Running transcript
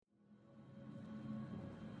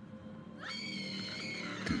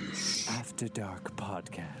After Dark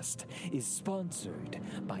podcast is sponsored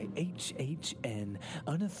by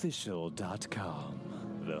HHNUnofficial.com,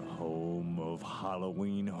 the home of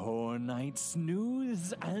Halloween Horror Nights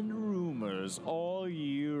news and rumors all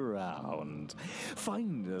year round.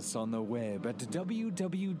 Find us on the web at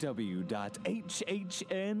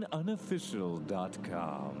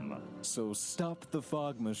www.hhnunofficial.com. So stop the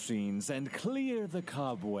fog machines and clear the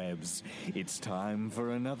cobwebs. It's time for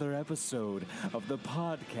another episode of the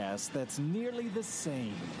podcast that's nearly the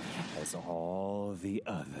same as all the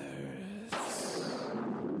others.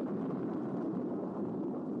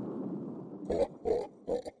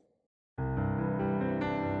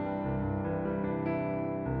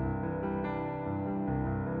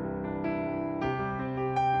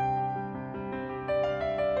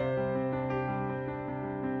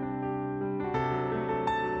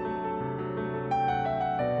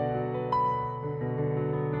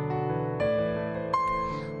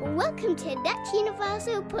 Welcome to That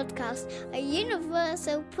Universal Podcast, a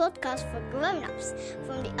universal podcast for grown-ups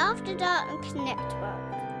from the After Dark and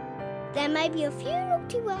Network. There may be a few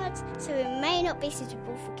naughty words, so it may not be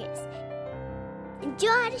suitable for kids.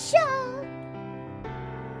 Enjoy the show!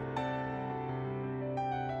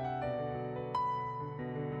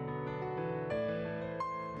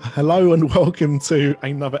 Hello and welcome to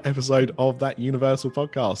another episode of That Universal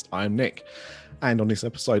Podcast. I am Nick, and on this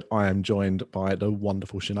episode I am joined by the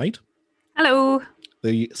wonderful Sinead. Hello.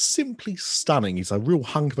 The simply stunning, he's a real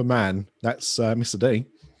hunk of a man, that's Mr. D.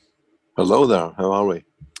 Hello there, how are we?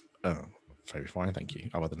 Oh, very fine, thank you,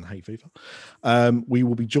 other than hay fever. We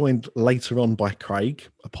will be joined later on by Craig,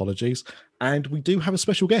 apologies, and we do have a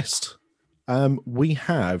special guest. We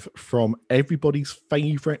have from everybody's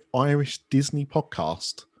favourite Irish Disney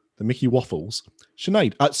podcast, the Mickey Waffles,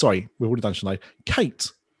 Sinead. Sorry, we've already done Sinead. Kate.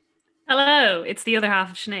 Hello. It's the other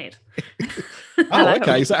half of Sinead. Oh,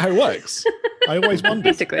 okay. Is that how it works? I always wondered.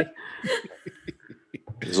 Basically.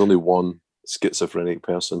 There's only one schizophrenic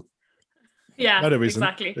person. Yeah, No, there isn't.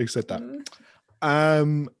 exactly. Who said that?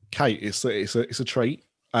 Kate, it's a treat.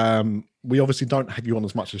 We obviously don't have you on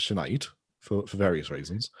as much as Sinead for various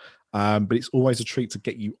reasons, but it's always a treat to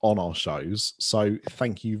get you on our shows. So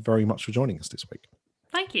thank you very much for joining us this week.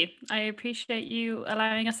 Thank you. I appreciate you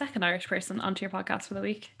allowing a second Irish person onto your podcast for the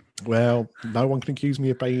week. Well, no one can accuse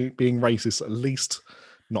me of being racist, at least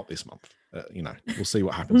not this month. We'll see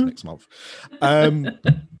what happens next month. And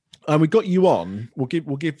we got you on. We'll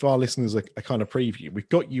give our listeners a kind of preview. We've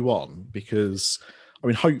got you on because,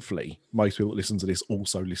 hopefully most people that listen to this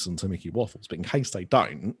also listen to Mickey Waffles. But in case they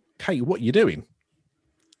don't, Kate, what are you doing?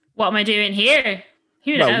 What am I doing here?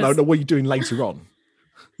 Who knows? No. What are you doing later on?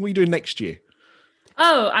 What are you doing next year?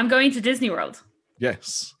 Oh, I'm going to Disney World.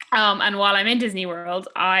 Yes. And while I'm in Disney World,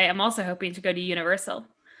 I am also hoping to go to Universal.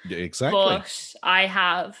 Yeah, exactly. But I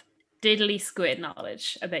have diddly squid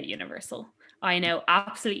knowledge about Universal. I know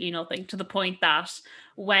absolutely nothing, to the point that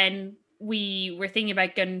when we were thinking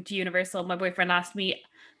about going to Universal, my boyfriend asked me,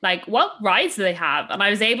 like, what rides do they have? And I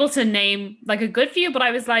was able to name like a good few, but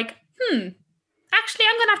I was like, actually,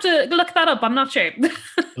 I'm going to have to look that up. I'm not sure.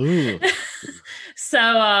 Ooh. So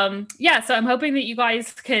I'm hoping that you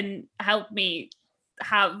guys can help me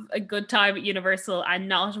have a good time at Universal and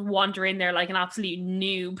not wander in there like an absolute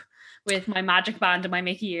noob with my magic band and my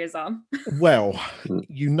Mickey ears on. Well,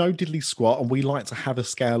 diddly squat, and we like to have a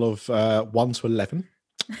scale of 1 to 11.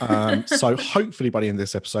 So hopefully by the end of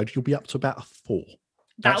this episode, you'll be up to about a 4.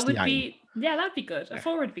 That'd be good. A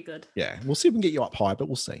 4 would be good. Yeah, we'll see if we can get you up high, but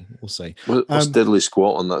we'll see. What's diddly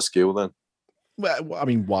squat on that scale then? Well,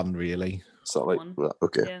 1 really. Is that like,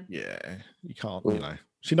 okay. Yeah, you can't,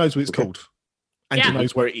 She knows what it's called. And she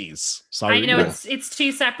knows where it is. So I know it's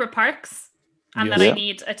 2 separate parks, and then I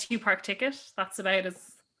need a 2-park ticket. That's about it.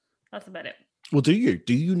 Well, do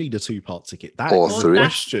you need a 2-part ticket? That or is the 3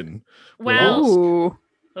 question. Well,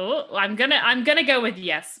 I'm gonna go with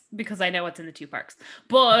yes, because I know what's in the 2 parks.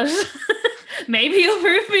 But maybe you'll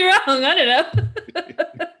prove me wrong. I don't know.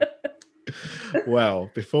 Well,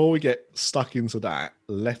 before we get stuck into that,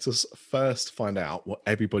 let us first find out what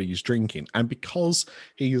everybody is drinking. And because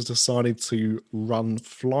he has decided to run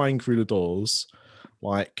flying through the doors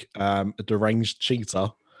like a deranged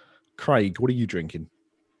cheetah, Craig, what are you drinking?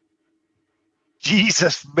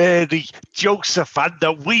 Jesus, Mary, Joseph, and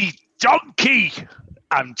the wee donkey.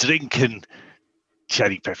 I'm drinking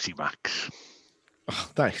Cherry Pepsi Max.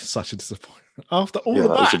 Oh, that is such a disappointment. After all of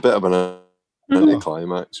that was a bit of an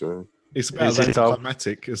anticlimax, really. It's about as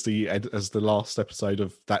anticlimactic as the last episode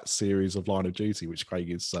of that series of Line of Duty, which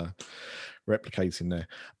Craig is replicating there.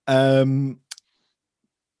 Sinead,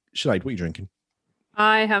 what are you drinking?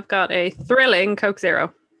 I have got a thrilling Coke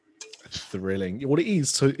Zero. thrilling. What it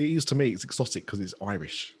is to me, it's exotic because it's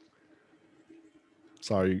Irish.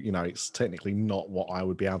 So, it's technically not what I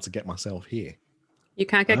would be able to get myself here. You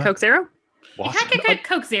can't get Coke Zero? What? You can't get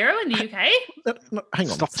Coke Zero in the UK. No, hang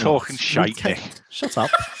on. Stop talking shite, Nick. Shut up.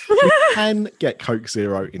 We can get Coke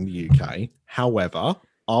Zero in the UK. However,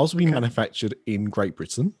 ours will be manufactured in Great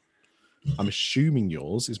Britain. I'm assuming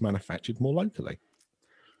yours is manufactured more locally.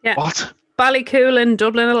 Yeah. What? Ballycoolin,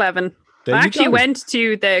 Dublin 11. There I you actually go. went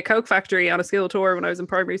to the Coke factory on a school tour when I was in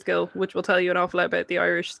primary school, which will tell you an awful lot about the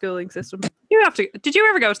Irish schooling system. Did you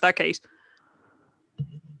ever go to that, Kate?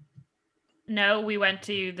 No, we went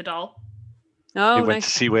to the Doll. Oh, We went nice.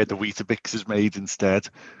 to see where the Weetabix is made instead.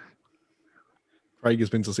 Craig has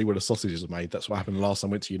been to see where the sausages are made. That's what happened last time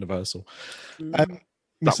I went to Universal. That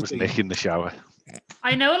Mr. was D, Nick in the shower.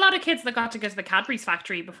 I know a lot of kids that got to go to the Cadbury's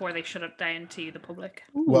factory before they shut it down to the public.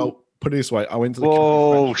 Well, put it this way. I went to the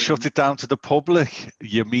Whoa, factory. shut it down to the public.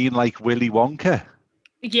 You mean like Willy Wonka?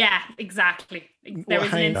 Yeah, exactly. There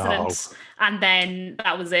was an hang on. incident, and then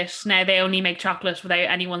that was it. Now they only make chocolate without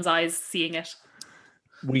anyone's eyes seeing it.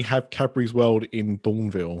 We have Cadbury's World in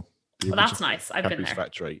Bourneville. the Well, that's original nice. I've been Cadbury's there.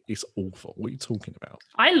 factory. It's awful. What are you talking about?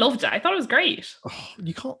 I loved it. I thought it was great. Oh,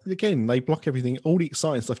 you can't. Again, they block everything. All the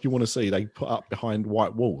exciting stuff you want to see, they put up behind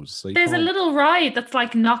white walls. So you There's a can't- little ride that's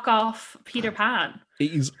like knockoff Peter Pan.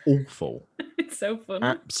 It is awful. It's so fun.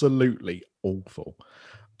 Absolutely awful.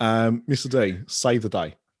 Mr. D, save the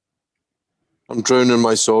day. I'm drowning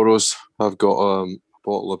my sorrows. I've got a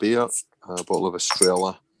bottle of beer, a bottle of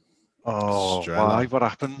Estrella. Oh, Australia. why? What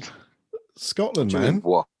happened? Scotland, Do you mean man.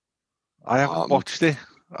 what? I haven't watched it.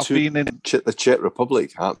 I've to- been in. The Czech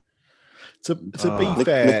Republic. Huh? To be Oh.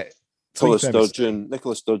 fair,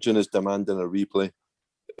 Nicola Sturgeon is demanding a replay,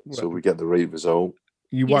 so we get the right result.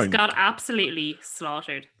 you He just won't. got absolutely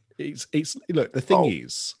slaughtered. It's look. The thing Oh,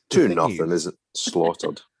 is, 2-0, isn't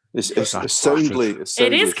slaughtered? It's That's soundly.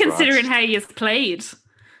 It is considering how he has played.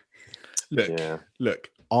 Look, Yeah. look.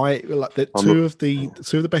 I like that. I'm Two of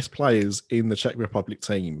the best players in the Czech Republic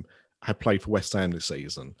team have played for West Ham this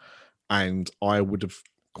season, and I would have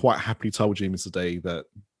quite happily told you, Mr. D, that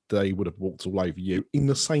they would have walked all over you. In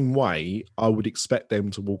the same way, I would expect them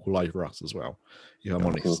to walk all over us as well. If I'm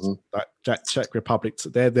honest, Mhm. that Czech Republic,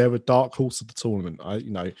 they're a dark horse of the tournament.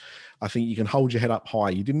 I think you can hold your head up high.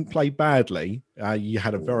 You didn't play badly. You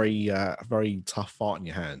had a very tough fight in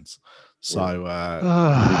your hands. So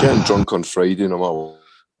I'm getting drunk on Friday, no matter.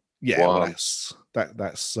 yeah, well, Wow.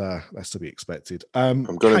 that's to be expected. I'm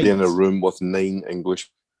going to be in a Kate. room with 9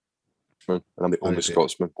 Englishmen, and I'm the only dear.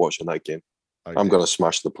 Scotsman watching that game. Okay. I'm going to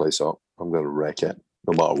smash the place up. I'm going to wreck it,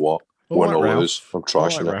 no matter what. All Win right, or Ralph. lose, I'm All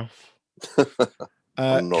trashing right, it. Ralph.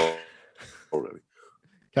 I'm not already.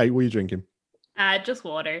 Okay, what are you drinking? Just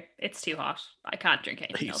water. It's too hot. I can't drink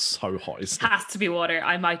anything It's else. so hot. Isn't Has to be water.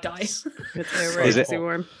 I might die. It's So outrageously hot.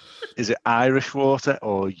 warm. Is it Irish water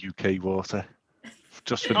or UK water?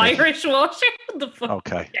 Just for me. Irish water? The fuck?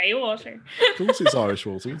 Okay. Gay water. Of course, it's Irish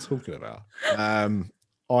water. What are you talking about?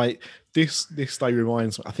 This day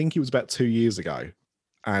reminds me. I think it was about 2 years ago,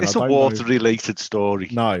 and It's I a don't know- water-related story.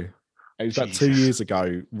 No, it was about 2 Jesus. years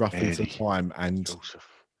ago, roughly to the Really? time, and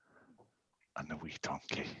Joseph and the wee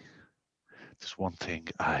donkey. There's one thing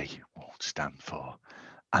I won't stand for,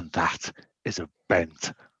 and that is a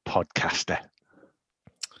bent podcaster.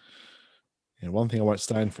 one thing I won't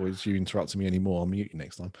stand for is you interrupting me anymore. I'll mute you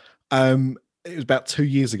next time. It was about 2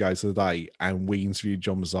 years ago to the day, and we interviewed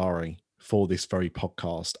John Mazzari for this very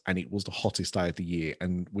podcast, and it was the hottest day of the year.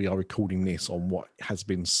 And we are recording this on what has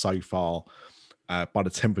been so far, by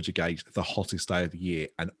the temperature gauge, the hottest day of the year,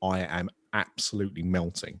 and I am absolutely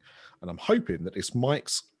melting. And I'm hoping that this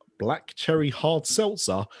Mike's Black Cherry Hard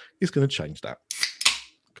Seltzer is going to change that,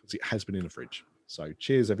 because it has been in the fridge. So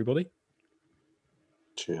cheers, everybody.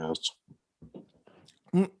 Cheers.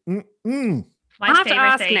 My I have to favorite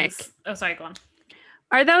ask things. Nick. Oh, sorry, go on.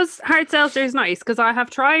 Are those hard seltzers nice? Because I have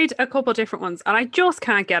tried a couple different ones and I just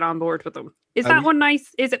can't get on board with them. Is that one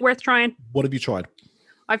nice? Is it worth trying? What have you tried?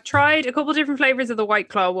 I've tried a couple different flavors of the White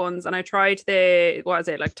Claw ones, and I tried the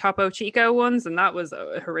like Topo Chico ones, and that was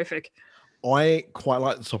horrific. I quite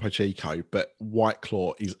like the Topo Chico, but White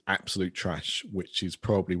Claw is absolute trash, which is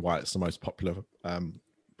probably why it's the most popular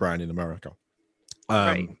brand in America.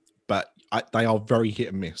 Right. But they are very hit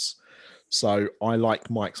and miss. So I like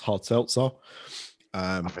Mike's Hard Seltzer.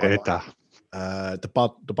 I've I heard like- that. the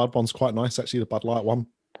Bud one's quite nice, actually. The Bud Light one,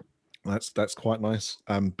 that's quite nice.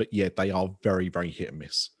 But yeah, they are very, very hit and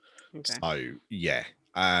miss. Okay. So yeah,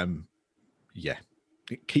 yeah.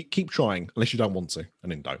 Keep trying, unless you don't want to,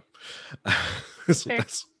 and then don't.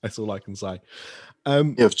 that's all I can say.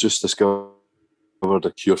 You've just discovered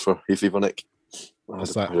a cure for hay fever, Nick.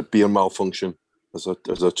 What's I that? had a beer malfunction. As I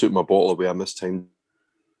took my bottle away, I mistimed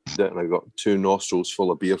it and I got 2 nostrils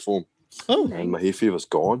full of beer foam. Oh, And my hay fever's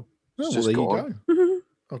gone. It's well, just there you gone. go.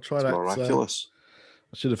 I'll try It's that. miraculous.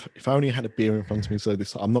 I should have, if I only had a beer in front of me. So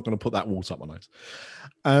I'm not going to put that water up my nose.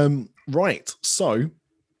 Right. So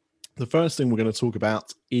the first thing we're going to talk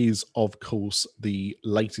about is, of course, the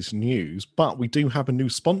latest news, but we do have a new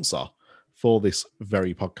sponsor for this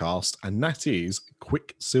very podcast, and that is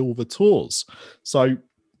Quicksilver Tours. So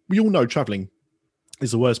we all know traveling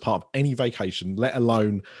is the worst part of any vacation, let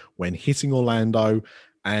alone when hitting Orlando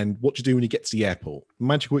and what you do when you get to the airport.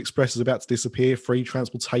 Magical Express is about to disappear. Free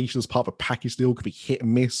transportation as part of a package deal could be hit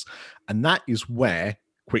and miss. And that is where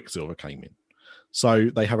Quicksilver came in. So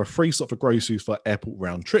they have a free slot for groceries for airport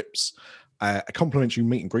round trips, a complimentary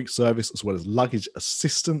meet and greet service, as well as luggage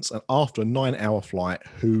assistance. And after a 9-hour flight,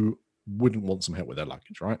 who wouldn't want some help with their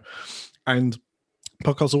luggage, right? And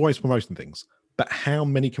podcasts are always promoting things. But how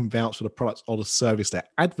many can vouch for the products or the service they're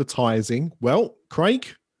advertising? Well, Craig,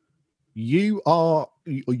 you've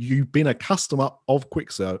been a customer of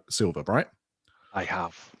Quicksilver, right? I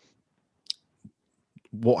have.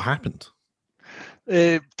 What happened?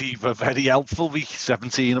 They were very helpful. We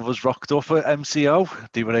 17 of us rocked up at MCO.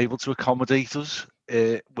 They were able to accommodate us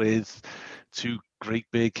with 2 great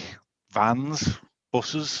big vans,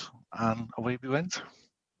 buses, and away we went.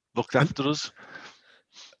 Looked after us.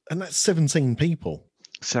 And that's 17 people.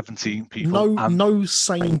 17 people. No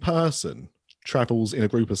sane person travels in a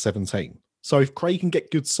group of 17. So if Craig can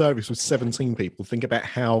get good service with 17 people, think about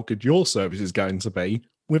how good your service is going to be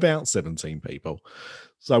without 17 people.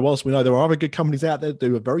 So whilst we know there are other good companies out there that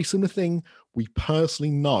do a very similar thing, we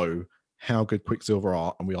personally know how good Quicksilver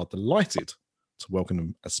are, and we are delighted to welcome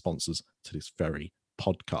them as sponsors to this very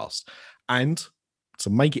podcast. And to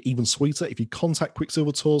make it even sweeter, if you contact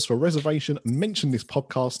Quicksilver Tours for a reservation and mention this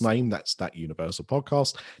podcast name, that's That Universal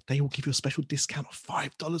Podcast, they will give you a special discount of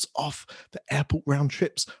 $5 off the airport round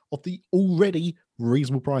trips of the already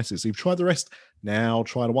reasonable prices. So you've tried the rest, now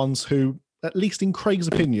try the ones who, at least in Craig's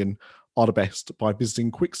opinion, are the best by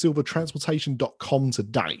visiting quicksilvertransportation.com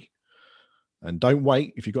today. And don't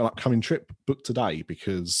wait. If you've got an upcoming trip, book today,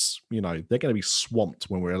 because, you know, they're going to be swamped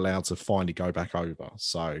when we're allowed to finally go back over.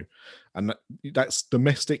 So, and that's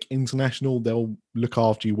domestic, international. They'll look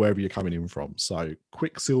after you wherever you're coming in from. So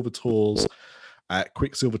Quicksilver Tours at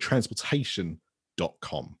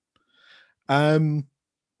quicksilvertransportation.com.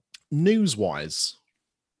 News-wise,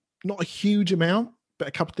 not a huge amount, but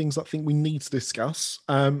a couple of things I think we need to discuss.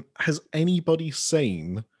 Has anybody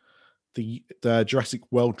seen the Jurassic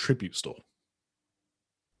World tribute store?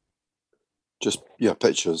 Just,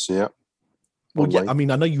 pictures, yeah. Well, online. yeah, I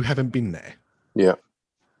mean, I know you haven't been there. Yeah.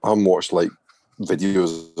 I haven't watched like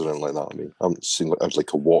videos or anything like that. I mean, I haven't seen like a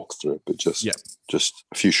walkthrough, but just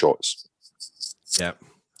a few shots. Yeah.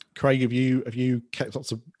 Craig, have you kept up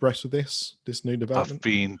to abreast with this new development? I've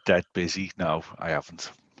been dead busy. No, I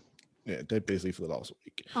haven't. Yeah, dead busy for the last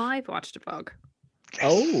week. I've watched a vlog.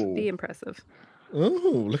 Oh. Be impressive.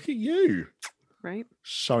 Oh, look at you. Right.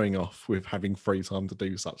 Showing off with having free time to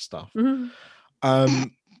do such stuff. Mm-hmm.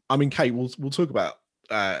 I mean, Kate, we'll talk about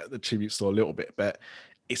the tribute store a little bit, but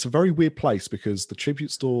it's a very weird place because the tribute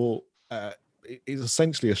store is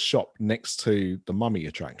essentially a shop next to the Mummy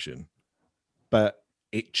attraction, but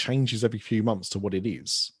it changes every few months to what it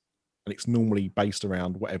is. And it's normally based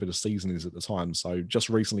around whatever the season is at the time. So just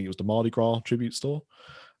recently it was the Mardi Gras tribute store.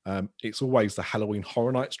 It's always the Halloween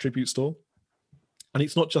Horror Nights tribute store. And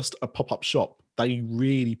it's not just a pop-up shop. They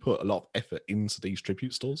really put a lot of effort into these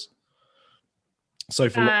tribute stores. So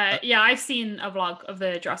for I've seen a vlog of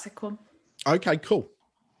the Jurassic one. Okay, cool.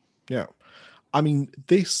 Yeah. I mean,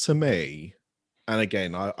 this to me, and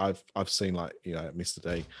again, I've seen like, you know, Mr.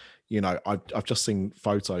 D, you know, I've just seen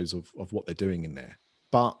photos of what they're doing in there.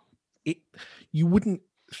 But you wouldn't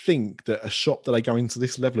think that a shop that they go into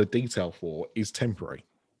this level of detail for is temporary,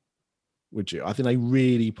 would you? I think they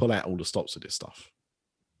really pull out all the stops of this stuff.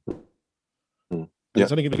 Yeah.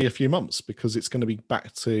 It's only going to be a few months because it's going to be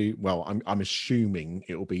back to, well, I'm assuming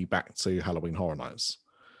it will be back to Halloween Horror Nights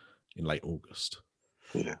in late August.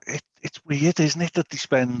 Yeah, it's weird, isn't it, that they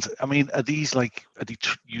spend? I mean, are they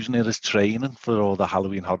using it as training for all the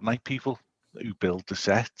Halloween Horror Night people who build the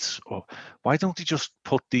sets, or why don't they just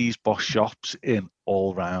put these boss shops in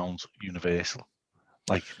all round Universal,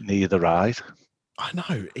 like near the ride? I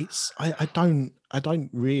know I don't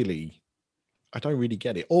really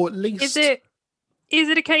get it, or at least Is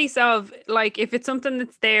it a case of, like, if it's something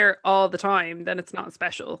that's there all the time, then it's not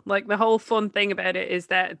special? Like, the whole fun thing about it is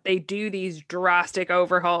that they do these drastic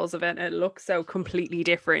overhauls of it and it looks so completely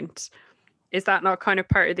different. Is that not kind of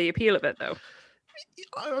part of the appeal of it, though?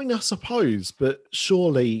 I mean, I suppose, but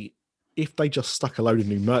surely if they just stuck a load of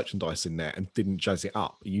new merchandise in there and didn't jazz it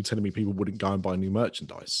up, are you telling me people wouldn't go and buy new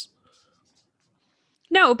merchandise?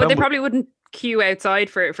 No, but they probably wouldn't queue outside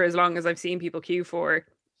for it for as long as I've seen people queue for.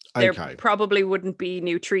 There probably wouldn't be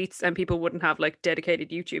new treats, and people wouldn't have like dedicated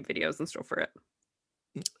YouTube videos and stuff for it.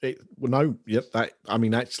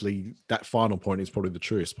 Actually, that final point is probably the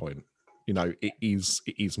truest point. You know, it is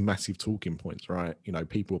massive talking points, right? You know,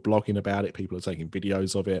 people are blogging about it, people are taking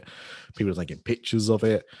videos of it, people are taking pictures of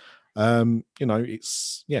it. You know,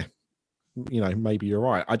 it's maybe you're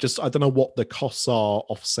right. I don't know what the costs are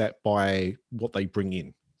offset by what they bring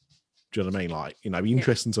in. Do you know what I mean? Like, you know, it'd be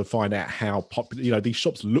interesting to find out how popular, you know, these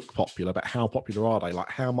shops look popular, but how popular are they? Like,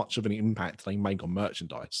 how much of an impact do they make on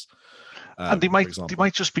merchandise? And they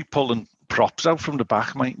might just be pulling props out from the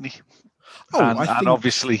back, mightn't they? And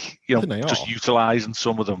obviously, you know, just utilising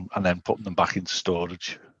some of them and then putting them back into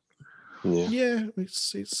storage. Yeah,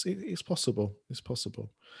 it's possible. It's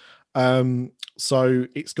possible. So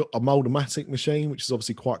it's got a Mold-O-Matic machine, which is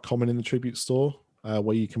obviously quite common in the tribute store,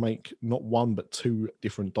 where you can make not one but two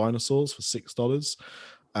different dinosaurs for $6.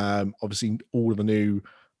 Obviously, all of the new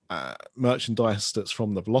merchandise that's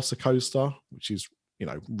from the Velocicoaster, which is, you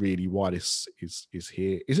know, really why this is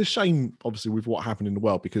here. It's a shame, obviously, with what happened in the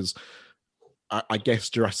world, because I guess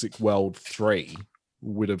Jurassic World 3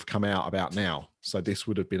 would have come out about now, so this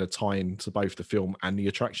would have been a tie-in to both the film and the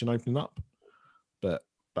attraction opening up. But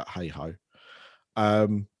hey ho.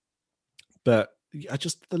 But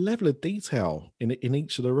just the level of detail in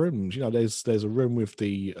each of the rooms. You know, there's a room with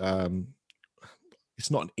the it's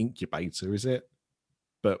not an incubator, is it?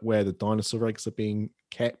 But where the dinosaur eggs are being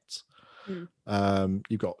kept. You've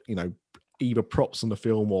got, you know, either props in the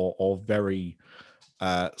film or very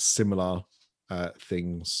similar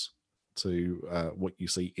things to what you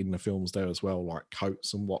see in the films there as well, like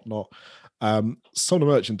coats and whatnot. Some of the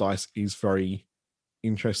merchandise is very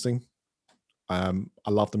interesting. I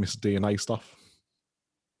love the Mr. DNA stuff.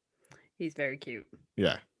 He's very cute.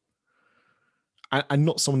 Yeah. And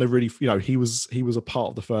not someone that really, you know, he was a part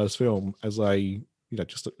of the first film as a, you know,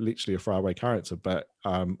 just literally a throwaway character. But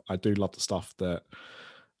I do love the stuff that,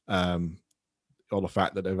 or the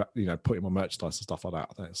fact that they've, you know, put him on merchandise and stuff like that.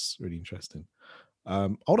 That's really interesting.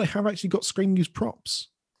 They have actually got screen use props.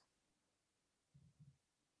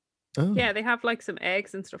 Oh. Yeah, they have like some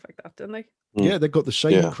eggs and stuff like that, don't they? Yeah, they've got the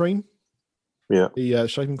shaving cream. Yeah. The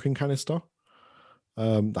shaving cream canister.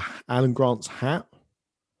 The Alan Grant's hat.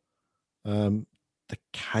 The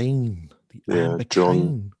cane. The amber John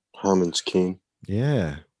cane. Hammond's cane.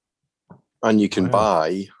 Yeah. And you can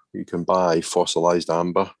buy fossilized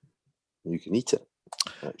amber. You can eat it,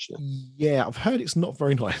 actually. Yeah, I've heard it's not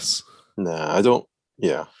very nice. Nah, I don't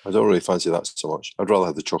really fancy that so much. I'd rather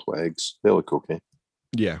have the chocolate eggs. They look okay.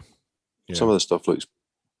 Yeah. Some of the stuff looks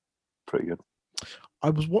pretty good.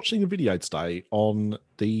 I was watching a video today on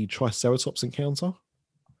the Triceratops encounter,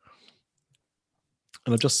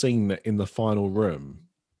 and I've just seen that in the final room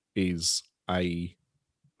is a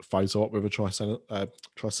photo op with a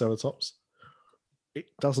Triceratops. It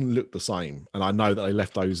doesn't look the same, and I know that they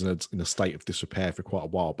left those in a state of disrepair for quite a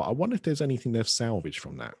while, but I wonder if there's anything they've salvaged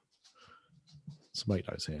from that.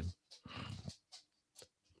 Tomatoes here.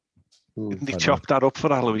 Didn't they chop that up for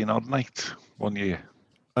Halloween Odd Night one year?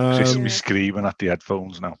 Chris will be screaming at the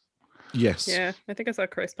headphones now. Yes. Yeah, I think I saw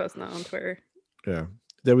Chris posting that on Twitter. Yeah,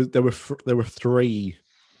 there were three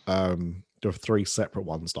separate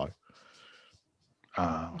ones though.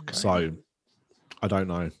 Okay. So I don't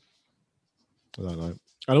know. And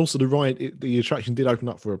also the ride, the attraction did open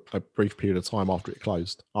up for a brief period of time after it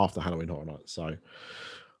closed, after Halloween Horror Night. So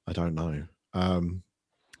I don't know.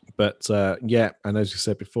 But and as you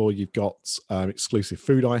said before, you've got exclusive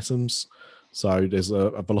food items. So there's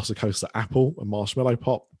a Velocicoaster apple, a marshmallow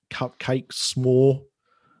pop, cupcake, s'more,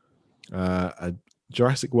 a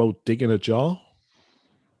Jurassic World dig in a jar.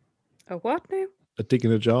 A what now? A dig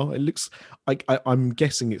in a jar. It looks like I'm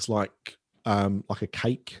guessing it's like a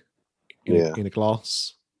cake in a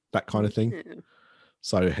glass, that kind of thing. Yeah.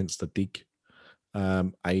 So hence the dig.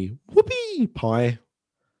 A whoopee pie.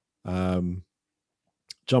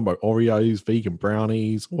 Jumbo Oreos, vegan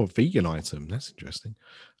brownies, or a vegan item. That's interesting.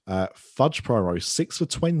 Fudge promo, 6 for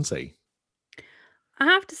 $20. I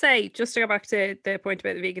have to say, just to go back to the point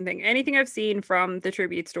about the vegan thing, anything I've seen from the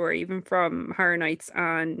tribute store, even from Horror Nights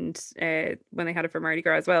and when they had it for Mardi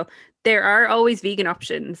Gras as well, there are always vegan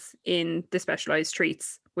options in the specialized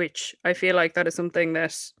treats, which I feel like that is something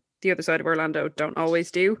that the other side of Orlando don't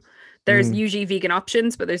always do. There's usually vegan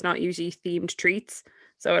options, but there's not usually themed treats.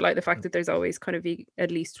 So I like the fact that there's always kind of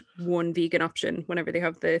at least one vegan option whenever they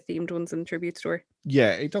have the themed ones in the tribute store.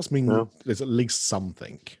 Yeah, it does mean there's at least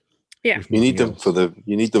something. Yeah, you need them for the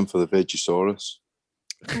Vegisaurus.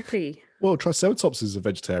 Exactly. Well, Triceratops is a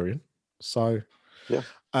vegetarian, so yeah,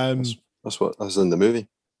 that's in the movie.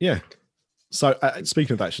 Yeah. So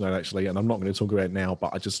speaking of that, Sinead, actually, and I'm not going to talk about it now,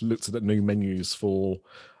 but I just looked at the new menus for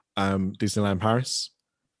Disneyland Paris,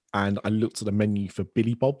 and I looked at the menu for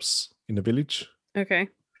Billy Bob's in the Village. Okay.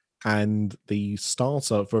 And the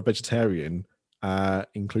starter for a vegetarian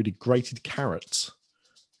included grated carrot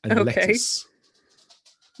and lettuce.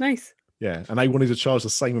 Nice. Yeah, and they wanted to charge the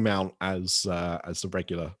same amount as the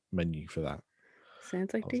regular menu for that.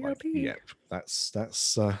 Sounds like DLP. Like, yep,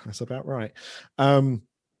 that's about right.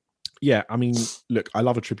 Yeah, I mean, look, I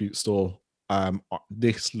love a tribute store.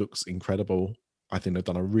 This looks incredible. I think they've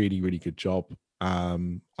done a really, really good job.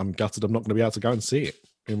 I'm gutted I'm not going to be able to go and see it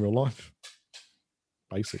in real life.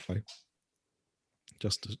 Basically,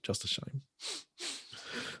 just a shame.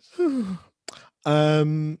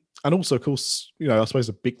 And also, of course, I suppose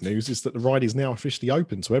the big news is that the ride is now officially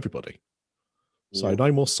open to everybody. So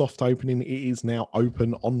no more soft opening. It is now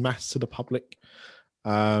open en masse to the public.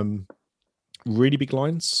 Really big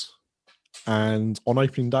lines. And on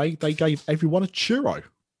opening day, they gave everyone a churro.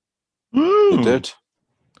 They did.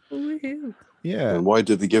 Woo-hoo. Yeah. And why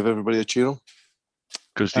did they give everybody a churro?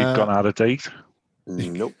 Because they'd gone out of date.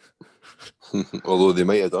 Nope. Although they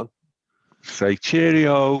might have done. Say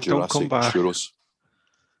cheerio, Jurassic don't come back. Churros.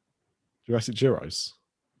 Jurassic Churros?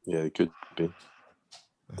 Yeah, it could be.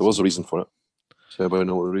 There was a reason for it. Does anybody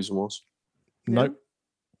know what the reason was? Nope.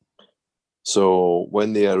 So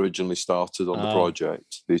when they originally started on the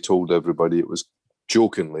project, they told everybody it was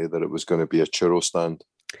jokingly that it was going to be a churro stand.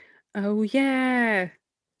 Oh, yeah.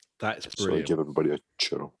 That's brilliant. So they give everybody a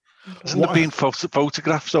churro. Isn't there been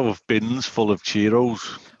photographs of bins full of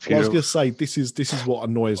Cheetos? Well, I was going to say, this is what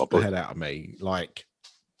annoys the head out of me. Like,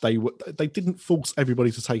 they didn't force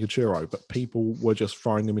everybody to take a churro, but people were just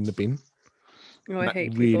throwing them in the bin. Oh, I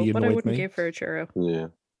hate really people, but I wouldn't me. give for a churro. Yeah.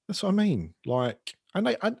 That's what I mean. Like,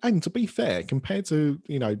 and to be fair, compared to,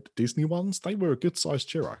 Disney ones, they were a good sized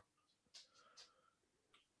churro.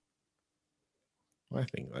 I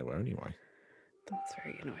think they were anyway. That's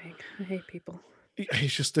very annoying. I hate people.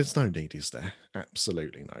 It's just, there's no need, is there?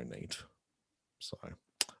 Absolutely no need. So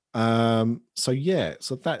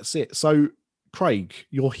that's it. So, Craig,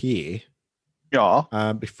 you're here.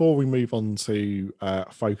 Yeah. Before we move on to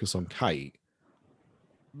focus on Kate,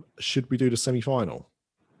 should we do the semi-final?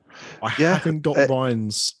 I haven't got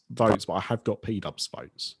Ryan's votes, but I have got P-Dub's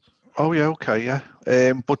votes. Oh yeah, okay, yeah.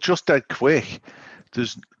 But just dead quick,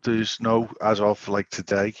 there's no, as of like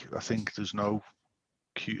today, I think there's no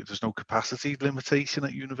capacity limitation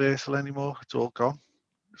at Universal anymore. It's all gone,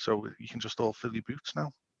 so you can just all fill your boots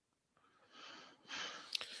now.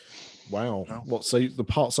 Wow. No. What? So the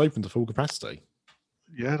park's open to full capacity?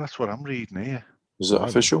 Yeah, that's what I'm reading here. Is it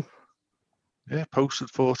official? Yeah, posted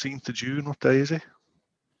 14th of June. What day is it?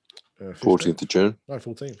 14th of June. No,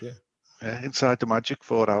 14th, yeah. Yeah, Inside the Magic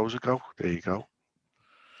 4 hours ago. There you go.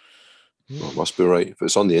 Well, it must be right. If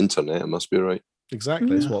it's on the internet, it must be right.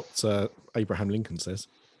 Exactly. That's what Abraham Lincoln says.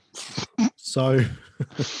 So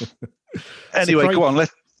anyway, Craig, go on,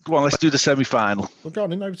 let's do the semi-final. Well, go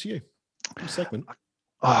on in, over to you. New segment.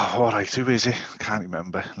 Oh, all right, who is it? Can't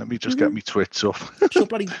remember. Let me just get my twits up. It's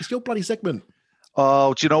your bloody segment.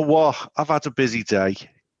 Oh, do you know what? I've had a busy day.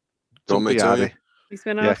 Don't be tell you. He's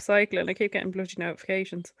been off cycling. I keep getting bloody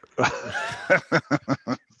notifications.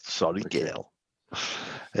 Sorry, Gail.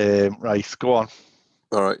 Right, go on.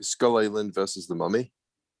 All right, Skull Island versus The Mummy.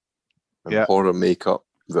 And Horror Makeup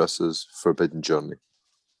versus Forbidden Journey.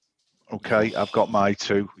 Okay, I've got my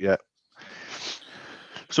two, yeah.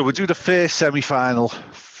 So we'll do the first semi-final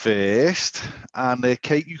first. And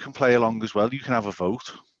Kate, you can play along as well. You can have a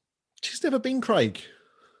vote. She's never been, Craig.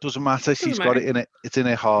 Doesn't matter. She's got it in it. It's in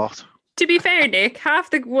her heart. To be fair, Nick, half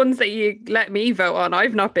the ones that you let me vote on,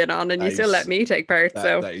 I've not been on, and you still let me take part.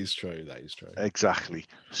 That is true. That is true. Exactly.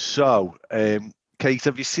 So, Kate,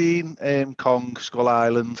 have you seen Kong Skull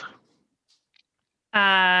Island?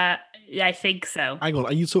 I think so. Hang on,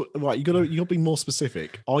 are you talking? Right, you gotta be more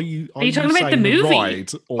specific. Are you talking about the movie?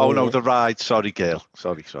 Ride, or... Oh no, the ride. Sorry, Gail.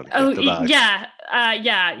 Sorry. Oh yeah.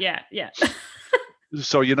 Yeah.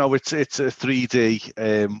 So it's a 3D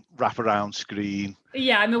wraparound screen.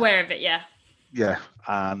 Yeah, I'm aware of it. Yeah. Yeah,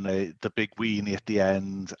 and the big weenie at the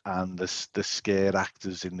end, and the scare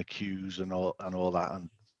actors in the queues and all that, and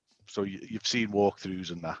so you've seen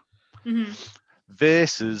walkthroughs and that. Mm-hmm.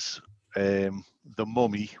 Versus the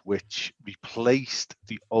Mummy, which replaced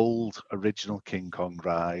the old original King Kong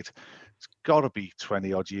ride It's got to be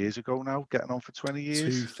 20 odd years ago now, getting on for 20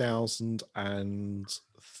 years.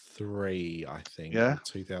 2003, I think. Yeah.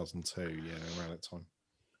 2002, yeah, around that time.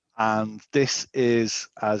 And this is,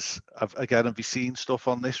 have you seen stuff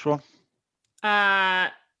on this one?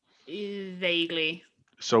 Vaguely.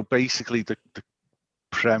 So basically, the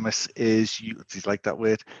premise is, do you like that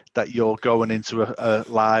word, that you're going into a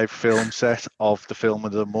live film set of the film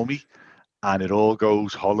of the Mummy, and it all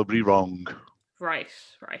goes horribly wrong. Right,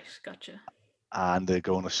 gotcha. And they're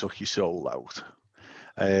going to suck your soul out.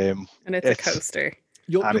 And it's a coaster.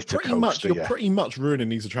 You're pretty much ruining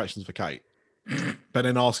these attractions for Kate. But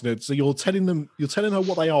then asking her, so you're telling her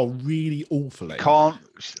what they are really awfully.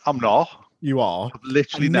 I'm not. You are. I've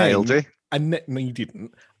literally nailed it. No, you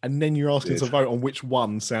didn't. And then you're asking to vote on which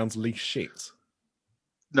one sounds least shit.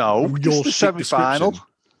 No, this is the semi-final.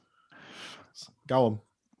 Go on.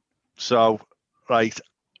 So, right.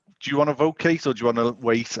 Do you want to vote, Kate, or do you want to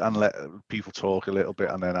wait and let people talk a little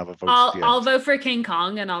bit and then have a vote? I'll vote for King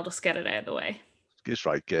Kong and I'll just get it out of the way. That's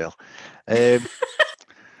right, girl.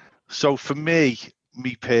 So for me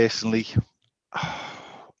personally,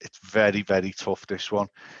 it's very, very tough, this one,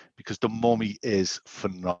 because the Mummy is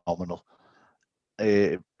phenomenal.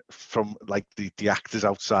 From like the actors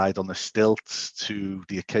outside on the stilts to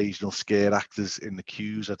the occasional scare actors in the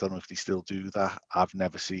queues. I don't know if they still do that. I've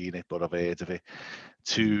never seen it, but I've heard of it.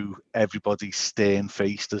 To everybody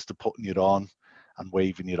stern-faced as they're putting you on and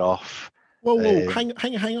waving you off. Whoa, hang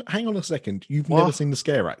on a second. You've never seen the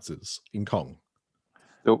scare actors in Kong?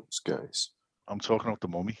 Nope, guys. I'm talking about the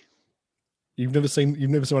Mummy. You've never seen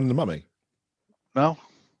one in the Mummy? No.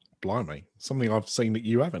 Blimey, something I've seen that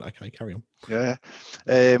you haven't. Okay, carry on. Yeah.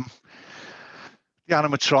 The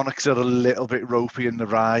animatronics are a little bit ropey in the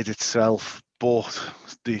ride itself, but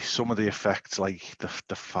some of the effects, like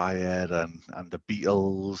the fire and the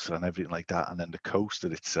beetles and everything like that, and then the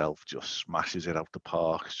coaster itself just smashes it out the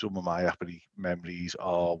park. Some of my happy memories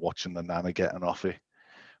are watching the Nana getting off it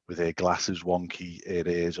with her glasses wonky, her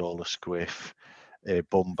ears all a squiff, her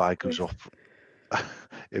bum bag goes up.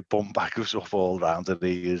 It bum back us up all round her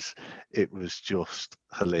ears. It was just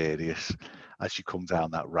hilarious as you come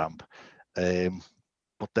down that ramp.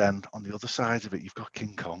 But then on the other side of it, you've got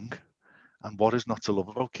King Kong. And what is not to love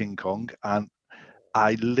about King Kong? And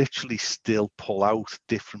I literally still pull out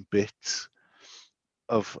different bits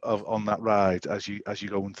of on that ride as you're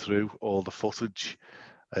going through all the footage.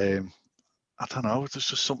 I don't know, there's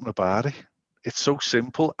just something about it. It's so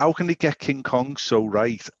simple. How can they get King Kong so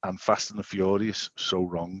right and Fast and the Furious so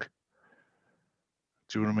wrong?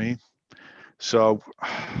 Do you know what I mean? So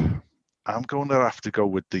I'm going to have to go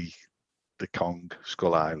with the Kong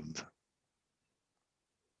Skull Island.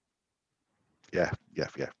 Yeah.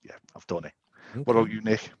 I've done it. Okay. What about you,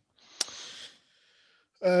 Nick?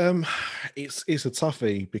 It's a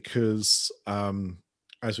toughie because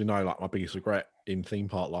as we know, like my biggest regret in theme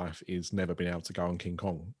park life is never being able to go on King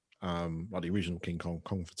Kong. Like the original King Kong,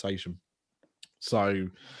 Kongfortation. So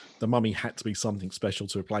the Mummy had to be something special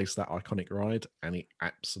to replace that iconic ride, and it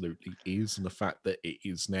absolutely is. And the fact that it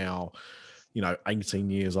is now,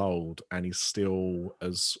 18 years old and is still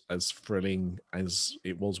as thrilling as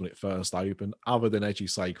it was when it first opened, other than, as you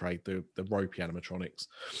say, Craig, the ropey animatronics,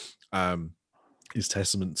 is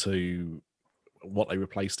testament to what they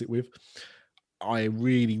replaced it with. I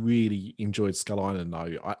really, really enjoyed Skull Island,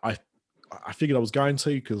 though. I figured I was going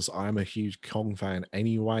to because I am a huge Kong fan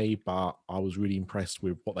anyway, but I was really impressed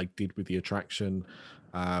with what they did with the attraction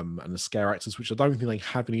and the scare actors, which I don't think they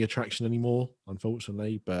have any attraction anymore,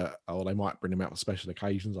 unfortunately, or they might bring them out for special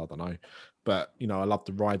occasions, I don't know. But, I love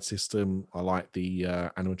the ride system. I like the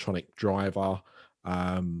animatronic driver.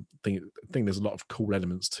 Think there's a lot of cool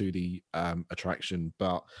elements to the attraction,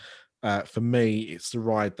 but for me, it's the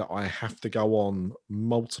ride that I have to go on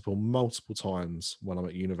multiple times when I'm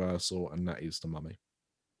at Universal, and that is the Mummy.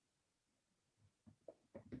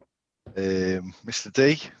 Mr.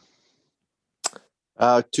 D?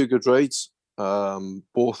 Two good rides,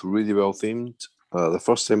 both really well themed. The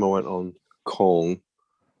first time I went on Kong,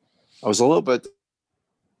 I was a little bit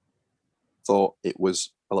thought it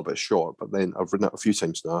was a little bit short, but then I've ridden it a few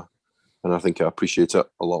times now, and I think I appreciate it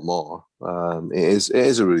a lot more. It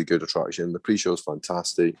is a really good attraction. The pre-show is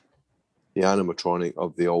fantastic. The animatronic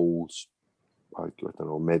of the old, I don't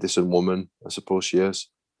know, medicine woman, I suppose she is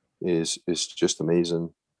just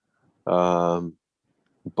amazing.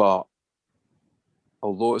 But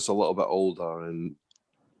although it's a little bit older and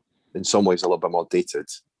in some ways a little bit more dated,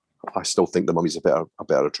 I still think the Mummy's a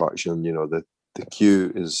better attraction. The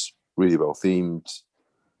queue is really well themed.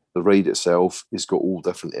 The ride itself has got all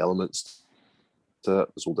different elements to it.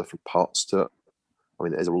 There's all different parts to it. I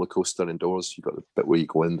mean, it is a roller coaster indoors. You've got the bit where you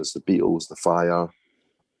go in, there's the beetles, the fire.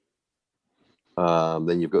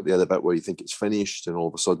 Then you've got the other bit where you think it's finished, and all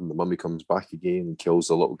of a sudden the mummy comes back again and kills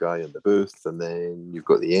the little guy in the booth, and then you've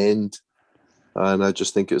got the end. And I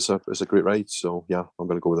just think it's a great ride. So yeah, I'm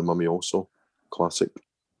going to go with the mummy also. Classic.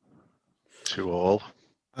 2-2.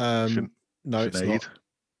 No, it's not.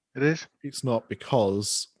 It is. It's not,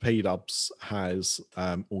 because P-Dubs has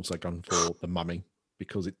also gone for the mummy,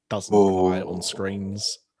 because it doesn't rely on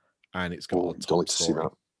screens, and it's got a Don't top like to see story.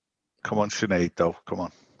 that. Come on, Sinead, though. Come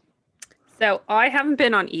on. So I haven't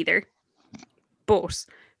been on either, but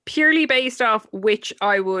purely based off which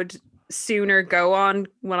I would sooner go on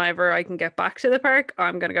whenever I can get back to the park,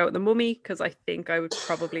 I'm going to go with the mummy, because I think I would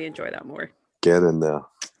probably enjoy that more. Get in there.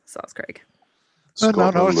 So that's Craig.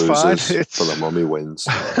 Scotland no, it's fine. loses, for the mummy wins.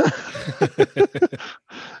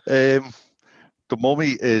 The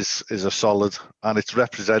mummy is a solid, and it's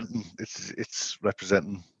representing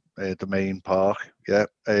the main park. Yeah,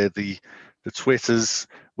 the Twitters,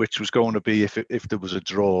 which was going to be if there was a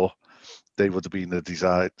draw, they would have been the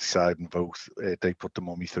deciding vote. They put the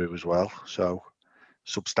mummy through as well, so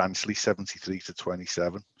substantially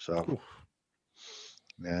 73-27. So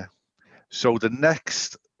yeah. So the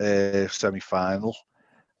next semi-final,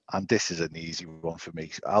 and this is an easy one for me.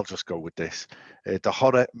 I'll just go with this. The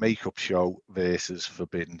Horror Makeup Show versus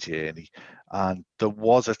Forbidden Journey. And there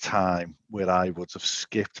was a time where I would have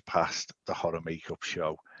skipped past the Horror Makeup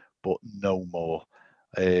Show, but no more.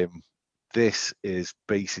 This is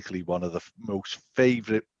basically one of the most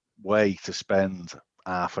favourite way to spend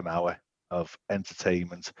half an hour of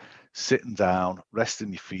entertainment, sitting down,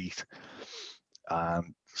 resting your feet,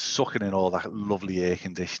 and sucking in all that lovely air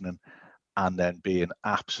conditioning, and then being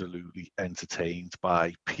absolutely entertained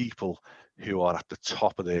by people who are at the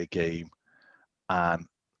top of their game. And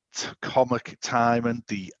comic timing,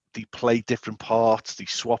 they play different parts, they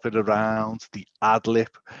swap it around, the ad lib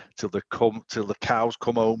till the cows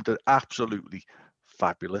come home. They're absolutely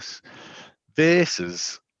fabulous.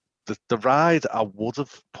 Versus the ride I would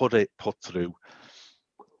have put through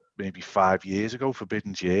maybe 5 years ago,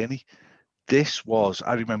 Forbidden Journey.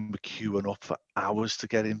 I remember queuing up for hours to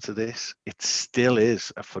get into this. It still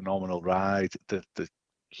is a phenomenal ride. The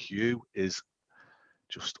queue is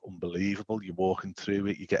just unbelievable. You're walking through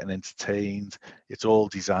it, you're getting entertained. It's all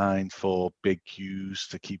designed for big queues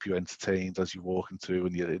to keep you entertained as you're walking through,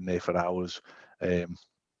 and you're in there for hours. The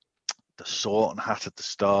sorting hat at the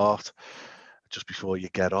start, just before you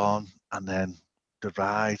get on, and then the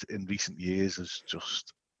ride in recent years has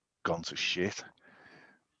just gone to shit.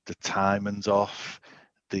 The timing's off,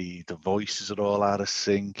 the voices are all out of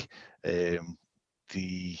sync, the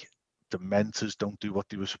mentors don't do what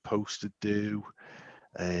they were supposed to do.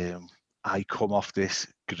 I come off this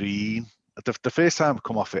green. The first time I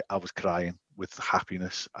come off it, I was crying with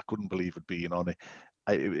happiness. I couldn't believe it being on it.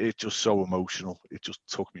 It's just so emotional. It just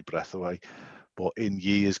took my breath away. But in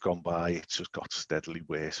years gone by, it's just got steadily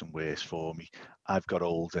worse and worse for me. I've got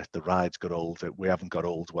older. The ride's got older. We haven't got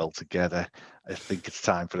old well together. I think it's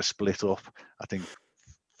time for a split up. I think,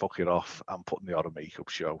 fuck it off. I'm putting the Horror Makeup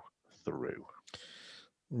Show through.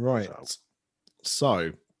 Right.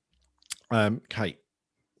 So Kate,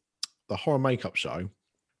 the Horror Makeup Show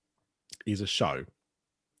is a show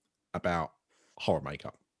about horror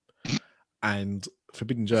makeup. And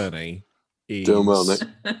Forbidden Journey is... Doing well, Nick.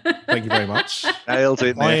 Thank you very much. Nailed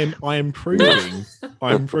it, Nick. I am proving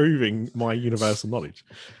my universal knowledge.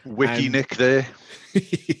 Wiki Nick there.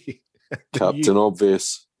 Captain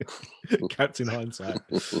Obvious. Captain Hindsight.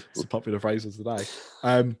 It's a popular phrase of today.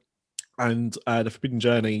 And the Forbidden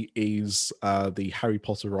Journey is the Harry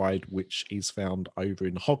Potter ride, which is found over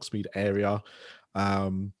in the Hogsmeade area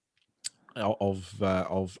of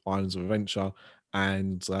Islands of Adventure,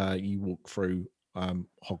 and you walk through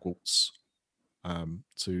Hogwarts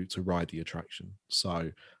to ride the attraction.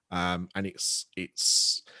 So and it's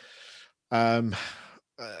a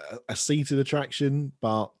seated attraction,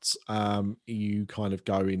 but you kind of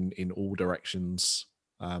go in all directions,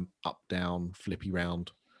 up, down, flippy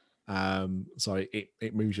round. So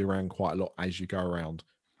it moves you around quite a lot as you go around.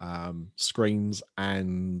 Screens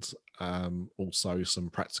and also some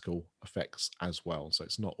practical effects as well. So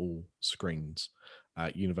it's not all screens.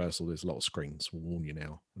 Universal, there's a lot of screens. We'll warn you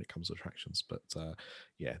now when it comes to attractions, but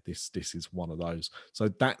yeah, this is one of those. So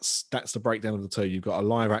that's the breakdown of the two. You've got a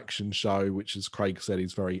live action show, which, as Craig said,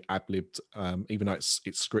 is very ad-libbed. Even though it's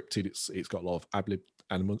scripted, it's got a lot of ad-lib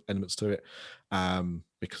elements to it,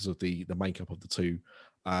 because of the makeup of the two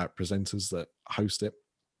presenters that host it.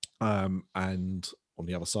 And on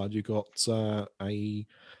the other side, you've got a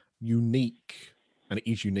unique, and it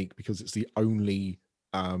is unique because it's the only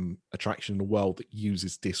attraction in the world that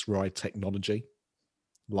uses this ride technology.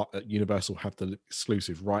 Universal have the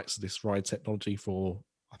exclusive rights to this ride technology for,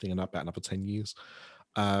 I think, about another 10 years.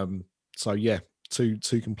 So yeah, two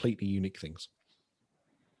completely unique things.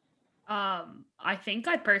 I think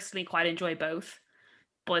I personally quite enjoy both,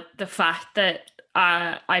 but the fact that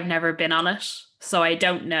I've never been on it, so I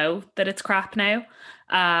don't know that it's crap now.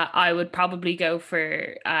 I would probably go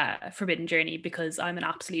for Forbidden Journey because I'm an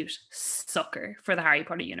absolute sucker for the Harry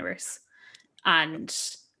Potter universe, and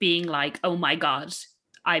being like, oh my god,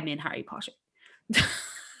 I'm in Harry Potter.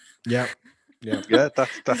 Yeah.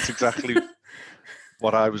 That's exactly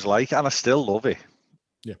what I was like, and I still love it.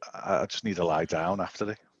 Yeah, I just need to lie down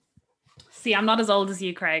after it. See, I'm not as old as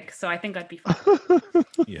you, Craig, so I think I'd be fine.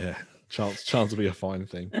 Yeah, chance will be a fine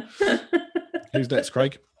thing. Who's next,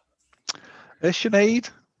 Craig? Sinead.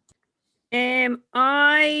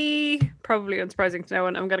 I probably, unsurprising to no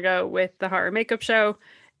one, I'm gonna go with the horror makeup show.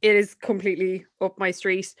 It is completely up my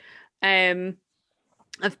street. I've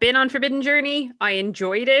been on Forbidden Journey. I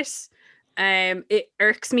enjoyed it. It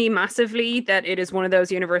irks me massively that it is one of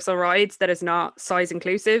those Universal rides that is not size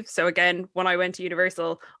inclusive. So again, when I went to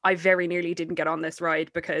Universal, I very nearly didn't get on this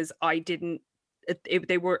ride because I didn't.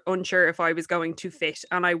 They were unsure if I was going to fit,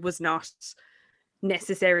 and I was not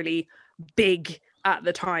necessarily big at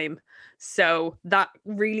the time. So that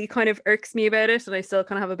really kind of irks me about it, and I still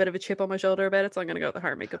kind of have a bit of a chip on my shoulder about it. So I'm going to go with the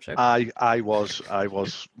horror makeup show. I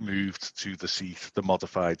was moved to the seat, the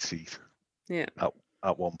modified seat. Yeah.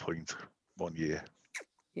 At one point, 1 year.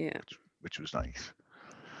 Yeah. Which was nice.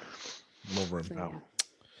 More room. So,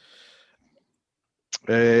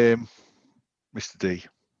 yeah. Mr. D.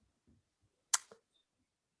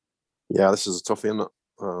 Yeah, this is a toughie, isn't it?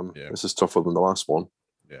 Yeah. This is tougher than the last one.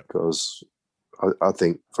 Yeah. Because I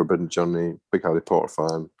think Forbidden Journey, big Harry Potter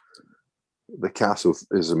fan, the castle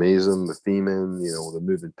is amazing, the theming, the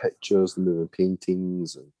moving pictures, the moving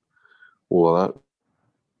paintings, and all of that.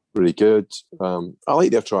 Really good. I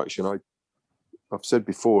like the attraction. I've said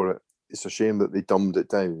before, it's a shame that they dumbed it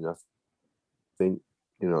down. I think,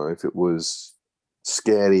 if it was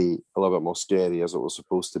scary, a little bit more scary as it was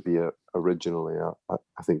supposed to be originally,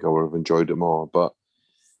 I think I would have enjoyed it more. But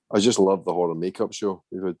I just love the horror makeup show.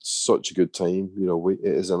 We've had such a good time. It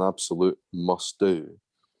is an absolute must do.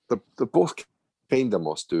 They're both kind of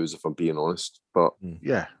must do's, if I'm being honest. But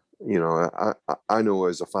yeah, I know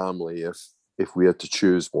as a family, if we had to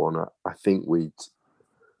choose one, I think we'd,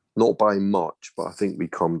 not by much, but I think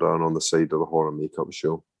we'd come down on the side of the horror makeup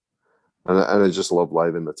show. And I just love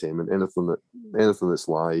live entertainment. Anything that's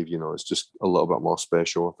live, it's just a little bit more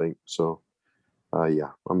special, I think. So,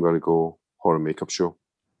 yeah, I'm going to go horror makeup show.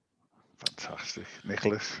 Fantastic.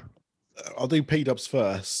 Nicholas? I'll do P-Dubs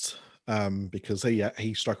first because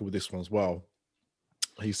he struggled with this one as well.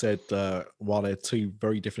 He said while they're two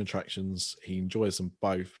very different attractions, he enjoys them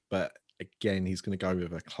both, but again, he's going to go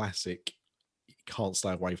with a classic. You can't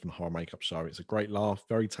stay away from the horror makeup show. It's a great laugh,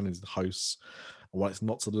 very talented hosts. And while it's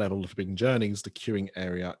not to the level of Forbidden Journeys, the queuing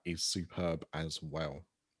area is superb as well.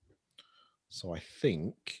 So I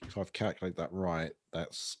think, if I've calculated that right,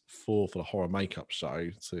 that's 4 for the horror makeup show.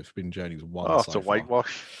 So Forbidden Journeys 1. Oh, it's a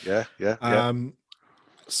whitewash. Yeah.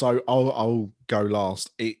 So I'll go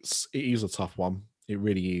last. It is a tough one. It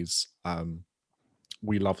really is.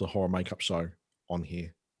 We love the horror makeup show on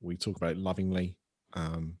here. We talk about it lovingly.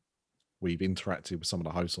 We've interacted with some of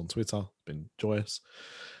the hosts on Twitter. Been joyous.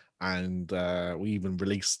 And we even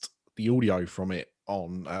released the audio from it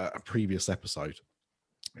on a previous episode.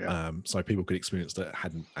 Yeah. So people could experience that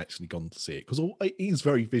hadn't actually gone to see it, because it is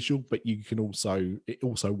very visual, but it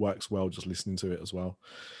also works well just listening to it as well.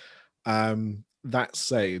 That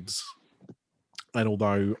said, and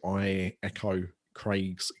although I echo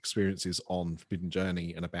Craig's experiences on Forbidden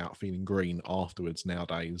Journey and about feeling green afterwards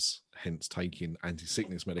nowadays, hence taking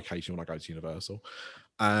anti-sickness medication when I go to Universal,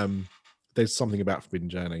 there's something about Forbidden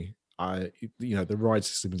Journey. The ride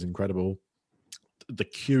system is incredible. The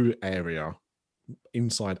queue area,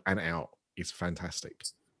 inside and out, is fantastic.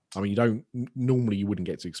 I mean, you wouldn't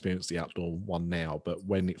get to experience the outdoor one now, but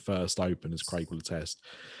when it first opened, as Craig will attest,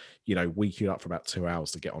 we queued up for about 2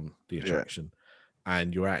 hours to get on the attraction.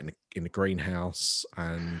 And you're out in the greenhouse,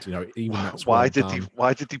 and even that's why did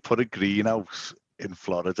he put a greenhouse in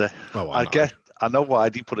Florida? Oh, I know why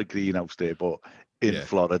he put a greenhouse there, but in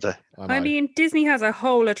Florida. I mean, Disney has a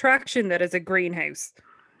whole attraction that is a greenhouse.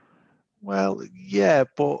 Well, yeah,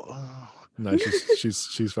 but no,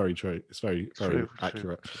 she's very true. It's very very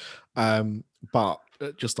accurate. But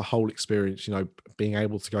just the whole experience, being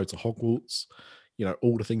able to go to Hogwarts,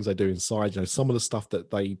 all the things they do inside, some of the stuff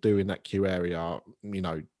that they do in that queue area,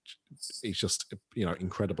 it's just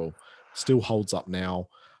incredible. still holds up now.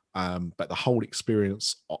 But the whole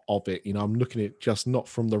experience of it, I'm looking at just not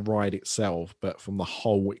from the ride itself, but from the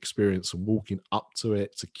whole experience of walking up to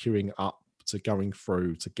it, to queuing up, to going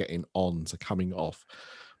through, to getting on, to coming off.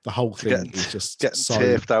 The whole thing is just getting so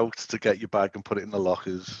taped out to get your bag and put it in the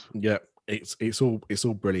lockers. Yeah, it's all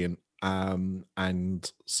brilliant.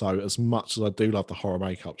 And so as much as I do love the horror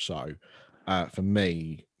makeup show, for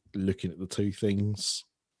me, looking at the two things,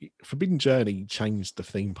 Forbidden Journey changed the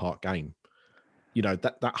theme park game.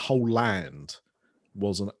 That whole land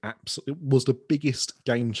was was the biggest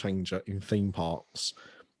game changer in theme parks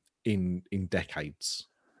in decades,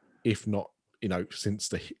 if not since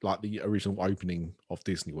the original opening of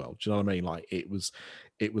Disney World. Do you know what I mean? Like it was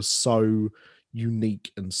so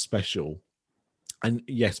unique and special. And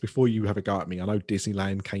yes, before you have a go at me, I know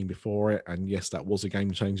Disneyland came before it, and yes, that was a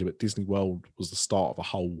game changer, but Disney World was the start of a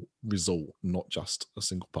whole resort, not just a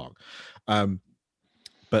single park.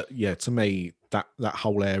 But yeah, to me, that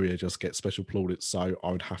whole area just gets special plaudits. So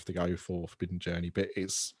I would have to go for Forbidden Journey, but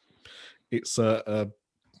it's a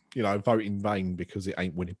vote in vain because it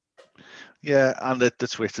ain't winning. Yeah, and the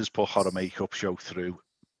Twitter's put Horror Makeup Show through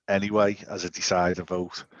anyway as a decider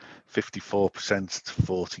vote, 54% to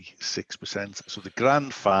 46%. So the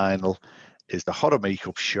grand final is the Horror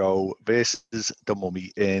Makeup Show versus The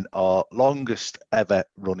Mummy in our longest ever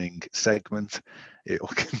running segment. It will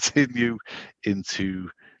continue into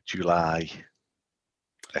July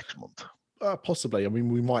next month. Possibly. I mean,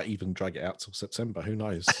 we might even drag it out till September. Who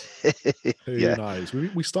knows? Who knows?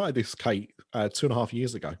 We started this, Kate, 2.5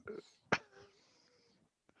 years ago.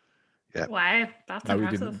 Yeah. Wow, that's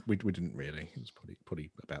impressive. We didn't really. It was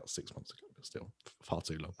probably about 6 months ago, but still far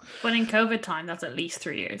too long. But in COVID time, that's at least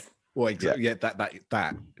 3 years. Well, exactly. Yeah,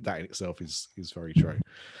 that in itself is very true.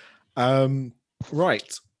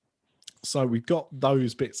 Right. So we've got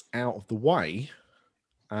those bits out of the way.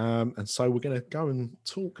 And so we're going to go and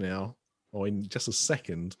talk now, or in just a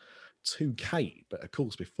second, to Kate. But of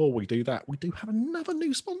course, before we do that, we do have another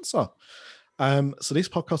new sponsor. So this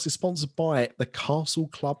podcast is sponsored by the Castle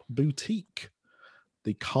Club Boutique.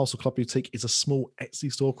 The Castle Club Boutique is a small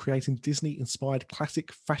Etsy store creating Disney-inspired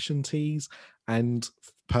classic fashion tees and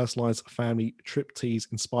personalized family trip tees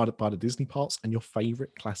inspired by the Disney parks and your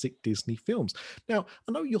favorite classic Disney films. Now,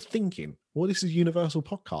 I know you're thinking, well, this is a Universal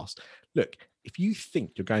podcast. Look, if you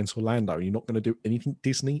think you're going to Orlando and you're not going to do anything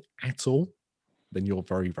Disney at all, then you're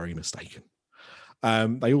very, very mistaken.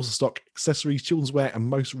 They also stock accessories, children's wear, and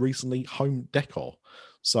most recently, home decor.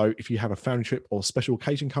 So if you have a family trip or special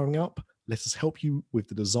occasion coming up, let us help you with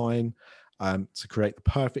the design to create the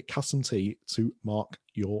perfect custom tee to mark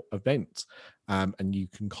your event. And you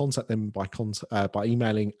can contact them by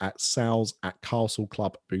emailing at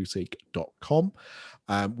sales@castleclubboutique.com.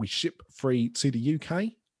 We ship free to the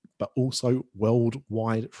UK, but also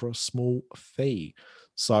worldwide for a small fee.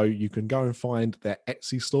 So you can go and find their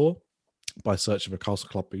Etsy store by searching for Castle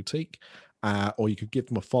Club Boutique, or you could give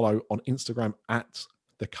them a follow on Instagram at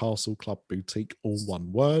the Castle Club Boutique, all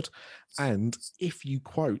one word. And if you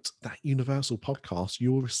quote that Universal podcast,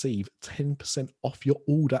 you'll receive 10% off your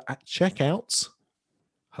order at checkout.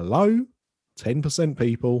 Hello, 10%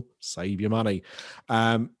 people, save your money.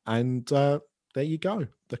 And there you go.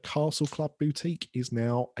 The Castle Club Boutique is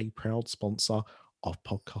now a proud sponsor of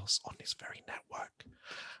podcasts on this very network.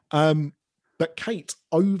 But Kate,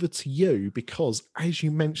 over to you, because as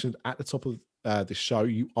you mentioned at the top of this show,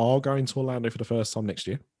 you are going to Orlando for the first time next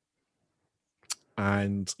year.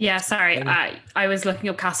 And yeah, sorry, I was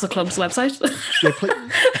looking up Castle Club's website. Yeah,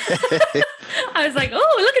 I was like,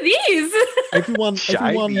 oh, look at these.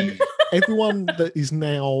 Everyone that is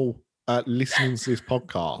now listening to this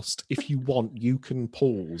podcast, if you want, you can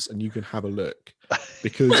pause and you can have a look,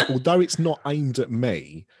 because although it's not aimed at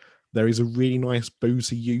me, there is a really nice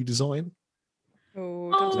Boozy You design.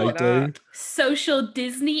 Oh, they do. Social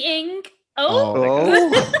Disney-ing.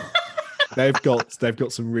 They've got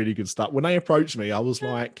some really good stuff. When they approached me, I was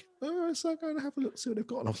like, oh, so I'm going to have a look, see what they've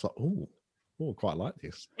got. And I was like, oh, I quite like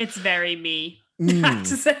this. It's very me, I have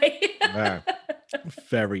to say. Yeah.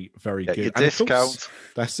 Very, very Get good. Your and discount. Of course,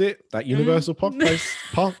 that's it. That Universal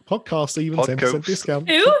podcast, even 10% discount.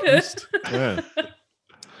 Yeah.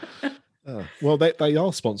 Well, they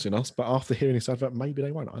are sponsoring us, but after hearing this advert, maybe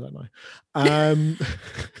they won't. I don't know.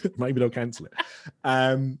 Maybe they'll cancel it.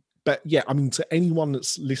 But yeah, I mean, to anyone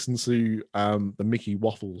that's listened to the Mickey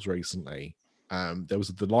Waffles recently, there was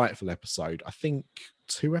a delightful episode. I think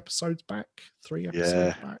 3 episodes back. Since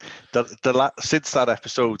that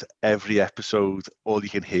episode, every episode, all you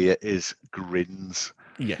can hear is grins.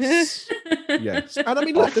 Yes. Yes. And I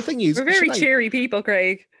mean, look, the thing is, we're very cheery people,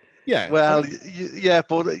 Craig. Yeah. Well, yeah,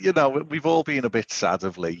 but you know, we've all been a bit sad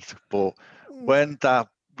of late. But when that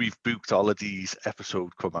We've Booked Holidays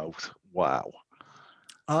episode come out, wow!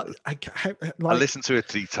 I listened to it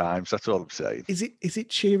 3 times. That's all I'm saying. Is it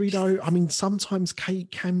cheery though? I mean, sometimes Kate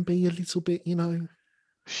can be a little bit, you know.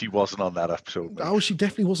 She wasn't on that episode. Mate. Oh, she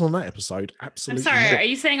definitely wasn't on that episode. Absolutely. I'm sorry. Are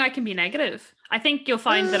you saying I can be negative? I think you'll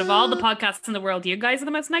find that of all the podcasts in the world, you guys are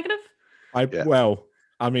the most negative. Well,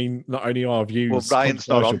 I mean, not only our views. Well, Ryan's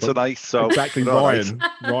not on tonight, so exactly.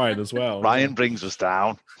 Ryan as well. Ryan brings us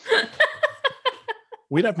down.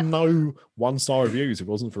 We'd have no 1-star reviews if it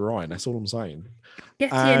wasn't for Ryan. That's all I'm saying.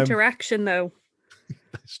 Gets the interaction though.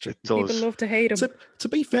 That's true. People love to hate him. To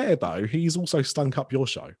be fair though, he's also stunk up your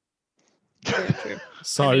show. Very true.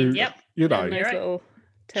 So I mean, yep. you know, nice little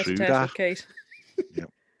test with Kate.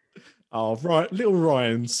 Yep. Oh, right, little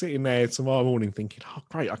Ryan sitting there tomorrow morning thinking, "Oh,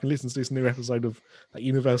 great! I can listen to this new episode of that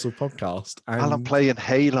Universal podcast." And I'm playing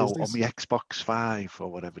Halo on my Xbox 5 or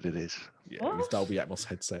whatever it is. Yeah, with Dolby Atmos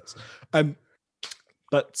headsets.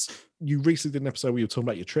 But you recently did an episode where you were talking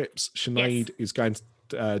about your trips. Sinead is going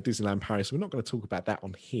to Disneyland Paris. We're not going to talk about that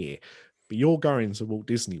on here, but you're going to Walt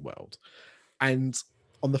Disney World. And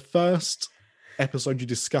on the first episode you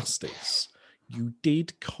discussed this, you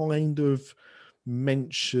did kind of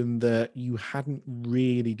mention that you hadn't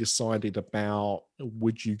really decided about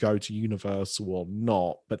would you go to Universal or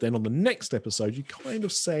not. But then on the next episode, you kind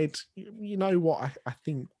of said, you know what, I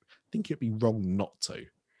think it'd be wrong not to.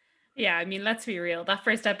 Yeah, I mean, let's be real. That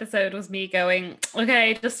first episode was me going,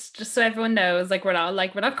 okay, just so everyone knows, like we're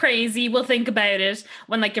not crazy. We'll think about it.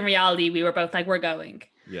 When like in reality, we were both like, we're going.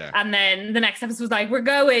 Yeah. And then the next episode was like, we're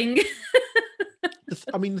going.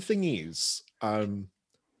 I mean, the thing is,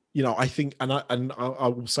 you know, I think, and I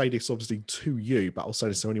will say this obviously to you, but I'll say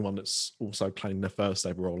this to anyone that's also planning their first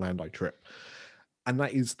ever Orlando trip, and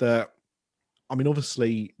that is that, I mean,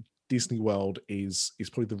 obviously Disney World is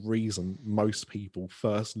probably the reason most people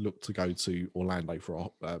first look to go to Orlando for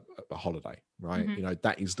a holiday, right? Mm-hmm. You know,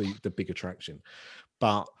 that is the big attraction.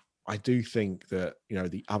 But I do think that, you know,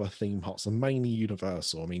 the other theme parks are mainly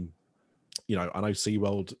Universal. I mean, you know, I know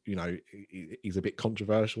SeaWorld, you know, is a bit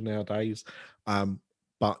controversial nowadays.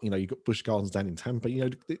 But, you know, you've got Busch Gardens down in Tampa. You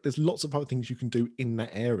know, there's lots of other things you can do in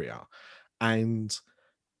that area. And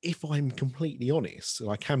if I'm completely honest, and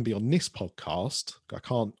I can be on this podcast, I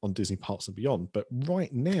can't on Disney Parks and Beyond, but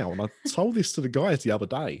right now, and I told this to the guys the other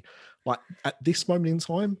day, like at this moment in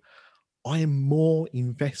time, I am more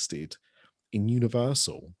invested in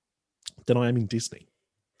Universal than I am in Disney.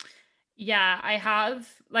 Yeah, I have.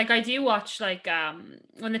 Like, I do watch, like,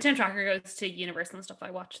 when the Tim Tracker goes to Universal and stuff,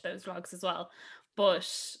 I watch those vlogs as well.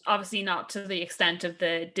 But obviously not to the extent of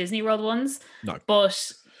the Disney World ones. No.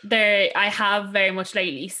 But I have very much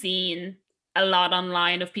lately seen a lot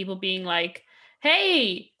online of people being like,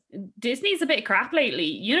 hey, Disney's a bit crap lately.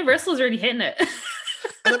 Universal's really hitting it.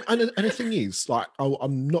 and the thing is, like,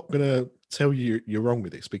 I'm not going to tell you you're wrong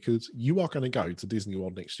with this, because you are going to go to Disney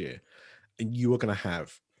World next year and you are going to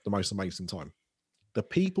have the most amazing time. The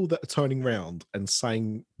people that are turning around and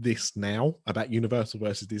saying this now about Universal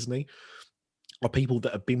versus Disney are people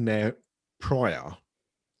that have been there prior,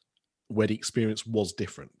 where the experience was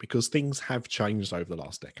different, because things have changed over the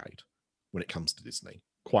last decade when it comes to Disney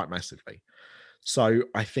quite massively. So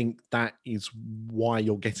I think that is why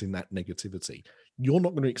you're getting that negativity. You're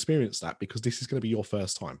not going to experience that because this is going to be your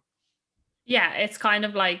first time. Yeah, it's kind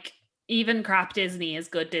of like even crap Disney is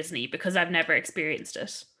good Disney because I've never experienced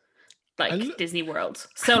it. Like Disney World.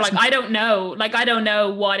 So like I don't know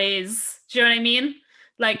what is. Do you know what I mean?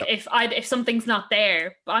 Like if something's not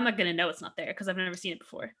there, I'm not going to know it's not there because I've never seen it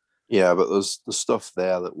before. Yeah, but there's stuff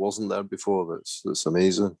there that wasn't there before that's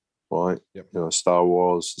amazing, right? Yep. You know, Star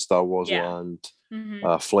Wars Land,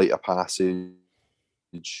 Flight of Passage.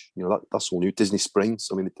 You know, that's all new. Disney Springs.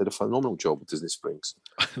 I mean, they did a phenomenal job with Disney Springs.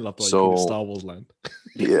 I love the way you call it Star Wars Land.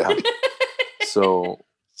 Yeah. So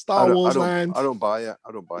Star Wars Land. I don't buy it.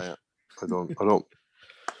 I don't buy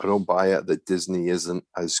it that Disney isn't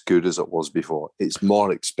as good as it was before. It's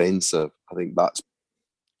more expensive. I think that's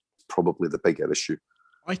probably the bigger issue.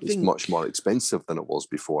 It's much more expensive than it was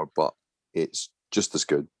before, but it's just as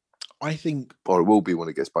good. I think, or it will be when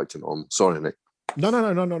it gets back to normal. Sorry, Nick. No, not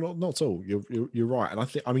at all. You're right.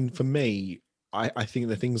 And I mean, for me, I think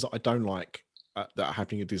the things that I don't like that are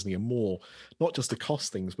happening at Disney are more not just the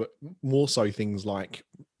cost things, but more so things like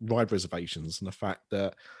ride reservations and the fact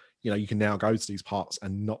that, you know, you can now go to these parks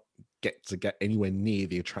and not get anywhere near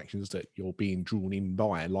the attractions that you're being drawn in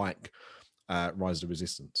by, like Rise of the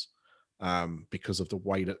Resistance. because of the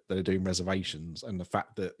way that they're doing reservations and the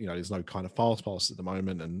fact that, you know, there's no kind of fast pass at the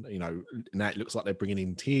moment. And, you know, now it looks like they're bringing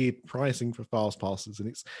in tiered pricing for fast passes,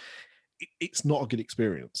 and it's not a good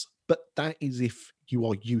experience. But that is if you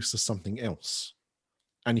are used to something else.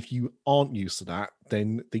 And if you aren't used to that,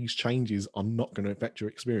 then these changes are not going to affect your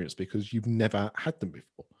experience because you've never had them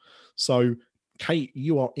before. So, Kate,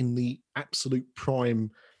 you are in the absolute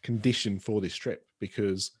prime condition for this trip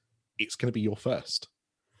because it's going to be your first.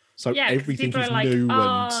 So everything is like, new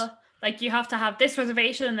and like you have to have this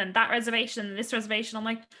reservation and then that reservation and this reservation. I'm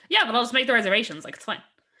like, yeah, but I'll just make the reservations. Like, it's fine.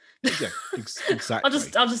 Yeah, exactly.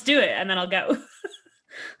 I'll just do it and then I'll go.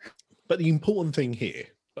 But the important thing here,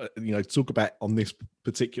 you know, to talk about on this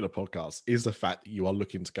particular podcast is the fact that you are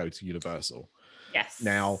looking to go to Universal. Yes.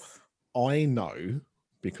 Now, I know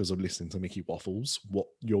because of listening to Mickey Waffles what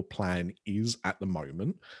your plan is at the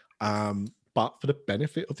moment. But for the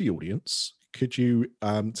benefit of the audience, could you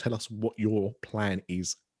tell us what your plan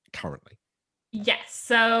is currently? Yes.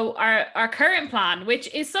 So our current plan,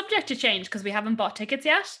 which is subject to change because we haven't bought tickets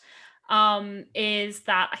yet, is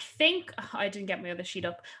that I think I didn't get my other sheet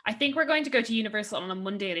up. I think we're going to go to Universal on a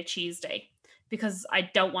Monday and a Tuesday because I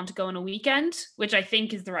don't want to go on a weekend, which I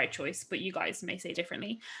think is the right choice, but you guys may say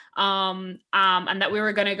differently. And that we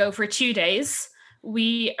were going to go for 2 days.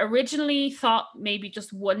 We originally thought maybe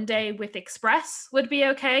just 1 day with Express would be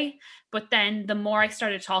okay. But then the more I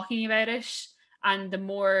started talking about it and the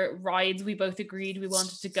more rides we both agreed we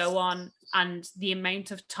wanted to go on and the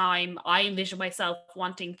amount of time I envisioned myself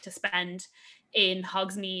wanting to spend in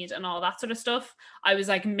Hogsmeade and all that sort of stuff, I was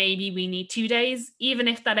like, maybe we need 2 days, even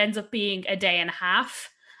if that ends up being a day and a half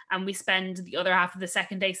and we spend the other half of the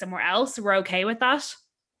second day somewhere else, we're okay with that.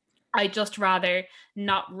 I'd just rather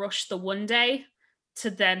not rush the 1 day to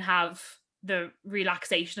then have the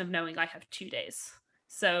relaxation of knowing I have 2 days.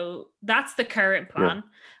 So that's the current plan.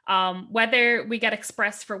 Yeah. Whether we get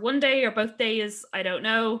Express for 1 day or both days, I don't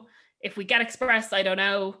know. If we get Express, I don't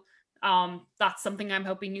know. That's something I'm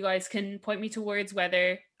hoping you guys can point me towards,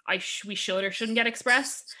 whether we should or shouldn't get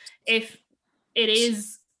Express. If it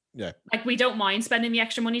is, like, we don't mind spending the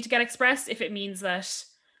extra money to get Express if it means that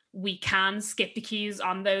we can skip the queues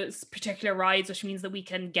on those particular rides, which means that we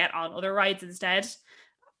can get on other rides instead,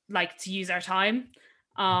 like to use our time.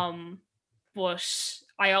 But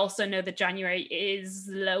I also know that January is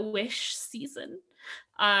lowish season.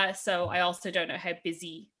 So I also don't know how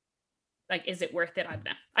busy, like, is it worth it? I don't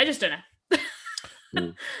know. I just don't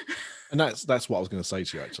know. And that's what I was going to say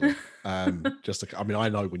to you, actually. I mean, I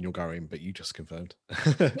know when you're going, but you just confirmed,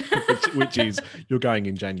 which is you're going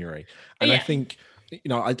in January. And yeah. I think, you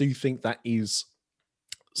know, I do think that is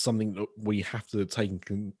something that we have to take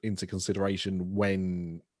into consideration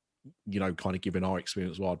when, you know, kind of giving our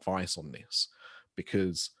experience or advice on this,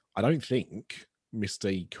 because I don't think,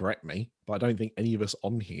 Misty, correct me, but I don't think any of us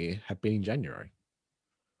on here have been in January.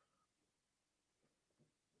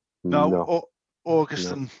 No.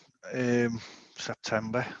 August and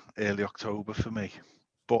September, early October for me.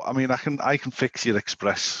 But I mean, I can fix your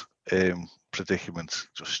Express predicament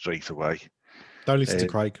just straight away. Don't listen to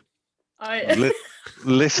Craig.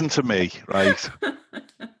 Listen to me, right?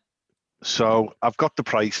 So I've got the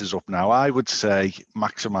prices up now. I would say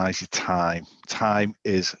maximize your time. Time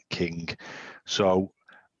is king. So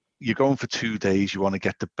you're going for 2 days. You want to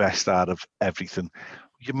get the best out of everything.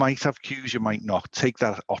 You might have queues, you might not. Take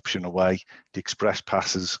that option away. The Express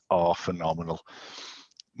passes are phenomenal.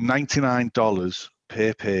 $99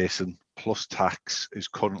 per person plus tax is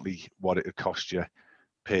currently what it would cost you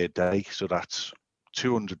per day. So that's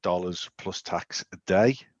 $200 plus tax a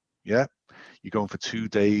day. Yeah. You're going for 2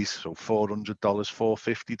 days, so $400,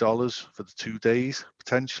 $450 for the 2 days,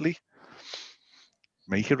 potentially.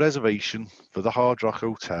 Make a reservation for the Hard Rock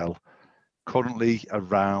Hotel. Currently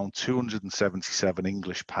around 277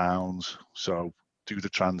 English pounds. So do the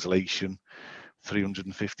translation,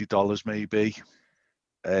 $350 maybe.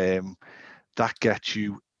 That gets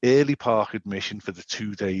you early park admission for the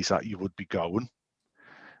 2 days that you would be going.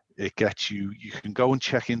 It gets you can go and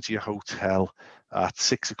check into your hotel at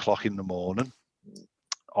 6 o'clock in the morning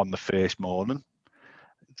on the first morning.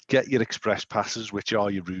 Get your Express passes, which are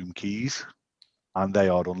your room keys. And they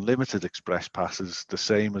are unlimited Express passes, the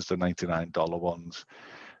same as the $99 ones.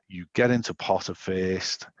 You get into Potter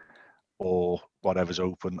first or whatever's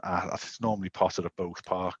open. It's normally Potter at both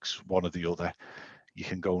parks, one or the other. You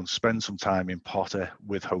can go and spend some time in Potter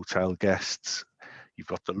with hotel guests. You've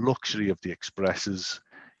got the luxury of the Expresses.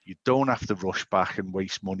 You don't have to rush back and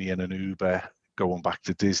waste money in an Uber going back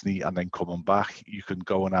to Disney and then coming back. You can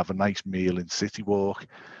go and have a nice meal in City Walk,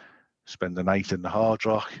 spend the night in the Hard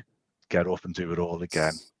Rock, get up and do it all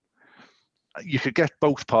again. you could get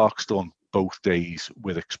both parks done both days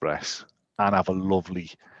with Express and have a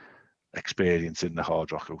lovely experience in the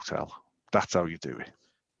Hard Rock Hotel. That's how you do it.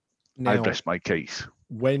 I Now, rest my case.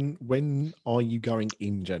 when are you going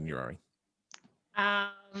in January?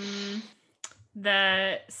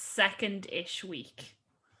 The second-ish week.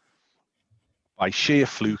 By sheer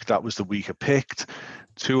fluke, that was the week I picked.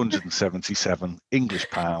 277 English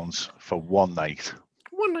pounds for one night.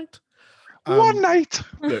 One night. One night.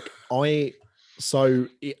 Look, so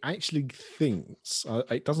it actually thinks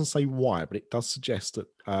it doesn't say why, but it does suggest that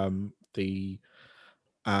the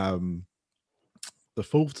 4th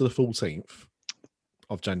to the 14th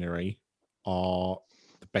of January are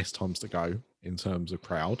the best times to go in terms of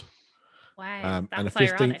crowd. Wow, and the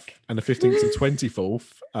that's ironic. And the 15th to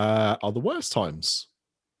 24th are the worst times.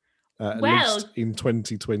 At least in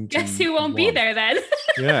 2020. Guess who won't be there then?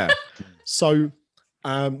 Yeah. So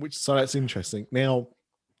that's interesting. Now,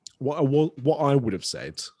 what I would have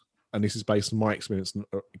said, and this is based on my experience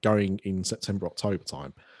going in September, October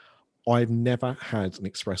time, I've never had an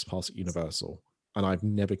express pass at Universal, and I've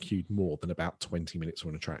never queued more than about 20 minutes for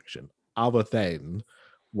an attraction, other than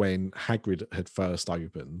when Hagrid had first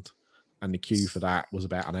opened, and the queue for that was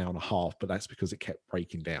about an hour and a half, but that's because it kept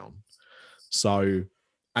breaking down. So,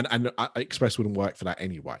 and Express wouldn't work for that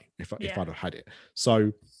anyway if I'd have had it.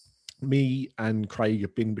 So, me and Craig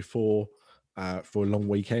have been before for a long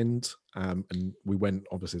weekend, and we went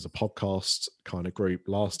obviously as a podcast kind of group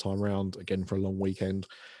last time around again for a long weekend,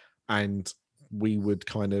 and we would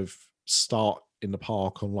kind of start in the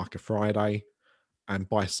park on like a Friday, and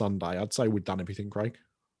by Sunday I'd say we'd done everything, Craig.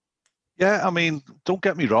 Yeah, I mean, don't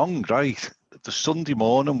get me wrong, right? The Sunday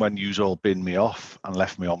morning when you all binned me off and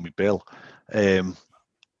left me on my bill,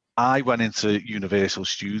 I went into Universal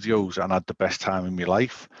Studios and had the best time in my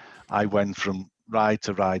life. I went from ride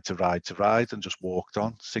to ride to ride to ride and just walked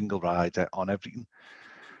on, single rider on everything.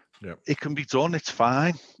 Yeah. It can be done, it's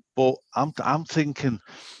fine. But I'm thinking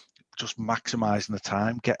just maximising the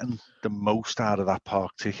time, getting the most out of that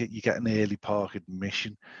park ticket. You get an early park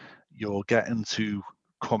admission. You're getting to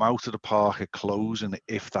come out of the park at closing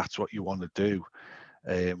if that's what you want to do,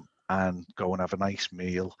 and go and have a nice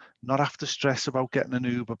meal. Not have to stress about getting an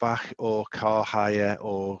Uber back or car hire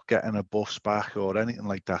or getting a bus back or anything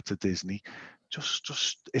like that to Disney.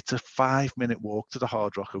 Just it's a 5-minute walk to the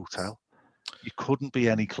Hard Rock Hotel. You couldn't be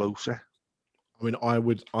any closer. I mean, I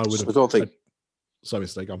would I have. don't think. Sorry,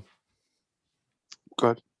 Mr. Gum. Go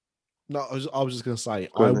ahead. No, I was just going to say,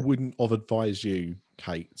 I wouldn't have advised you,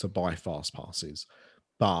 Kate, to buy fast passes,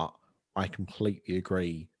 but I completely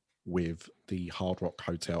agree with the Hard Rock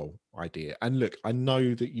Hotel idea. And look, I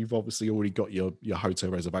know that you've obviously already got your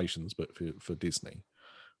hotel reservations, but for Disney,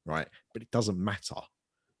 right? But it doesn't matter.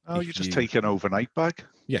 Oh, you just take an overnight bag.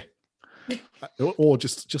 Yeah. Or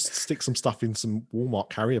just stick some stuff in some Walmart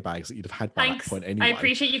carrier bags that you'd have had by that point anyway. I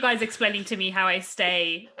appreciate you guys explaining to me how I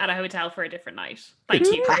stay at a hotel for a different night. Thank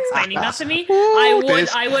you for explaining that to me.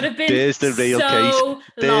 I would have been there's the real so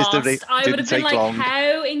case. Lost. I would have been like, long.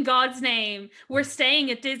 how in God's name we're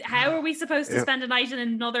staying at Disney? How are we supposed to spend a night in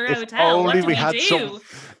another If hotel? only What do we we had do?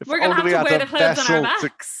 if We're gonna have only to we wear had the a clothes on our vessel to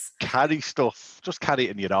backs. carry stuff. Just carry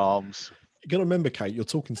it in your arms. You got to remember, Kate, you're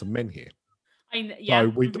talking to men here. Yeah. So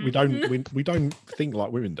we don't think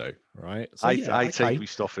like women do, right? So, I take my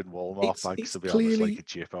stuff in Walmart bags, to be honest, like a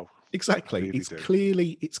chippo. Exactly. Really it's do.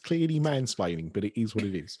 clearly mansplaining, but it is what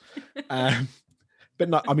it is. But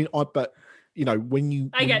no, I mean, but you know,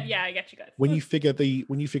 I get you guys. When you figure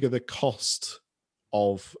the cost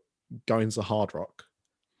of going to Hard Rock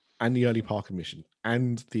and the early park admission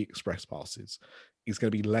and the express passes is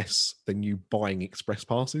going to be less than you buying express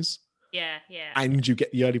passes. Yeah. And you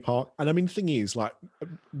get the early park. And I mean, the thing is, like,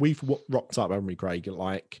 we've rocked up, haven't we, Craig?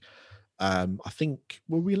 Like, I think,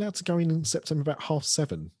 were we allowed to go in September about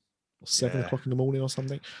 7:30 or 7 o'clock in the morning or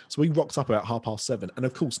something? So we rocked up about 7:30. And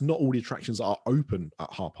of course, not all the attractions are open at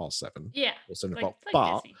 7:30. Yeah. Or 7 Like, o'clock. like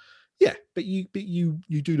But Disney. yeah, but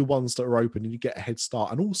you do the ones that are open and you get a head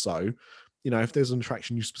start. And also, you know, if there's an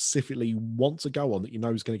attraction you specifically want to go on that you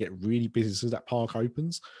know is going to get really busy as that park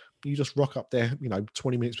opens, you just rock up there, you know,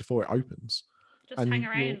 20 minutes before it opens. Just and hang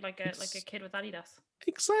around like a kid with Adidas.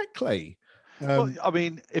 Exactly. Well, I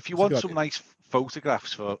mean, if you want some nice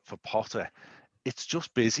photographs for Potter, it's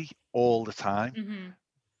just busy all the time. Mm-hmm.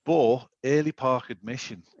 But early park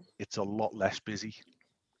admission, it's a lot less busy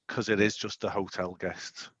because it is just the hotel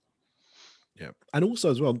guests. Yeah. And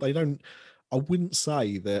also as well, I wouldn't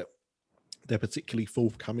say that they're particularly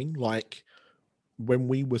forthcoming. Like when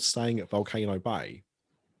we were staying at Volcano Bay,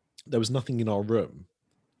 there was nothing in our room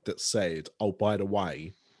that said, oh, by the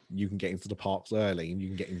way, you can get into the parks early and you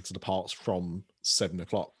can get into the parks from 7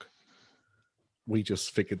 o'clock. We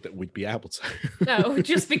just figured that we'd be able to. No,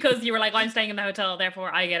 just because you were like, I'm staying in the hotel,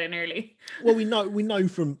 therefore I get in early. Well, we know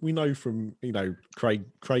from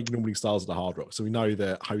Craig normally stars at the Hard Rock, so we know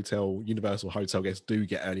that Universal hotel guests do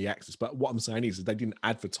get early access. But what I'm saying is they didn't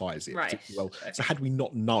advertise it particularly well. Okay. So had we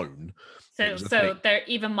not known, so there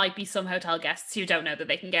even might be some hotel guests who don't know that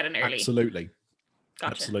they can get in early. Absolutely.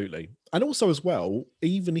 Gotcha. Absolutely. And also as well,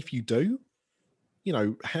 even if you do,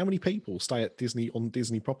 how many people stay at Disney on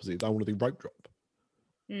Disney properties don't want to do rope drop?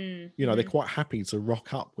 They're quite happy to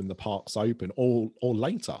rock up when the park's open or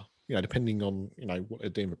later, depending on, what they're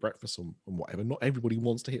doing for breakfast and whatever. Not everybody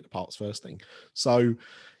wants to hit the parks first thing. So,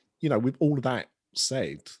 with all of that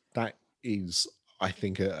said, that is, I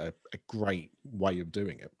think, a great way of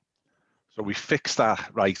doing it. So we fixed that.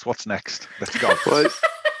 Right. What's next? Let's go. Well,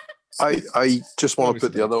 I just want to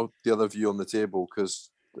put the other view on the table,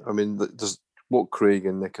 because, I mean, what Craig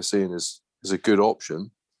and Nick are saying is a good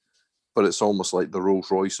option. But it's almost like the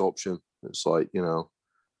Rolls Royce option. It's like,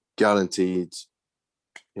 guaranteed,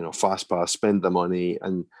 fast pass, spend the money.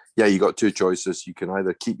 And yeah, you got two choices. You can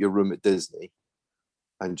either keep your room at Disney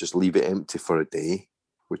and just leave it empty for a day,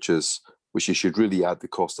 which you should really add the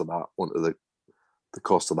cost of that onto the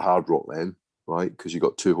cost of the Hard Rock then, right? Because you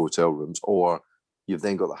got two hotel rooms. Or you've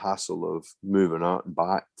then got the hassle of moving out and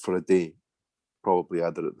back for a day, probably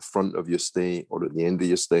either at the front of your stay or at the end of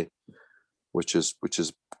your stay, which is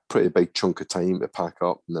pretty big chunk of time to pack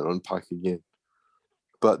up and then unpack again.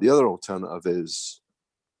 But the other alternative is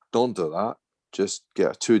don't do that. Just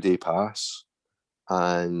get a 2-day pass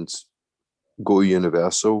and go to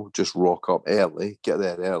Universal. Just rock up early, get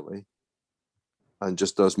there early, and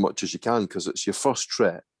just do as much as you can, because it's your first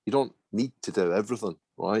trip. You don't need to do everything,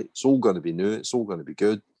 right? It's all going to be new. It's all going to be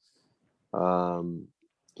good.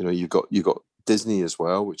 You've got Disney as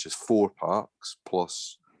well, which is 4 parks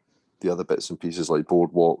plus the other bits and pieces like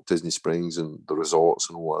Boardwalk, Disney Springs, and the resorts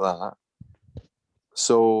and all of that.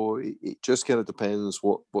 So it just kind of depends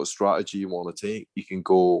what strategy you want to take. You can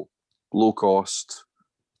go low cost,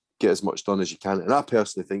 get as much done as you can. And I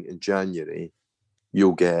personally think in January,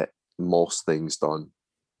 you'll get most things done.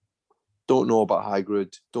 Don't know about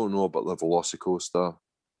Hagrid, don't know about the Velocicoaster,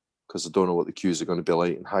 because I don't know what the queues are going to be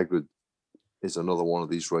like. And Hagrid is another one of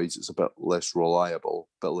these rides. It's a bit less reliable,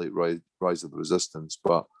 a bit like Rise of the Resistance,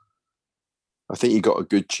 but I think you got a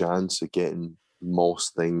good chance of getting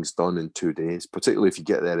most things done in 2 days, particularly if you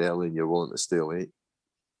get there early and you're willing to stay late.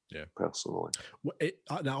 Yeah, personally.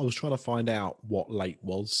 I was trying to find out what late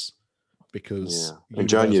was, because in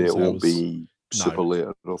January it won't be super late.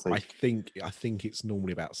 I don't think. I think it's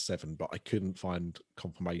normally about 7, but I couldn't find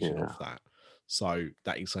confirmation of that. So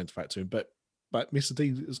that is something to factor in. But Mr.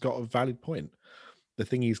 D has got a valid point. The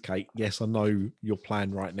thing is, Kate, yes, I know your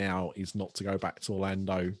plan right now is not to go back to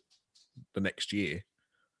Orlando the next year,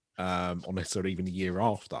 or necessarily even the year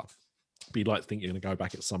after. But you'd like to think you're going to go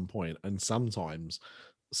back at some point. And sometimes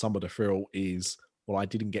some of the thrill is, well, I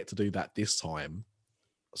didn't get to do that this time,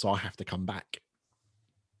 so I have to come back.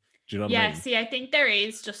 Do you know what I mean? See, I think there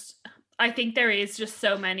is just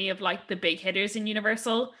so many of like the big hitters in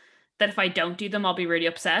Universal that if I don't do them, I'll be really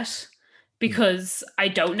upset, because I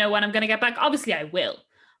don't know when I'm going to get back. Obviously I will,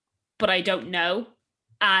 but I don't know.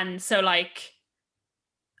 And so like,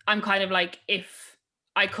 I'm kind of like, if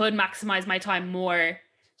I could maximize my time more,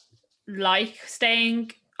 like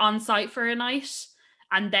staying on site for a night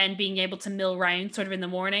and then being able to mill around sort of in the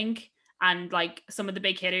morning, and like some of the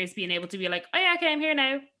big hitters being able to be like, oh yeah, okay, I'm here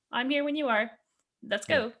now. I'm here when you are. Let's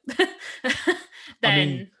go.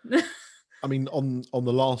 Then I mean, on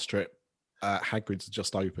the last trip, Hagrid's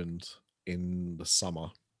just opened in the summer.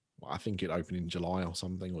 I think it opened in July or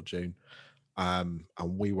something, or June. And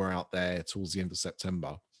we were out there towards the end of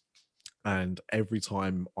September. And every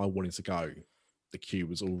time I wanted to go, the queue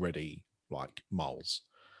was already like miles.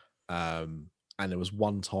 And there was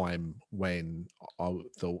one time when I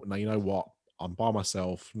thought, now, you know what? I'm by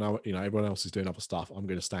myself. Now, everyone else is doing other stuff. I'm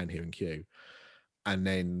going to stand here in queue. And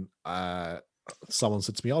then someone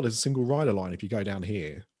said to me, oh, there's a single rider line if you go down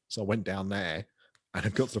here. So I went down there and I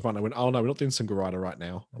got to the front. I went, oh, no, we're not doing single rider right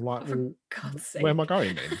now. I'm like, well, where am I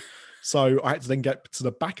going then? So I had to then get to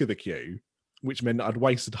the back of the queue, which meant I'd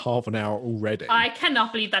wasted half an hour already. I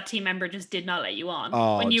cannot believe that team member just did not let you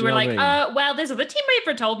on. When you were like, well, there's other team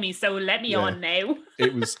member told me, so let me on now.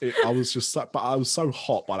 I was just, but I was so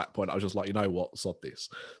hot by that point. I was just like, you know what, sod this.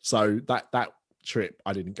 So that trip,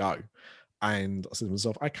 I didn't go. And I said to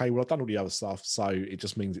myself, okay, well, I've done all the other stuff. So it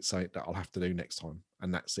just means it's something that I'll have to do next time.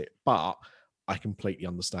 And that's it. But I completely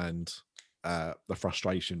understand the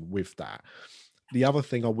frustration with that. The other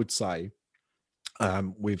thing I would say,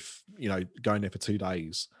 with going there for 2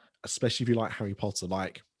 days, especially if you like Harry Potter,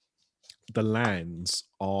 like the lands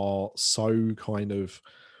are so kind of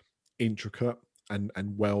intricate and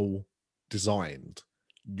well designed,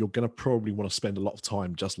 you're going to probably want to spend a lot of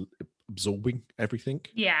time just absorbing everything.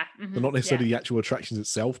 Yeah. But not necessarily the actual attractions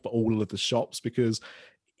itself, but all of the shops, because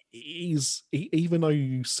even though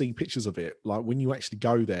you see pictures of it, like when you actually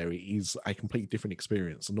go there, it is a completely different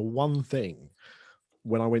experience. And the one thing,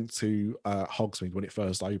 when I went to Hogsmeade when it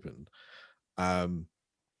first opened, and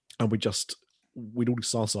we'd already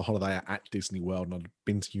started a holiday at Disney World, and I'd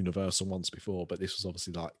been to Universal once before, but this was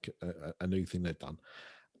obviously like a new thing they'd done,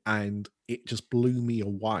 and it just blew me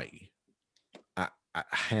away at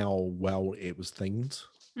how well it was themed.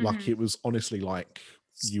 Like, it was honestly like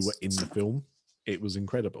you were in the film. It was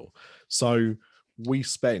incredible. So we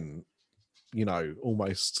spent,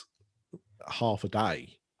 almost half a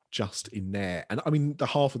day just in there. And I mean, the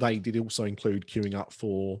half a day did also include queuing up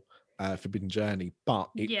for Forbidden Journey, but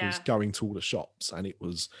it was going to all the shops, and it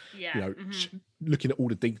was, looking at all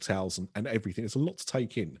the details and everything. It's a lot to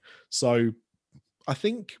take in. So I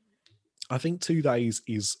think 2 days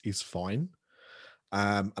is fine.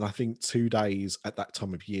 And I think 2 days at that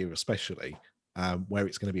time of year, especially, where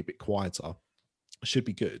it's going to be a bit quieter, should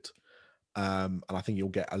be good. And I think you'll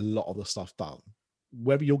get a lot of the stuff done.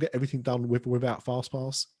 Whether you'll get everything done with or without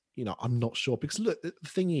FastPass, I'm not sure, because look, the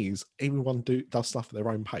thing is, everyone does stuff at their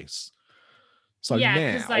own pace. So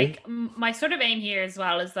yeah, because like my sort of aim here as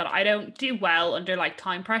well is that I don't do well under like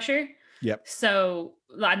time pressure. Yep. So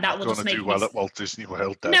and that will just make do well at Walt Disney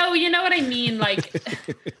World. Then. No, you know what I mean. Like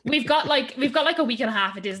we've got like a week and a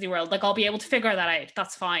half at Disney World. Like I'll be able to figure that out.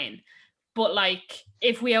 That's fine. But like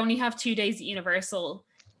if we only have 2 days at Universal,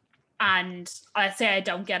 and let's say I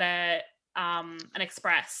don't get an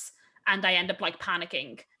express, and I end up like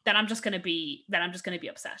panicking, then I'm just gonna be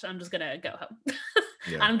upset. I'm just gonna go home.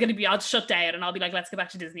 And I'll shut down and I'll be like, let's go back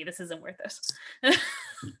to Disney. This isn't worth it.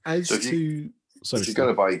 If you're going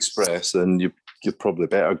to buy Express, then you're probably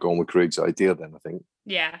better going with Craig's idea then, I think.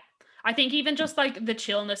 Yeah. I think even just like the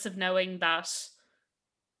chillness of knowing that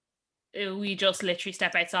we just literally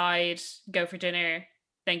step outside, go for dinner,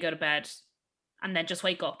 then go to bed, and then just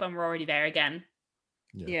wake up and we're already there again.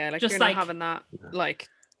 Yeah, like just you're not having that, like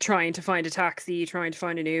trying to find a taxi, trying to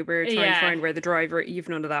find an Uber, trying to find where the driver,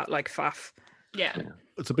 even under that, like faff. Yeah.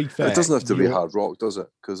 To be fair, it doesn't have to be Hard Rock, does it?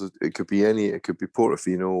 Because it could be it could be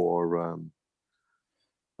Portofino or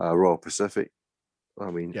Royal Pacific.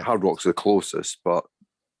 I mean, Hard Rock's the closest, but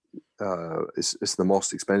it's the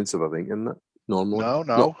most expensive, I think, isn't it? Normally,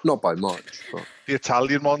 no, not by much. But... The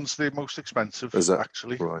Italian one's the most expensive. Is it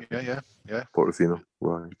actually? Right. Yeah. Portofino,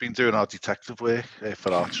 right? We've been doing our detective work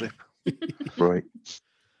for our trip. Right.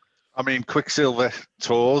 I mean, Quicksilver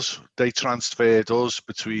Tours, they transferred us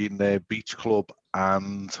between their Beach Club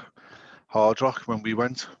and Hard Rock when we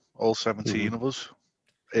went, all 17 of us,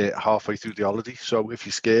 halfway through the holiday. So if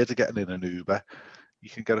you're scared of getting in an Uber, you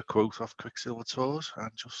can get a quote off Quicksilver Tours and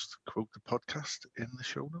just quote the podcast in the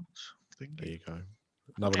show notes. There you go.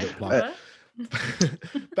 Another little plug.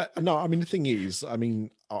 But no, I mean, the thing is, I mean,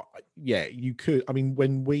 you could, I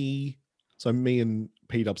mean, so me and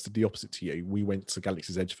P-Dubs did the opposite to you. We went to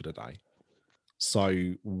Galaxy's Edge for the day.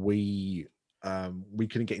 So we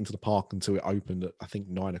couldn't get into the park until it opened at, I think,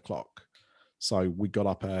 9:00. So we got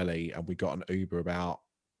up early and we got an Uber about,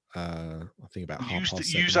 I think about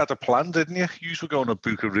 7:30. You had a plan, didn't you? You were going to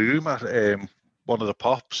book a room at one of the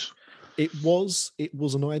pops. It was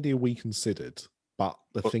an idea we considered, but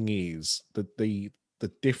the thing is that the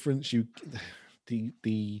difference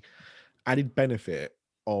the added benefit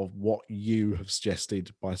of what you have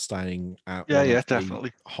suggested by staying at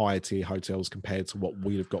definitely higher tier hotels compared to what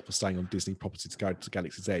we'd have got for staying on Disney property to go to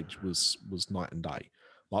Galaxy's Edge was night and day.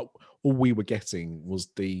 Like, all we were getting was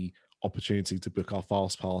the opportunity to book our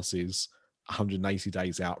fast passes 180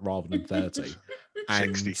 days out rather than 30.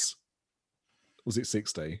 And 60. Was it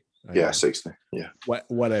 60? Yeah, 60. Yeah.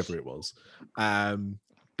 Whatever it was.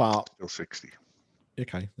 But still 60.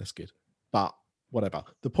 Okay, that's good. But whatever.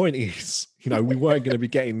 The point is, we weren't going to be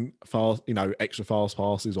getting extra fast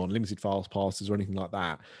passes or unlimited fast passes or anything like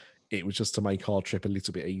that. It was just to make our trip a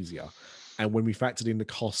little bit easier. And when we factored in the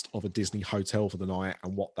cost of a Disney hotel for the night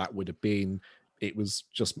and what that would have been, it was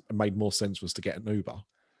just made more sense for us to get an Uber.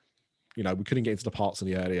 We couldn't get into the parks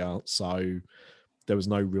any earlier, so there was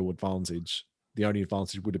no real advantage. The only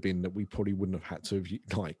advantage would have been that we probably wouldn't have had to have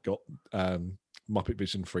got Muppet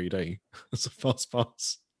Vision 3D as a fast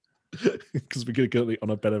pass. Because we could have got it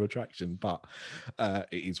on a better attraction, but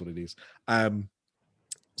it is what it is.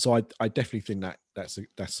 So I definitely think that's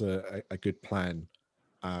a good plan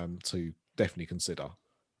to definitely consider.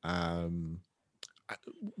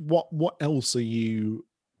 What else are you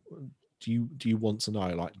do you want to know?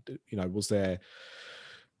 Like, was there?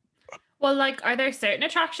 Well, like, are there certain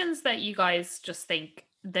attractions that you guys just think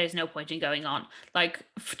there's no point in going on? Like,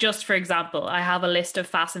 just for example, I have a list of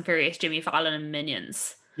Fast and Furious, Jimmy Fallon, and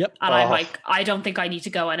Minions. Yep. And I'm like, I don't think I need to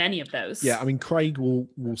go on any of those. Yeah, I mean, Craig will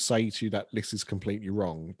say to you that list is completely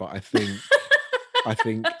wrong, but I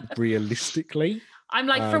think realistically, I'm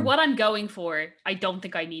like, for what I'm going for, I don't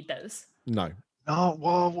think I need those. No. No,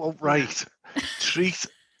 whoa, right.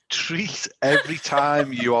 Treat every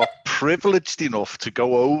time you are privileged enough to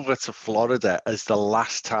go over to Florida as the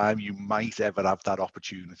last time you might ever have that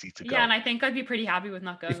opportunity to go. Yeah, and I think I'd be pretty happy with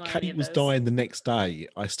not going if on Kate any of was those. dying the next day,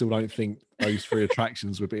 I still don't think those 3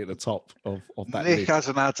 attractions would be at the top of that Nick list.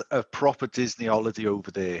 hasn't had a proper Disney holiday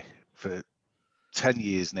over there for 10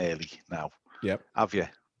 years nearly now. Yep. Have you?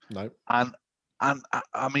 No. And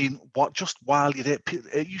I mean, just while you're there,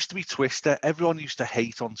 it used to be Twister. Everyone used to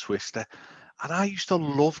hate on Twister. And I used to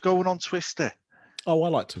love going on Twister. Oh, I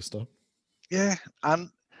like Twister. Yeah. And,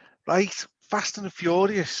 right, Fast and the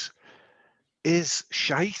Furious is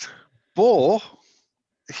shite. But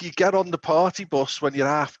if you get on the party bus when you're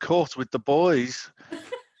half cut with the boys,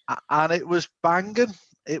 and it was banging.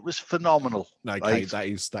 It was phenomenal. No, right? Kate,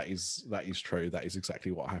 that is true. That is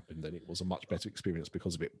exactly what happened, and it was a much better experience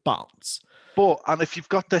because of it. But if you've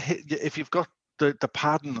got the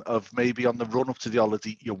pattern of maybe on the run up to the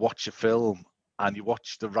holiday, you watch a film and you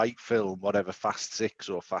watch the right film, whatever, Fast 6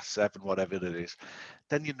 or Fast 7, whatever it is,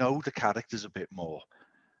 then you know the characters a bit more.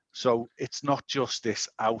 So it's not just this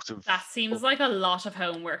out of. That seems like a lot of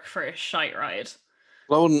homework for a shite ride.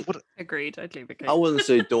 Well, Agreed. I'd leave it. I wouldn't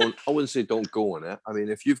say don't go on it. I mean,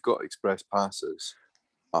 if you've got express passes,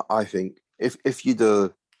 I think if you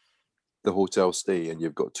do the hotel stay and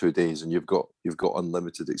you've got 2 days and you've got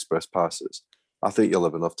unlimited express passes, I think you'll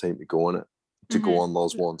have enough time to go on it, to go on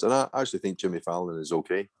those ones. And I actually think Jimmy Fallon is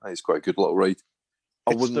okay. I think it's quite a good little ride.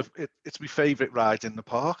 It's my favourite ride in the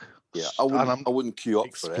park. Yeah, I wouldn't queue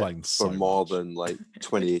up for it so for more than like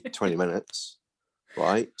 20 minutes,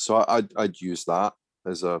 right? So I'd use that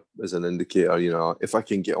as an indicator. You know, if I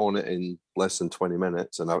can get on it in less than 20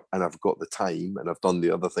 minutes and I've got the time and I've done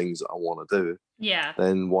the other things that I want to do, yeah,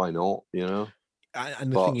 then why not? You know.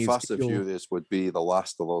 And the but thing is, Fast and Furious would be the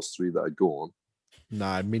last of those 3 that I'd go on.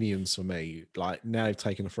 No, Minions for me. Like, now they've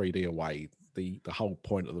taken the 3D away. The whole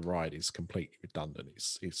point of the ride is completely redundant.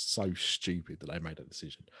 It's so stupid that they made that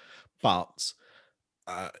decision. But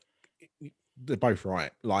they're both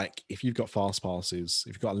right. Like, if you've got fast passes,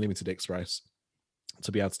 if you've got unlimited express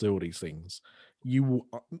to be able to do all these things, you will.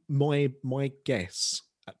 My guess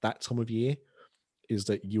at that time of year is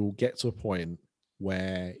that you'll get to a point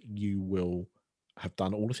where you will have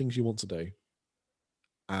done all the things you want to do.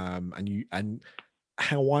 And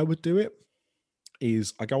how I would do it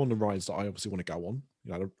is I go on the rides that I obviously want to go on,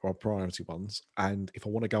 you know, our priority ones. And if I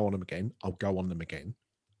want to go on them again, I'll go on them again.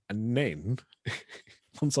 And then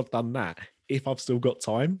once I've done that, if I've still got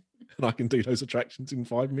time and I can do those attractions in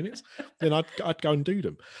 5 minutes, then I'd go and do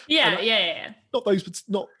them. Yeah. Not those,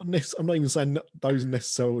 but I'm not even saying those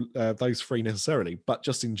necessarily, those 3 necessarily, but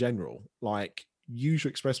just in general, like, use your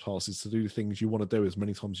express passes to do the things you want to do as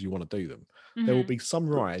many times as you want to do them. There will be some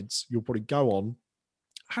rides you'll probably go on,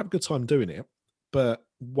 have a good time doing it, but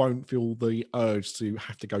won't feel the urge to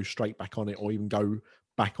have to go straight back on it or even go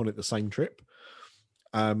back on it the same trip.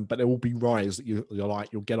 But there will be rides that you're like,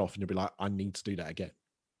 you'll get off and you'll be like, I need to do that again.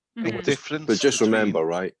 Big difference. But just remember,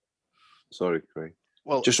 right? Sorry, Craig.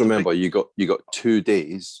 Well, just remember, you got 2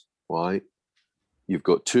 days, right? You've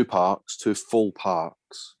got 2 parks, 2 full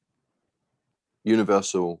parks.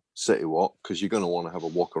 Universal City Walk, because you're going to want to have a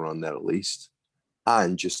walk around there at least,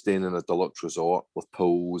 and just staying in a deluxe resort with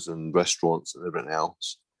pools and restaurants and everything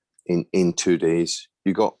else in 2 days.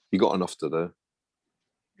 You got enough to do.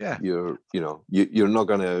 Yeah, you're not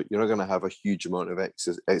gonna have a huge amount of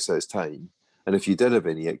excess time, and if you did have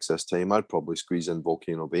any excess time, I'd probably squeeze in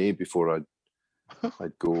Volcano Bay before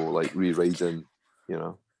I'd go like re-riding,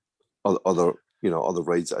 other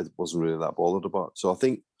rides that I wasn't really that bothered about. So I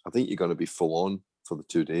think you're going to be full on for the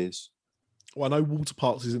 2 days. Well, I know water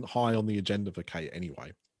parks isn't high on the agenda for Kate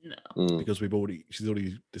anyway. No, because she's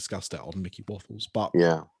already discussed it on Mickey Waffles. But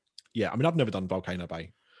yeah. I mean, I've never done Volcano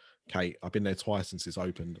Bay, Kate. I've been there twice since it's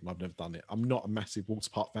opened, and I've never done it. I'm not a massive water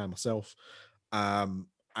park fan myself,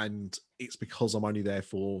 and it's because I'm only there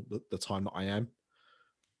for the time that I am.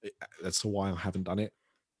 That's why I haven't done it.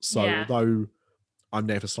 So although I'm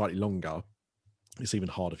there for slightly longer, it's even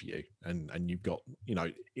harder for you, and you've got,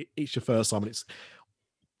 it's your first time, and it's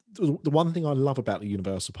the one thing I love about the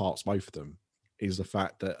Universal parks, both of them, is the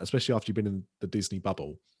fact that, especially after you've been in the Disney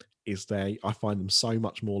bubble, is I find them so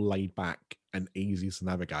much more laid back and easy to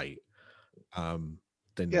navigate. than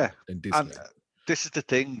Disney. And this is the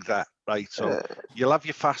thing that, right, so you'll have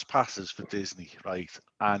your fast passes for Disney, right?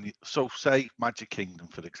 And so say Magic Kingdom,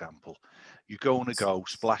 for example, you're going to go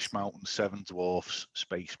Splash Mountain, Seven Dwarfs,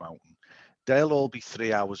 Space Mountain. They'll all be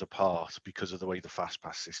 3 hours apart because of the way the fast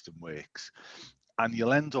pass system works. And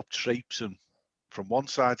you'll end up traipsing from one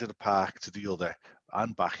side of the park to the other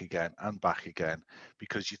and back again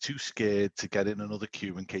because you're too scared to get in another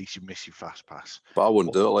queue in case you miss your fast pass. But I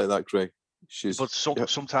wouldn't do it like that, Craig.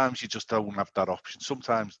 Sometimes you just don't have that option.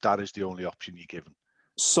 Sometimes that is the only option you're given.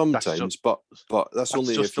 Sometimes, but that's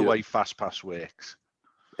only just if the way fast pass works.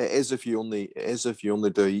 It is if you only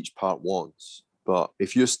do each part once. But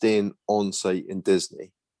if you're staying on site in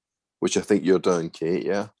Disney, which I think you're doing, Kate,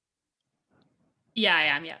 yeah. Yeah, I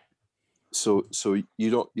am. Yeah. So you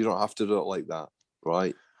don't have to do it like that,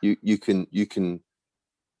 right? You can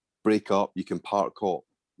break up. You can park hop.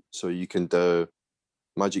 So you can do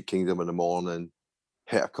Magic Kingdom in the morning,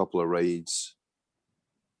 hit a couple of rides,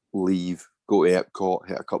 leave, go to Epcot,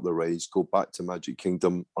 hit a couple of rides, go back to Magic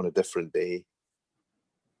Kingdom on a different day.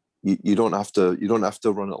 You don't have to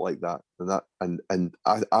run it like that. And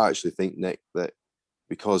I actually think, Nick, that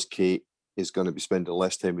because Kate is going to be spending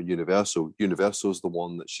less time in Universal is the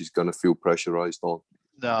one that she's going to feel pressurized on.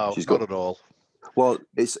 No, not at all. Well,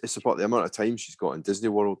 it's about the amount of time she's got in Disney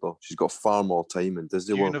World, though. She's got far more time in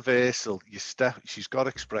Disney World. Universal, she's got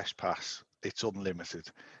Express Pass. It's unlimited.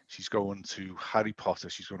 She's going to Harry Potter.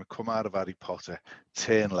 She's going to come out of Harry Potter,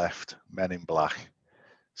 turn left, Men in Black,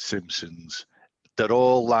 Simpsons. They're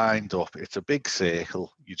all lined up. It's a big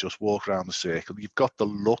circle. You just walk around the circle. You've got the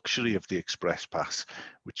luxury of the Express Pass,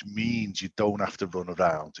 which means you don't have to run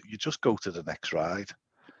around. You just go to the next ride.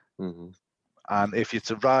 Mm-hmm. And if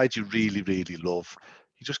it's a ride you really, really love,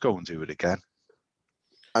 you just go and do it again.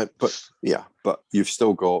 But she's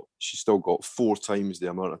still got 4 times the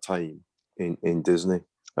amount of time in Disney.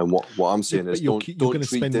 And what I'm saying is, don't treat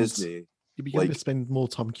Disney. You're going to spend more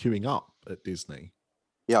time queuing up at Disney.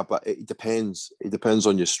 Yeah, but it depends. It depends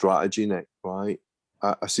on your strategy, Nick, right?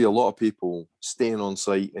 I see a lot of people staying on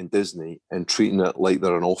site in Disney and treating it like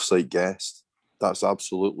they're an off-site guest. That's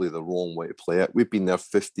absolutely the wrong way to play it. We've been there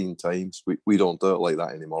 15 times. We don't do it like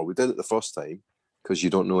that anymore. We did it the first time because you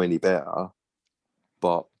don't know any better.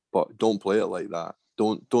 But don't play it like that.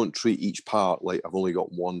 Don't treat each part like I've only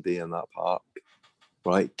got one day in that park,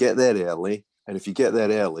 right? Get there early. And if you get there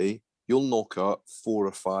early, you'll knock out 4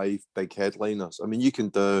 or 5 big headliners. I mean, you can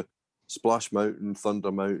do Splash Mountain,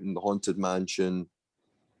 Thunder Mountain, the Haunted Mansion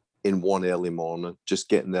in one early morning, just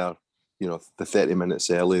getting there, the 30 minutes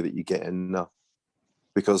early that you get in there.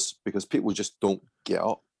 Because people just don't get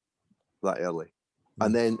up that early.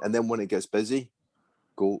 And then when it gets busy,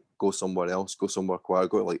 go somewhere else, go somewhere quiet,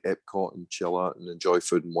 go to like Epcot and chill out and enjoy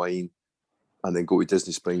food and wine, and then go to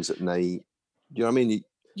Disney Springs at night. You know what I mean?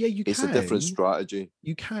 Yeah, you can. It's a different strategy.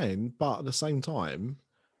 You can, but at the same time,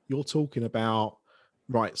 you're talking about,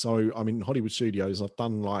 right, so I'm in Hollywood Studios. I've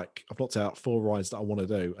knocked out 4 rides that I want to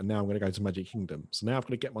do, and now I'm going to go to Magic Kingdom. So now I've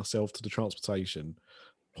got to get myself to the transportation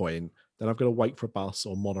point. Then I've got to wait for a bus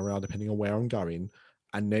or monorail, depending on where I'm going,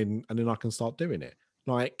 and then I can start doing it.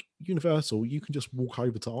 Like Universal, you can just walk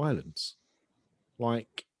over to islands.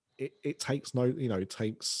 Like it takes Or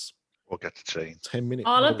get the train. 10 minutes.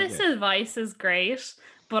 All of this advice is great,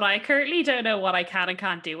 but I currently don't know what I can and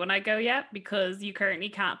can't do when I go yet, because you currently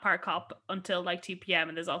can't park up until like 2 p.m.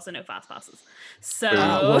 and there's also no fast passes.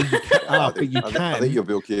 So but you can. I think you'll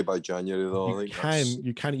be okay by January though.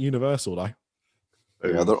 You can at Universal though.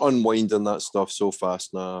 Yeah, they're unwinding that stuff so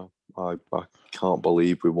fast now. I can't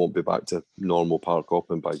believe we won't be back to normal park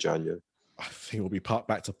hopping by January. I think we'll be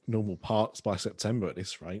back to normal parks by September at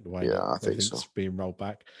this rate. The way I think so. It's being rolled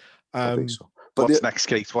back. I think so. But what's next,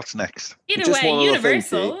 Kate? What's next? Either way,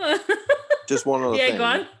 Universal. Just one other thing. Go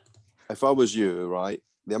on. If I was you, right,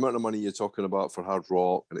 the amount of money you're talking about for Hard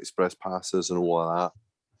Rock and Express Passes and all of that,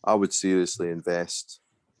 I would seriously invest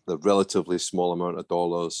the relatively small amount of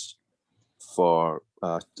dollars for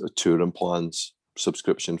a touring plans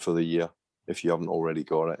subscription for the year. If you haven't already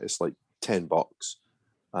got it, it's like $10,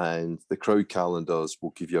 and the crowd calendars will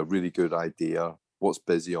give you a really good idea what's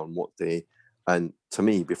busy on what day. And to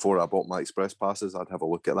me, before I bought my Express Passes, I'd have a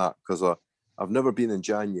look at that, because I've never been in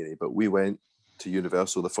January, but we went to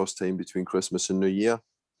Universal the first time between Christmas and New Year.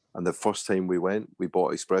 And the first time we went, we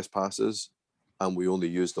bought Express Passes and we only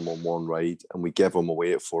used them on one ride, and we gave them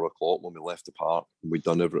away at 4 o'clock when we left the park, and we'd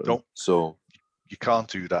done everything. So you can't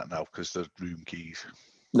do that now because they're room keys.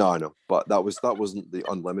 No, I know, but that wasn't the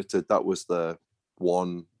unlimited. That was the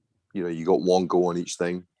one. You got one go on each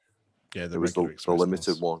thing. Yeah, there was the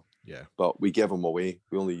limited one. Yeah, but we gave them away.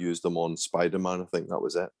 We only used them on Spider-Man. I think that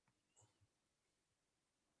was it.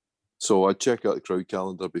 So I'd check out the crowd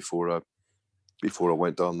calendar before I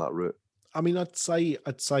went down that route. I mean, I'd say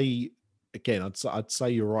again, I'd say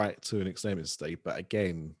you're right to an extent, Steve. But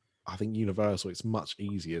again, I think Universal, it's much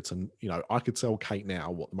easier to, I could tell Kate now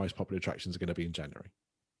what the most popular attractions are going to be in January.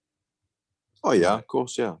 Oh yeah, of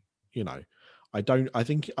course, yeah. I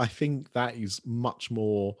think that is much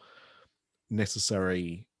more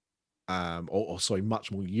necessary, or sorry,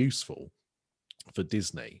 much more useful for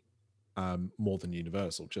Disney, more than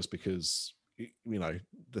Universal, just because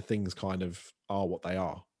the things kind of are what they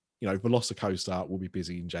are. Velocicoaster will be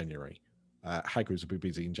busy in January. Hagrid's will be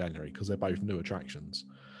busy in January because they're both new attractions.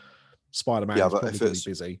 Spider-Man is probably going to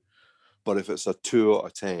be busy. But if it's a 2 out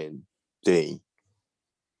of 10 day,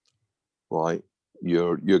 right,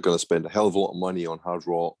 you're going to spend a hell of a lot of money on Hard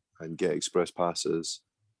Rock and get express passes,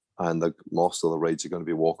 and most of the rides are going to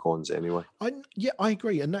be walk-ons anyway. I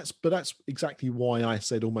agree, and that's exactly why I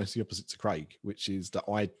said almost the opposite to Craig, which is that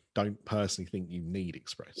I don't personally think you need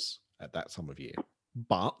express at that time of year.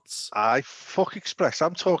 But I fuck express.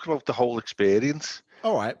 I'm talking about the whole experience.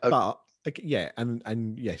 All right, but yeah,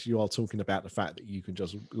 and yes, you are talking about the fact that you can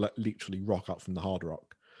just literally rock up from the Hard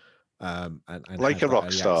Rock, and like a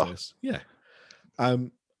rock star. Access. Yeah.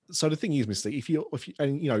 So the thing is, Misty, if you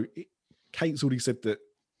Kate's already said that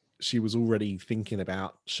she was already thinking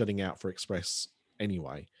about shutting out for express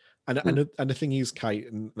anyway. And the thing is, Kate,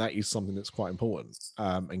 and that is something that's quite important.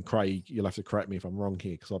 And Craig, you'll have to correct me if I'm wrong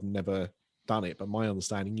here, because I've never done it, but my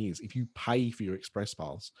understanding is if you pay for your express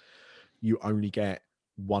pass, you only get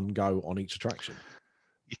one go on each attraction.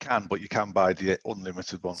 You can, but you can buy the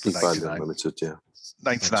unlimited one for $99. Unlimited, yeah.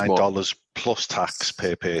 $99 plus tax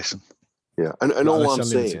per person. Yeah, and all I'm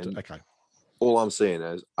saying, okay. All I'm saying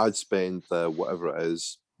is I'd spend whatever it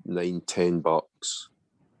is, $9-10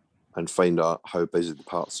 and find out how busy the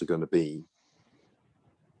parks are going to be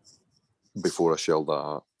before I shell that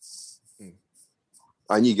out.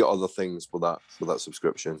 And you get other things with that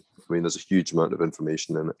subscription. I mean, there's a huge amount of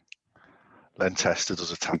information in it. Len Tester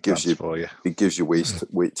does a tap dance for you. It gives you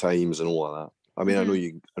wait times and all of that. I mean,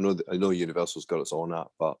 I know Universal's got its own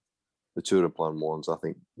app, but the touring plan ones I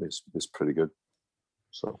think is pretty good.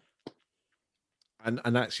 So.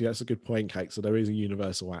 And actually, that's a good point, Kate. So there is a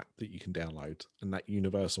Universal app that you can download, and that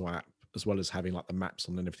Universal app, as well as having like the maps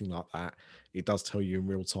on and everything like that, it does tell you in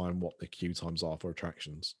real time what the queue times are for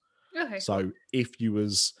attractions. Okay. So if you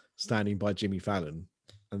was standing by Jimmy Fallon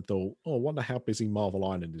and thought, "Oh, I wonder how busy Marvel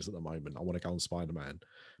Island is at the moment. I want to go on Spider-Man,"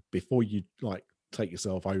 before you like take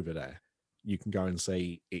yourself over there, you can go and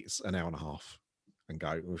see it's an hour and a half, and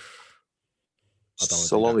go.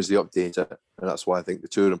 So long as they update it, and that's why I think the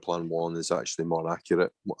touring plan one is actually more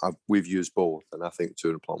accurate. We've used both, and I think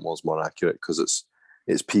touring plan one is more accurate because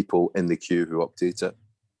it's people in the queue who update it,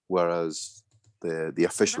 whereas the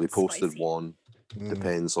officially posted one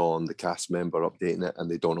depends on the cast member updating it,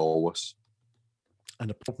 and they don't always.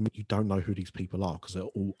 And the problem is you don't know who these people are because they're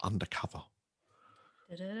all undercover.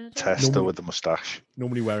 Tester with the mustache,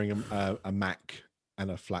 normally wearing a Mac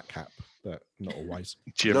and a flat cap. But not always.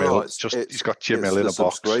 Jim Hill, he's got Jim Hill in a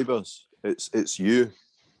box. Subscribers. It's you.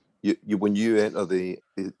 You when you enter the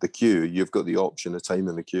queue, you've got the option of time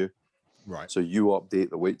in the queue. Right. So you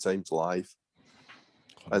update the wait times live,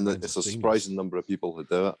 and it's a surprising number of people who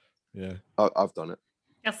do it. Yeah, I've done it.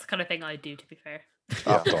 That's the kind of thing I do. To be fair,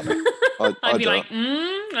 I've done it. I'd be like,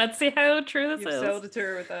 let's see how true this is. Sold a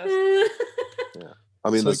tour with that. Yeah. I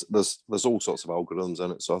mean, there's all sorts of algorithms in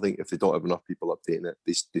it. So I think if they don't have enough people updating it,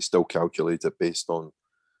 they still calculate it based on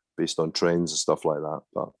trends and stuff like that.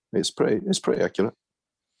 But it's pretty accurate.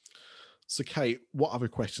 So, Kate, what other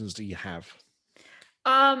questions do you have?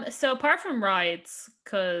 So apart from rides,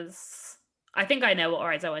 because I think I know what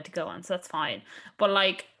rides I want to go on, so that's fine. But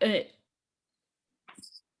like,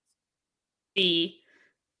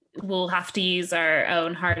 we'll have to use our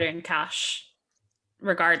own hard-earned cash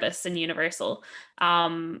regardless in Universal.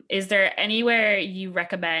 Is there anywhere you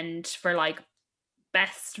recommend for like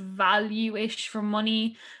best value-ish for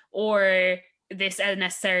money, or this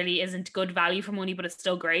necessarily isn't good value for money but it's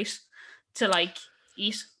still great to like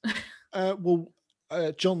eat?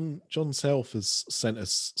 John Self has sent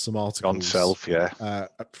us some articles. John Self, yeah.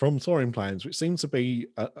 From Touring Plans, which seems to be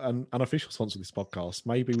an unofficial sponsor of this podcast.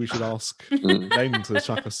 Maybe we should ask them to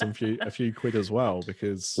chuck us a few quid as well,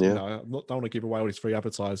 because I don't want to give away all this free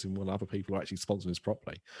advertising when other people are actually sponsoring this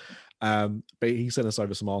properly. But he sent us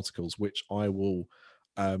over some articles, which I will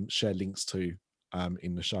share links to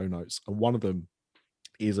in the show notes. And one of them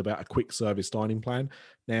is about a quick service dining plan.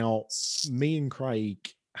 Now, me and Craig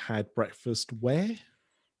had breakfast where?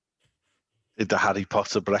 In the Harry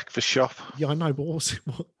Potter breakfast shop. Yeah, I know, but what was it?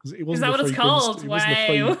 It wasn't. Is that what it's called?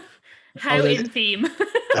 Wow. How in theme.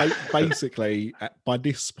 Basically, by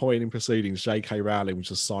this point in proceedings, J.K. Rowling was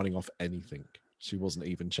just signing off anything. She wasn't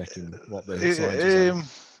even checking what the signs were.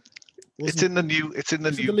 It's in the new. It's in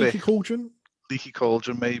the new Leaky bit. Cauldron. Leaky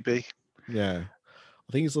Cauldron, maybe. Yeah,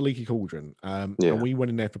 I think it's the Leaky Cauldron. And we went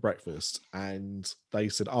in there for breakfast, and they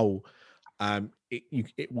said, "Oh,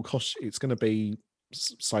 it will cost. It's going to be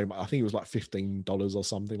so much. I think it was like $15 or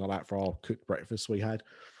something like that for our cooked breakfast we had."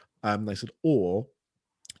 They said, or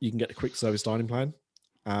you can get the quick service dining plan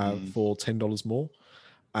for $10 more,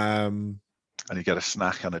 and you get a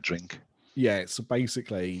snack and a drink. Yeah, so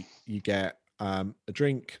basically you get a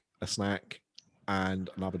drink, a snack, and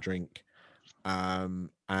another drink, and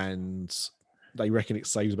they reckon it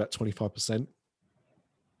saves about 25%.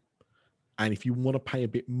 And if you want to pay a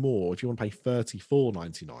bit more, if you want to pay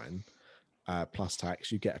 $34.99 plus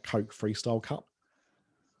tax, you get a Coke Freestyle cup.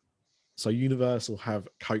 So Universal have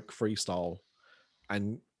Coke Freestyle,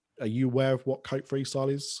 and are you aware of what Coke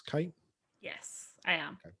Freestyle is, Kate? Yes, I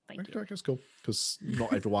am. Okay. Thank you. That's cool, because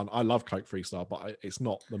not everyone. I love Coke Freestyle, but it's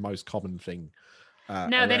not the most common thing.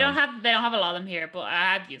 No, they don't have a lot of them here, but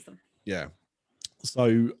I have used them. Yeah,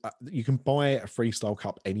 so you can buy a Freestyle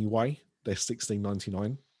cup anyway. They're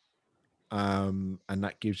 $16.99, and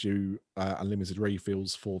that gives you unlimited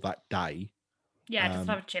refills for that day. Yeah, it doesn't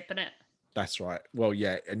have a chip in it. That's right. Well,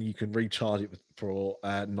 yeah, and you can recharge it for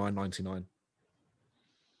 $9.99. Okay.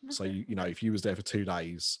 So you know, if you was there for 2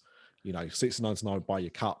 days, you know, $6.99 buy your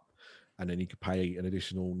cup, and then you could pay an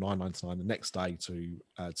additional $9.99 the next day to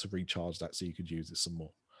recharge that, so you could use it some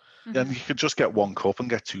more. Yeah, and you could just get one cup and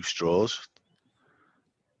get 2 straws.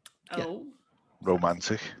 Oh, yeah.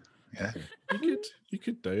 Romantic. Yeah, you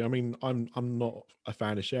could do. I mean, I'm not a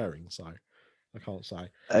fan of sharing, so I can't say.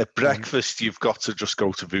 At breakfast, you've got to just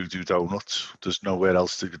go to Voodoo Donuts. There's nowhere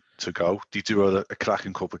else to go. They do a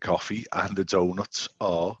cracking cup of coffee, and the donuts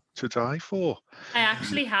are to die for. I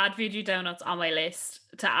actually had Voodoo Donuts on my list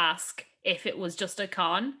to ask if it was just a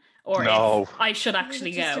con or if I should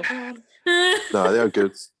actually go. No, they're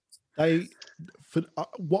good.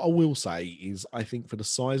 What I will say is, I think for the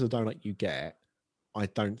size of donut you get, I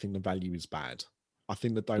don't think the value is bad. I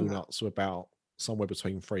think the donuts are about somewhere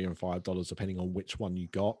between $3 and $5, depending on which one you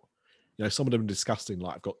got. You know, some of them are disgusting,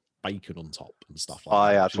 like I've got bacon on top and stuff like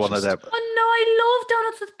that. I had one of them. Oh no, I love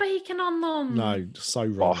donuts with bacon on them. No, so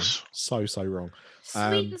wrong. So wrong.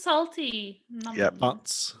 Sweet and salty. Yeah,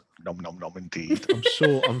 but nom nom nom indeed. I'm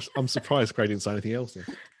sure I'm surprised Craig didn't say anything else there.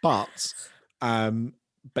 But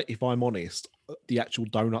if I'm honest, the actual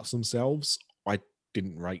donuts themselves, I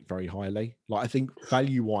didn't rate very highly. Like, I think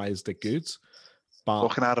value-wise, they're good. But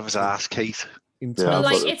looking out of his ass, Kate.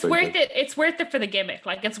 Like, it's worth it. It's worth it for the gimmick.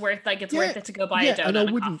 Like, it's worth it to go buy a donut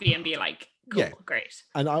and a coffee and be like, cool, great.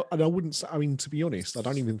 And I wouldn't say, I mean, to be honest, I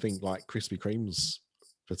don't even think like Krispy Kreme's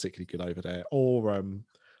particularly good over there. Or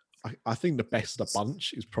I think the best of the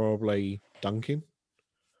bunch is probably Dunkin'.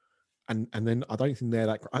 And then I don't think they're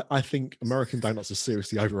that. I think American donuts are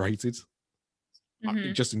seriously overrated.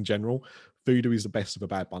 Just in general, Voodoo is the best of a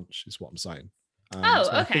bad bunch, is what I'm saying.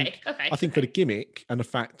 Okay. I think for the gimmick and the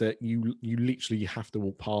fact that you literally have to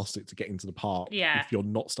walk past it to get into the park, if you're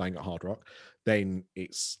not staying at Hard Rock, then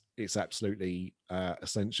it's absolutely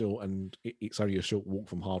essential, and it's only a short walk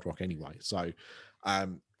from Hard Rock anyway. So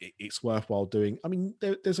it's worthwhile doing. I mean,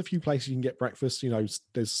 there's a few places you can get breakfast. You know,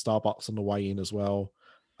 there's Starbucks on the way in as well.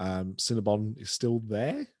 Cinnabon is still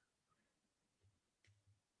there,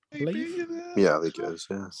 I believe. Yeah, I think it is.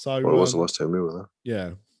 Yeah. So it was the last time we were there.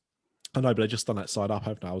 Yeah. I know, but I just done that side up,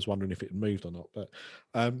 haven't I? I was wondering if it had moved or not. But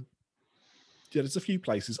there's a few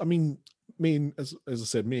places. I mean, as I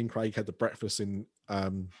said, me and Craig had the breakfast in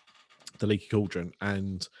the Leaky Cauldron,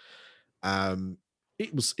 and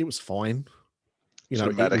it was fine. You know,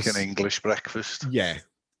 American English breakfast. Yeah.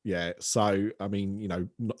 So I mean, you know,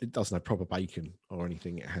 it doesn't have proper bacon or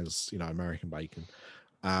anything. It has, you know, American bacon.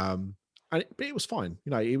 But it was fine. You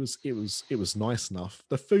know, it was nice enough.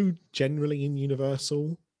 The food generally in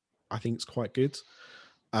Universal, I think it's quite good.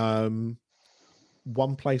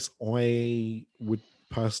 One place I would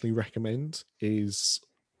personally recommend is,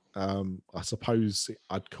 I suppose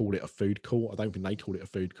I'd call it a food court. I don't think they call it a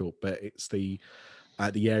food court, but it's the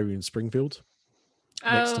area in Springfield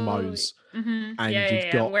next to Moe's. Mm-hmm. And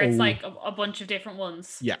you've got where it's like a bunch of different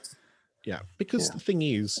ones. Yeah, because the thing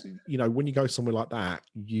is, you know, when you go somewhere like that,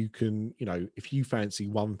 you can, you know, if you fancy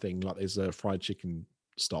one thing, like there's a fried chicken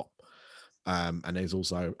stop, and there's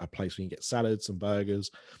also a place where you can get salads and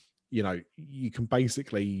burgers. You know, you can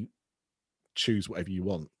basically choose whatever you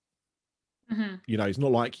want. Mm-hmm. You know, it's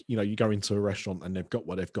not like, you know, you go into a restaurant and they've got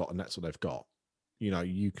what they've got and that's what they've got. You know,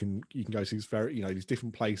 you can go to these these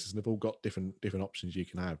different places and they've all got different options you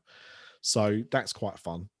can have. So that's quite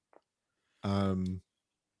fun. And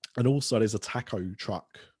also there's a taco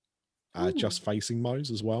truck just facing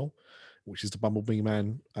Moe's as well, which is the Bumblebee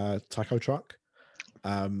Man taco truck.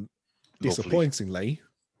 Disappointingly,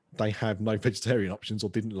 they have no vegetarian options, or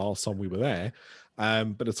didn't last time we were there.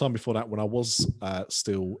 But the time before that, when I was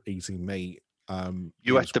still eating meat,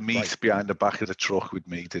 you had the meat behind the back of the truck with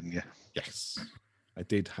me, didn't you? Yes, I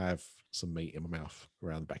did have some meat in my mouth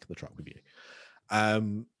around the back of the truck with you.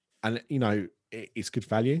 And you know, it's good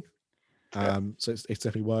value. So it's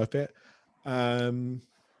definitely worth it.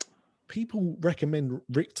 People recommend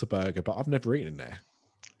Richter Burger, but I've never eaten there.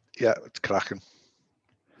 Yeah, it's cracking.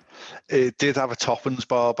 It did have a toppings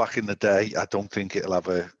bar back in the day. I don't think it'll have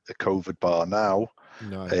a COVID bar now.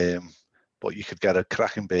 No. But you could get a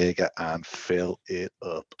cracking burger and fill it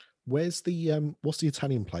up. Where's the what's the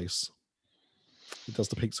Italian place? It does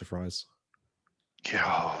the pizza fries.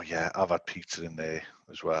 Oh yeah, I've had pizza in there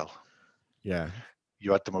as well. Yeah.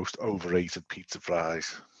 You had the most overrated pizza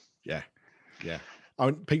fries. Yeah.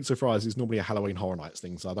 Pizza fries is normally a Halloween Horror Nights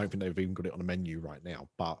thing, so I don't think they've even got it on a menu right now.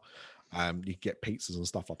 But you get pizzas and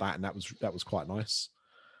stuff like that, and that was quite nice.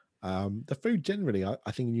 The food generally,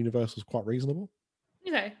 I think in Universal is quite reasonable.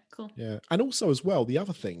 Okay, cool. Yeah, and also as well, the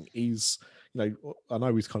other thing is, you know, I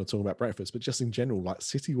know we're kind of talking about breakfast, but just in general, like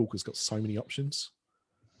City Walk has got so many options.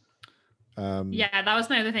 Yeah, that was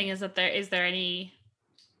my other thing. Is that is there any,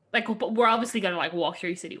 like, we're obviously going to like walk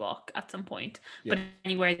through City Walk at some point, but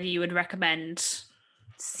anywhere that you would recommend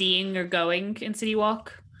seeing or going in City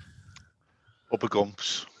Walk? Bubba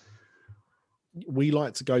Gumps. We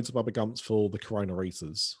like to go to Bubba Gumps for the Corona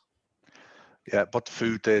Ritas. Yeah, but the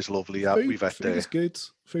food there is lovely. We've had food is good.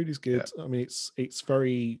 Food is good. Yeah. I mean, it's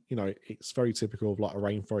very, you know, it's very typical of like a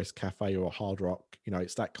Rainforest Cafe or a Hard Rock. You know,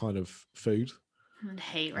 it's that kind of food. I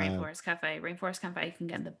hate Rainforest Cafe. Rainforest Cafe can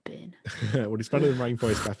get in the bin. Well, it's better than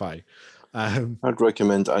Rainforest Cafe. I'd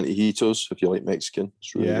recommend Antojitos if you like Mexican.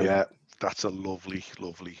 It's really good. Yeah, that's a lovely,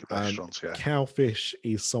 lovely restaurant. Yeah, Cowfish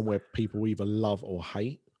is somewhere people either love or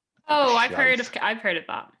hate. Oh, I've heard of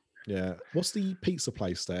that. Yeah, what's the pizza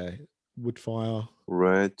place there? Woodfire.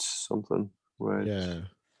 Red something. Red. Yeah,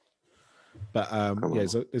 but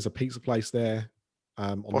there's a pizza place there.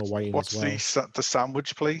 On the way in as well. What's the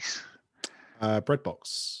sandwich place?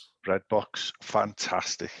 Breadbox. Breadbox,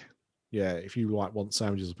 fantastic. Yeah, if you want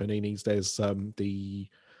sandwiches or paninis, there's the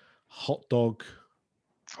hot dog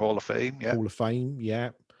Hall of Fame. Yeah, Hall of Fame.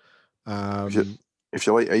 Yeah. If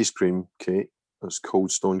you like ice cream, Kate, it's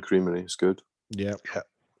Cold Stone Creamery. It's good. Yeah.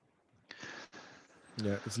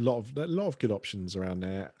 Yeah, there's a lot of good options around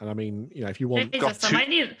there, and I mean, you know, if you want,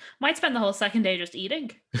 might spend the whole second day just eating.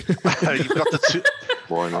 You've got the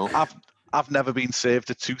Why not? I've never been served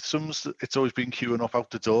at Toothsome's. It's always been queuing up out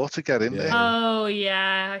the door to get in there. Oh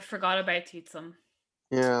yeah, I forgot about Toothsome.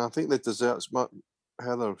 Yeah, I think the desserts.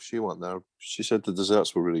 Heather, she went there. She said the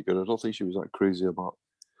desserts were really good. I don't think she was that crazy about.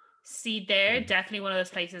 See, they're definitely one of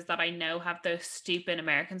those places that I know have those stupid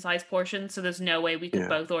American-sized portions, so there's no way we could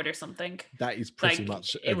both order something. That is pretty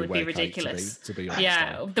much it would be ridiculous. To be honest,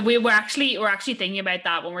 yeah, we're actually thinking about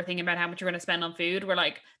that when we're thinking about how much we're going to spend on food. We're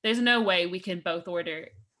like, there's no way we can both order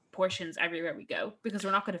portions everywhere we go because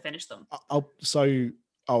we're not going to finish them.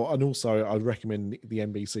 And also I'd recommend the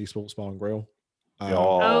NBC Sports Bar and Grill.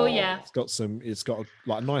 Yeah, it's got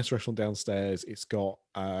a nice restaurant downstairs. It's got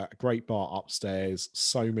a great bar upstairs.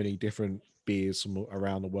 So many different beers from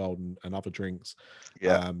around the world and other drinks.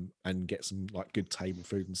 And get some like good table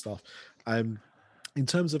food and stuff. In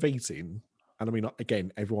terms of eating, and I mean,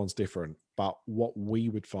 again, everyone's different, but what we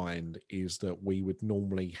would find is that we would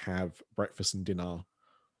normally have breakfast and dinner,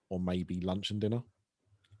 or maybe lunch and dinner.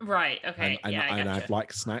 Right. Okay. And have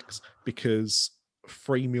like snacks, because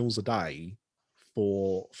 3 meals a day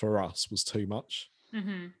for us was too much.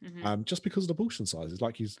 Just because of the portion sizes,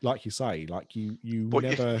 like you say, like you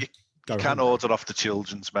never you can order off the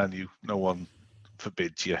children's menu. No one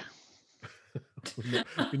forbids you.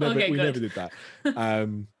 we never did that.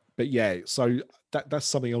 But yeah, so that's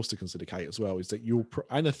something else to consider, Kate, as well, is that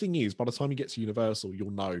and the thing is, by the time you get to Universal,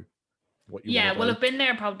 you'll know what you we'll have been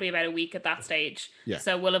there probably about a week at that stage. Yeah.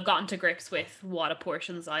 So we'll have gotten to grips with what a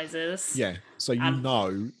portion size is. Yeah. So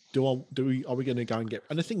are we going to go and get?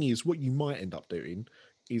 And the thing is, what you might end up doing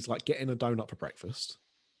is like getting a donut for breakfast,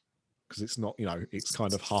 because it's not, it's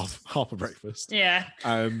kind of half a breakfast. Yeah.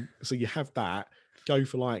 So you have that. Go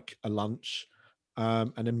for like a lunch,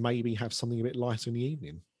 and then maybe have something a bit lighter in the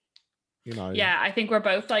evening. Yeah, I think we're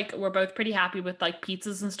both pretty happy with like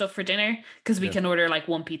pizzas and stuff for dinner, because we can order like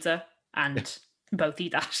one pizza and both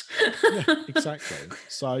eat that. Yeah, exactly.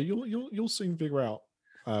 So you'll soon figure out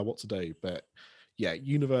what to do. But yeah,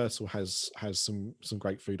 Universal has some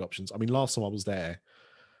great food options. I mean, last time I was there,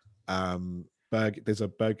 there's a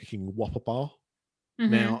Burger King Whopper bar.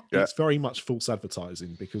 Now, it's very much false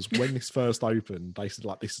advertising, because when this first opened, they said,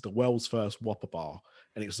 like, this is the world's first Whopper bar.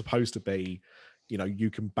 And it was supposed to be, you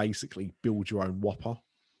can basically build your own Whopper.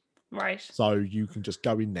 Right. So you can just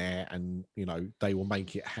go in there and, they will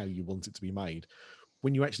make it how you want it to be made.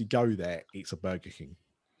 When you actually go there, it's a Burger King.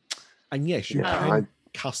 And yes, you can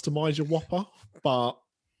customize your Whopper, but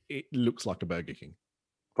it looks like a Burger King.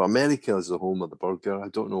 But America is the home of the burger. I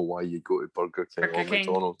don't know why you go to Burger King or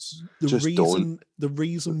McDonald's. The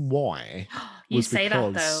reason why you say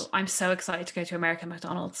that, though, I'm so excited to go to American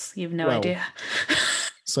McDonald's. You have no idea.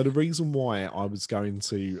 So the reason why I was going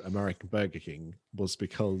to American Burger King was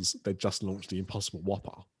because they just launched the Impossible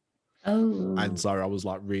Whopper. Oh. And so I was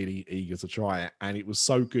like really eager to try it. And it was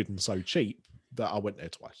so good and so cheap that I went there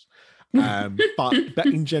twice. But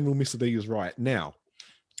in general, Mr. D is right. Now,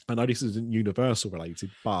 I know this isn't Universal related,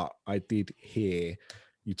 but I did hear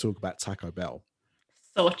you talk about Taco Bell.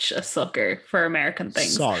 Such a sucker for American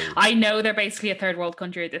things. So, I know they're basically a third world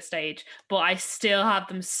country at this stage, but I still have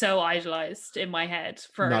them so idolized in my head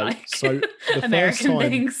for American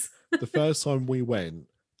things. The first time we went,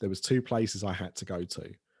 there was 2 places I had to go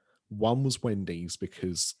to. One was Wendy's,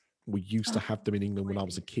 because we used to have them in England when I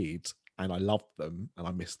was a kid, and I loved them and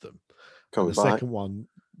I missed them. The second one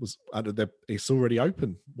was it's already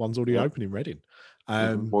open. One's already open in Reading.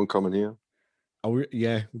 One coming here. Oh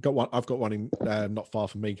yeah, we've got one. I've got one in not far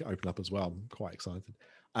from me open up as well. I'm quite excited.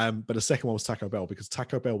 But the second one was Taco Bell, because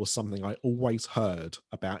Taco Bell was something I always heard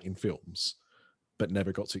about in films, but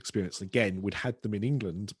never got to experience. Again, we'd had them in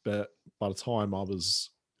England, but by the time I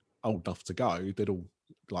was old enough to go, they'd all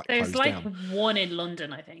there's closed down. One in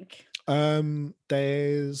London, I think.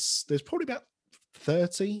 There's probably about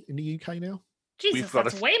 30 in the UK now. Jesus,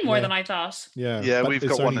 that's way more than I thought. Yeah, we've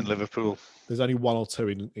got one in Liverpool. There's only 1 or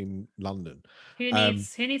 2 in London. Who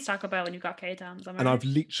needs Taco Bell when you've got K-Tams? And I've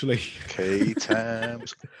literally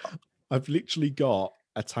K-Tams. I've literally got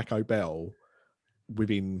a Taco Bell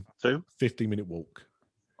within 15-minute walk.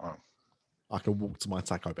 Oh. I can walk to my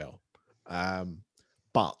Taco Bell.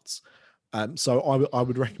 So I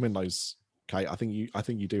would recommend those. Okay, I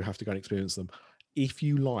think you do have to go and experience them. If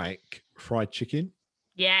you like fried chicken,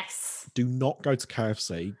 yes, do not go to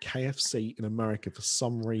KFC. KFC in America, for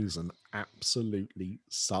some reason, absolutely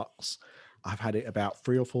sucks. I've had it about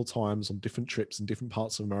 3 or 4 times on different trips in different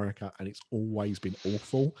parts of America, and it's always been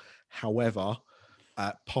awful. However,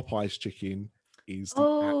 Popeye's chicken is the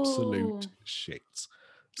absolute shit.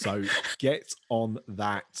 So get on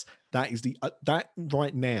that. That is that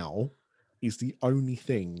right now is the only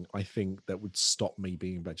thing I think that would stop me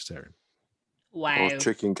being vegetarian. Wow. Or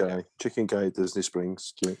Chicken Guy at Disney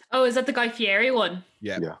Springs. Cute. Oh, is that the Guy Fieri one?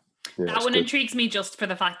 Yeah. That one intrigues me just for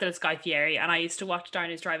the fact that it's Guy Fieri, and I used to watch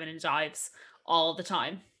Diners, Drive-In and Dives all the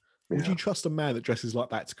time. Would you trust a man that dresses like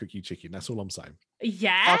that to cook you chicken? That's all I'm saying.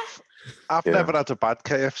 Yeah. I've never had a bad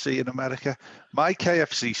KFC in America. My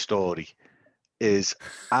KFC story is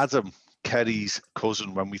Adam, Kerry's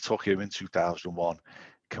cousin, when we took him in 2001.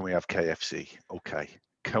 Can we have KFC? Okay.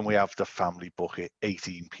 Can we have the family bucket,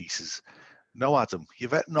 18 pieces? No, Adam,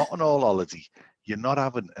 you've had not an all holiday. You're not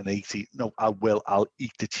having an 18. No, I will. I'll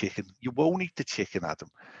eat the chicken. You won't eat the chicken, Adam.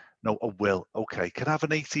 No, I will. Okay. Can I have an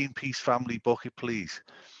 18-piece family bucket, please?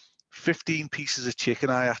 15 pieces of chicken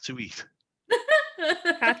I had to eat.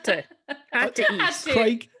 Had to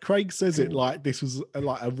eat. Craig says it like this was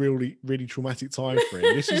like a really, really traumatic time for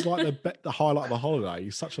him. This is like the highlight of the holiday.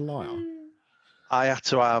 He's such a liar. I had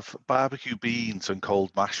to have barbecue beans and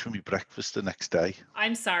cold mash for my breakfast the next day.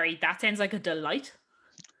 I'm sorry, that sounds like a delight.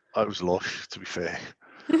 I was lush, to be fair.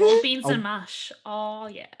 Cold beans and mash. Oh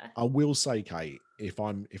yeah. I will say, Kate, if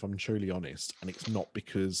I'm truly honest, and it's not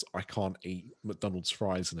because I can't eat McDonald's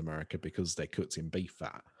fries in America because they're cooked in beef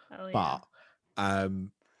fat, but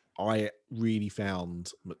I really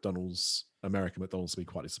found American McDonald's to be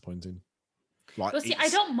quite disappointing. Like, well, see, I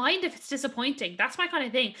don't mind if it's disappointing. That's my kind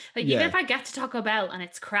of thing. Like, even if I get to Taco Bell and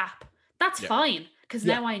it's crap, that's fine, because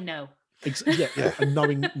now I know. And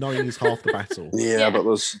knowing is half the battle. But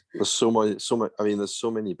there's so many. I mean, there's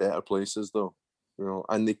so many better places though,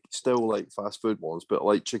 and they still like fast food ones, but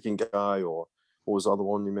like Chicken Guy or what was the other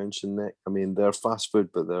one you mentioned, Nick? I mean, they're fast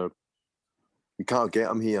food, but you can't get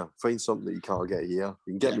them here. Find something that you can't get here.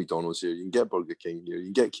 You can get McDonald's here. You can get Burger King here.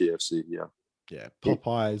 You can get KFC here. Yeah,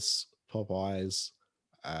 Popeyes.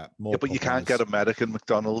 More but you can't get American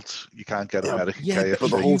McDonald's. You can't get American KFC.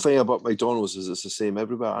 But the whole thing about McDonald's is it's the same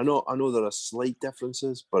everywhere. I know there are slight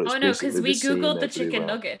differences, but it's because we googled the chicken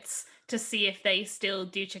nuggets to see if they still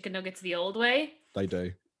do chicken nuggets the old way. They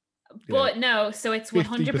do. But no, so it's 100%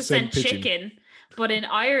 50% pigeon. chicken. But in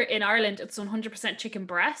Ireland, it's 100% chicken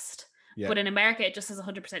breast. Yeah. But in America, it just says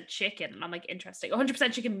 100% chicken. And I'm like, interesting.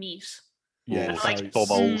 100% chicken meat. Yeah, Ooh, so like it's- bum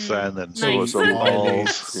holes then, and So Nice. it's a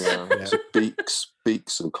balls. yeah. So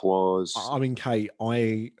beaks and claws. I mean, Kate,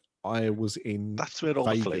 I was in That's where all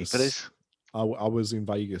the Vegas. flavour is. I was in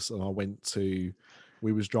Vegas and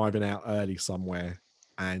we was driving out early somewhere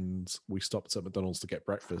and we stopped at McDonald's to get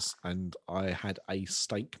breakfast and I had a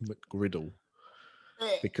steak McGriddle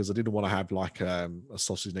because I didn't want to have like a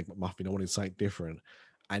sausage and egg McMuffin. I wanted something different.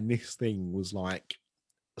 And this thing was like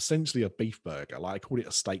essentially a beef burger. Like I called it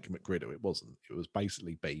a steak McGriddle. It wasn't. It was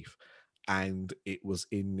basically beef. And it was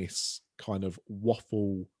in this kind of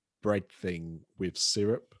waffle bread thing with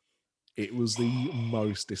syrup. It was the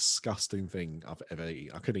most disgusting thing I've ever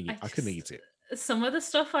eaten. I couldn't eat it. Some of the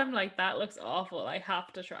stuff I'm like, that looks awful. I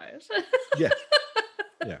have to try it.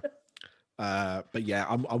 Yeah. But yeah,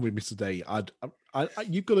 I'm with Mr. D.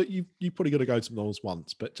 You've probably got to go to McDonald's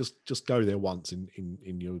once, but just go there once in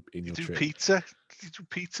your You do trip. pizza? You do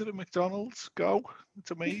pizza at McDonald's? Go.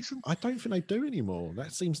 It's amazing. I don't think they do anymore.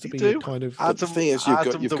 That seems to You be do. kind of. But the thing is,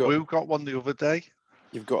 Adam the Woo got one the other day.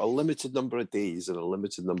 You've got a limited number of days and a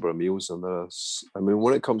limited number of meals on this. I mean,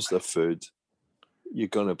 when it comes to food, you're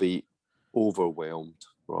going to be overwhelmed,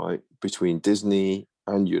 right? Between Disney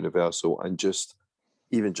and Universal and just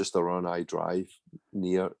around iDrive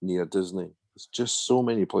near Disney. There's just so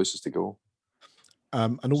many places to go.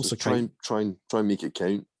 And also, so try and make it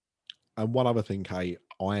count. And one other thing, Kate,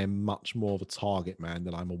 I am much more of a Target man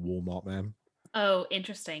than I'm a Walmart man. Oh,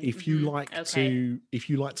 interesting. If you like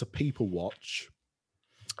to people watch,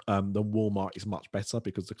 then Walmart is much better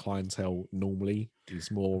because the clientele normally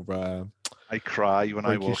is more. I cry when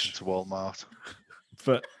I walk freakish. into Walmart.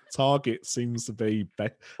 But Target seems to be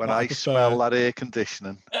better. When I smell that air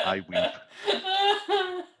conditioning, I weep.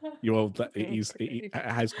 It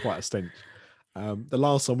has quite a stench. The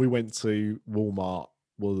last time we went to Walmart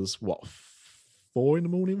was what, 4 in the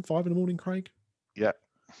morning, 5 in the morning, Craig? Yeah.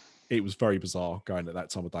 It was very bizarre going at that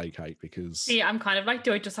time of day, Kate, because See, I'm kind of like,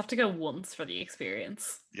 do I just have to go once for the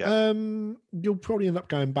experience? Yeah. You'll probably end up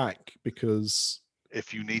going back because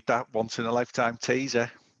If you need that once in a lifetime taser,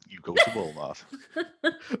 you go to Walmart.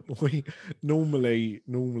 we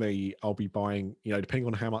normally I'll be buying, depending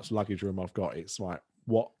on how much luggage room I've got, it's like,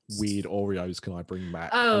 what weird Oreos can I bring back?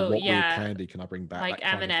 Oh, or what yeah. weird candy can I bring back? Like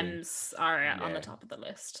that kind of thing. M&Ms are on Yeah. the top of the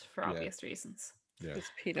list for obvious reasons. Yeah. Those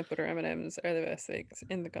peanut butter M&Ms are the best things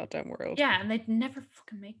in the goddamn world. Yeah, and they'd never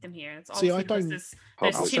fucking make them here. It's See, obviously I because don't- there's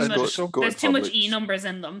Publix. too Go much. to There's too much Publix. E numbers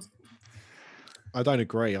in them. I don't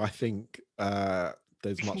agree. I think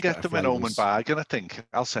there's You much can get better them in home and flavours. bargain, I think.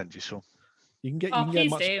 I'll send you some. You can get Oh, you can get please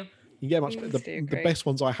much. do. You can get much. Please The, do, the Craig. best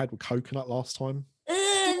ones I had were coconut last time.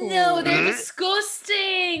 No, they're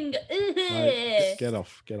disgusting. No, get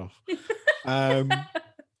off.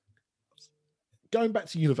 Going back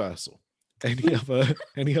to Universal.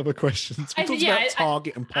 Any other questions? We talked about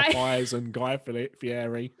Target and Popeyes and Guy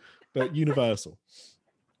Fieri, but Universal.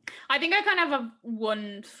 I think I kind of have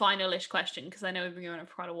one final-ish question because I know we've been going on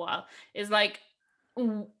for quite a while. Is like,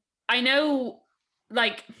 I know,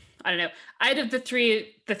 like, I don't know. Out of the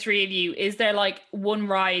three of you, is there like one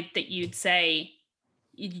ride that you'd say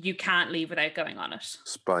you can't leave without going on it?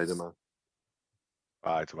 Spider-Man.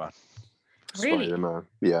 Spider-Man. Really? Spider-Man.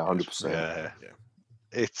 Yeah, 100%. Yeah. Yeah.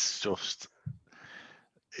 It's just...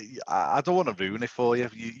 I don't want to ruin it for you.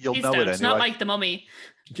 You'll Please know don't. it It's anyway. not like the Mummy.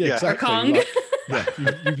 Yeah, Yeah. Or Kong.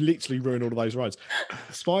 You've literally ruined all of those rides.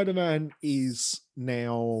 Spider-Man is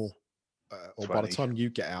now, or by the 20. time you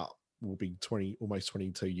get out, will be almost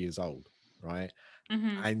 22 years old, right?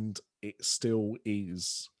 Mhm. And it still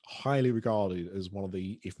is highly regarded as one of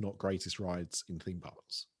the, if not greatest rides in theme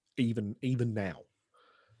parks, even now.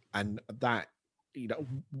 And that,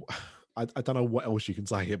 I don't know what else you can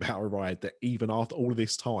say about a ride that even after all of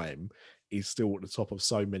this time is still at the top of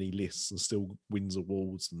so many lists and still wins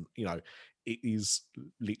awards, and it is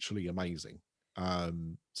literally amazing.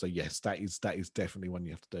 So yes, that is definitely one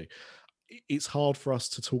you have to do. It's hard for us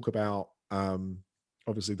to talk about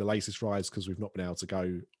obviously the latest rides because we've not been able to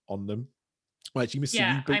go on them. Well, actually, Missy,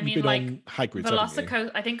 Yeah, you've been like, on Hagrid's, haven't you?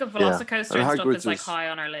 Velocicoaster. I think of Velocicoaster And and stuff Hagrid's is like is- high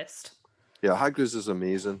on our list. Yeah, Hagrid's is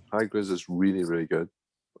amazing. Hagrid's is really, really good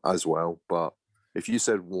as well. But if you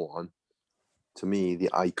said one, to me, the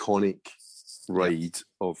iconic ride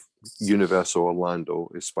of Universal Orlando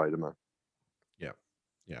is Spider-Man.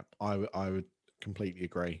 Yeah, I would completely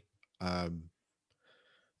agree. I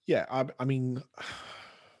mean,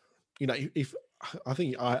 if I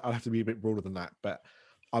think I'd have to be a bit broader than that, but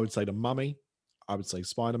I would say the Mummy, I would say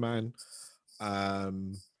Spider-Man.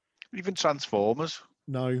 Even Transformers.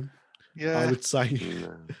 No, Yeah. I would say,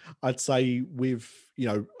 No. I'd say with,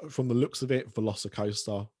 from the looks of it,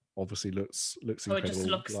 Velocicoaster obviously looks Oh, it incredible. just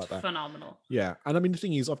looks like that. phenomenal. Yeah, and I mean the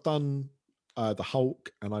thing is, I've done the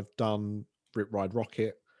Hulk and I've done Rip Ride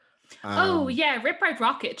Rocket. Oh yeah, Rip Ride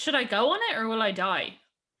Rocket. Should I go on it or will I die?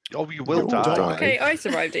 Oh, you will You'll die. die. Okay, I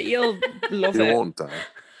survived it. You'll love You it. won't die.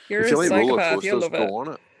 You're If you a like roller psychopath. You'll coasters, love it. go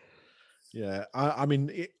on it. Yeah, I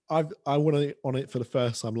mean, I went on it for the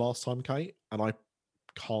first time last time, Kate, and I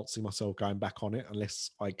can't see myself going back on it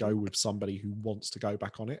unless I go with somebody who wants to go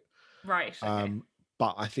back on it. Right. Okay.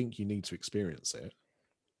 But I think you need to experience it.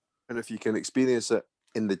 And if you can experience it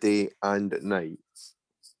in the day and at night,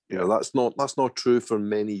 that's not true for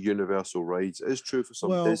many Universal rides. It is true for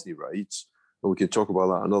some Disney rides, and we can talk about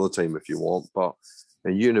that another time if you want. But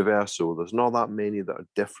in Universal, there's not that many that are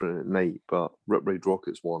different at night. But Rip Ride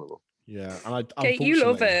Rocket's one of them. Yeah, and Kate, you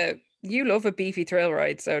love a beefy thrill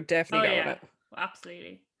ride, so definitely go with it.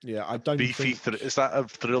 Absolutely. Yeah, I don't beefy. think... Is that a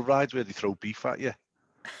thrill ride where they throw beef at you?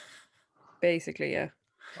 Basically, yeah.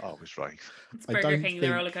 Oh, I was right. It's Burger King, the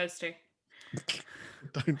roller coaster.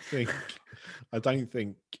 I don't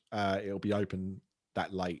think it'll be open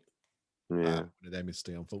that late. Yeah, with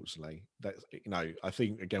MSD, unfortunately. That's I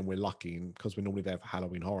think again we're lucky because we're normally there for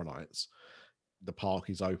Halloween Horror Nights. The park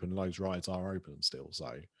is open, those rides are open still,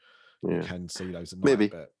 so you can see those at night. Maybe,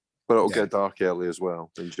 but it'll get dark early as well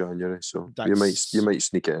in January, so you might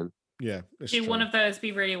sneak it in. Yeah, be one of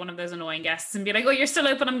those annoying guests and be like, "Oh, you're still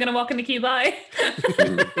open. I'm going to walk in the queue by."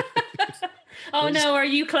 Oh no, are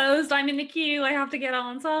you closed? I'm in the queue. I have to get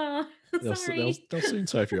on. So sorry. They'll soon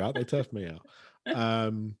turf you out. They turfed me out.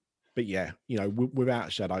 But yeah,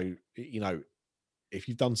 without shadow, if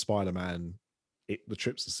you've done Spider-Man, the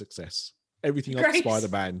trip's a success. Everything after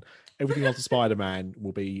Spider-Man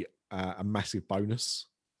will be a massive bonus,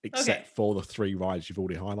 except for the 3 rides you've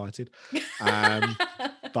already highlighted.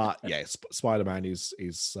 But yes, Spider-Man is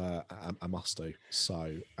a must-do.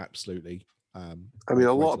 So absolutely. I mean,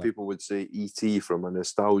 a lot of people would say E.T. from a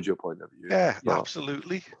nostalgia point of view. Yeah,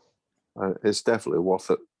 absolutely. It's definitely worth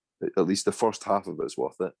it. At least the first half of it's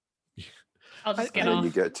worth it. I'll just get off.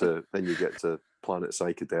 And then you get to Planet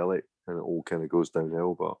Psychedelic, and it all kind of goes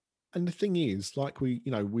downhill. But the thing is, like we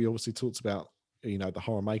obviously talked about, the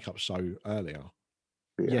horror makeup show earlier.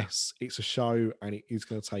 Yeah. Yes, it's a show, and it is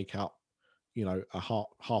going to take up, a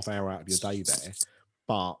half hour out of your day there,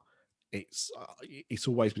 but it's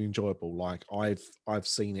always been enjoyable. Like I've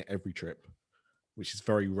seen it every trip, which is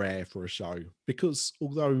very rare for a show, because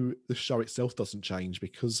although the show itself doesn't change,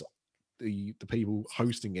 because the people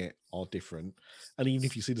hosting it are different, and even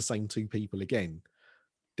if you see the same 2 people again,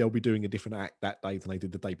 they'll be doing a different act that day than they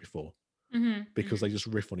did the day before, because they just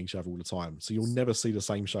riff on each other all the time. So you'll never see the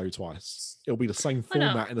same show twice. It'll be the same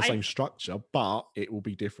format and the same structure, but it will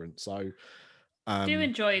be different. So I do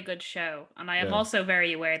enjoy a good show, and I am also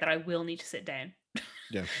very aware that I will need to sit down.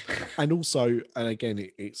 Yeah, and also, and again,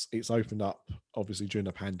 it's opened up obviously during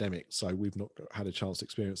the pandemic, so we've not had a chance to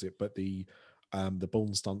experience it. But the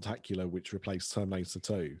Bourne Stuntacular, which replaced Terminator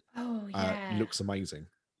 2, looks amazing.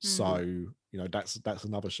 So that's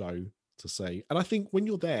another show to see. And I think when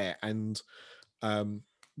you're there and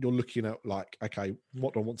you're looking at like, okay,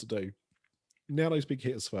 what do I want to do? Now those big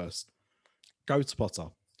hitters first. Go to Potter.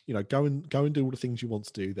 Go and do all the things you want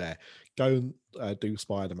to do there. Go and do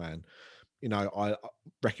Spider-Man. I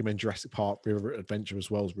recommend Jurassic Park River Adventure as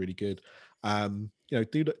well, is really good. Do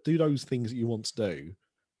those things that you want to do.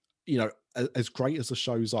 As great as the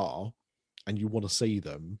shows are, and you want to see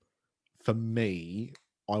them, for me,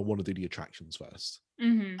 I want to do the attractions first.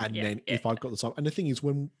 And then if I've got the time, and the thing is,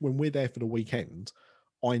 when we're there for the weekend,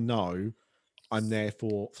 I know I'm there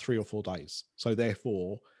for 3 or 4 days. So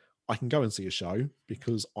therefore, I can go and see a show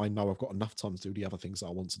because I know I've got enough time to do the other things that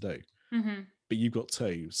I want to do. But you've got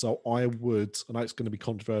 2. So I know it's going to be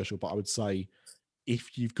controversial, but I would say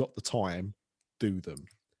if you've got the time, do them.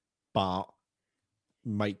 But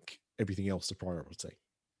make everything else a priority.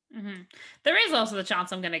 There is also the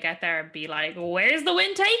chance I'm going to get there and be like, where's the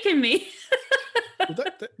wind taking me?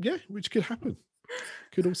 Yeah, which could happen.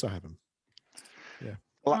 Could also happen. Yeah.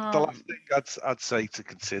 The last thing I'd say to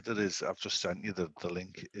consider is, I've just sent you the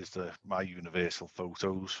link, is my Universal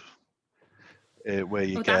Photos, where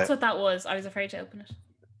you get... that's what that was. I was afraid to open it.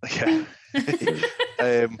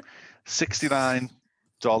 Yeah. $69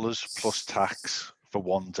 plus tax for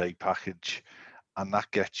 1-day package. And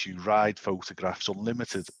that gets you ride photographs,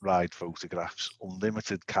 unlimited ride photographs,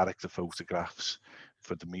 unlimited character photographs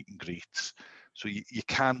for the meet and greets. So you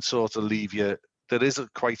can sort of leave there is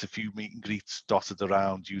quite a few meet and greets dotted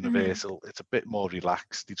around Universal. It's a bit more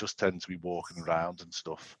relaxed. They just tend to be walking around and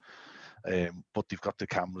stuff. But they've got the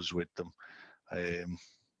cameras with them.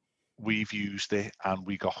 we've used it and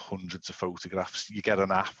we got hundreds of photographs. You get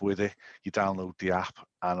an app with it, you download the app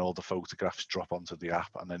and all the photographs drop onto the app,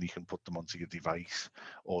 and then you can put them onto your device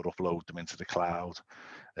or upload them into the cloud.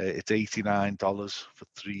 It's $89 for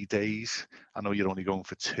 3 days. I know you're only going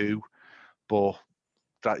for 2, but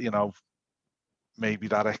that, you know, maybe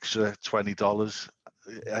that extra $20,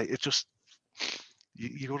 it just,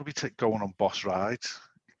 you got to be going on boss rides,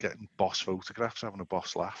 getting boss photographs, having a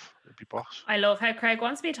boss laugh. It'd be boss. I love how Craig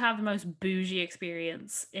wants me to have the most bougie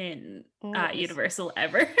experience in Nice. Universal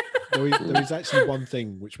ever. There is actually one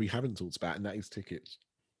thing which we haven't talked about, and that is tickets.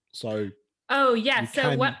 So Oh yeah, You so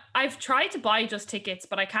can- what I've tried to buy just tickets,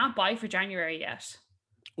 but I can't buy for January yet.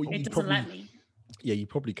 well, It you doesn't let me. Yeah, you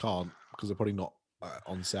probably can't because they're probably not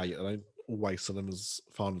on sale yet. They don't always sell them as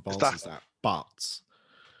far in advance that- as that. But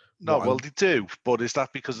No, what well, I'm- they do, but is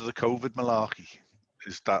that because of the COVID malarkey?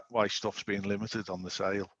 Is that why stuff's being limited on the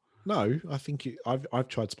sale? no, I think I've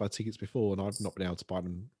tried to buy tickets before and I've not been able to buy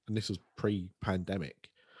them. And this was pre-pandemic,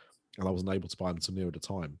 and I wasn't able to buy them until near the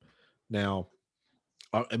time. Now,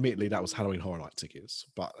 admittedly, that was Halloween Horror Night tickets,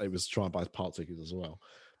 but it was trying to buy park tickets as well.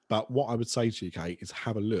 But what I would say to you, Kate, is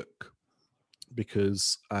have a look,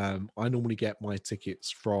 because I normally get my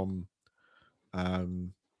tickets from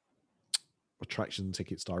Attraction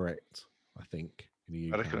Tickets Direct, I think, in the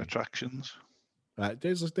UK. American Attractions.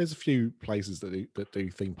 There's a few places that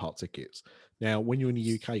do theme park tickets. Now, when you're in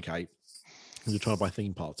the UK, Kate, and you're trying to buy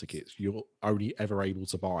theme park tickets, you're only ever able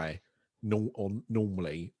to buy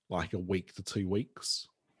normally like a week to 2 weeks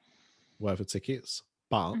worth of tickets.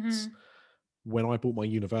 But when I bought my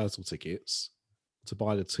Universal tickets, to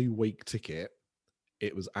buy the 2-week ticket,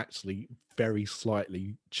 it was actually very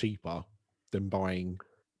slightly cheaper than buying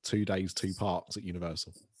 2 days, 2 parks at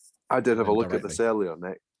Universal. I did have a Them look at directly. this earlier,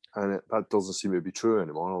 Nick, and that doesn't seem to be true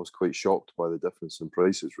anymore. I was quite shocked by the difference in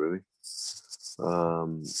prices, really.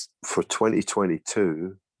 For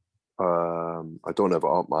 2022, I don't have it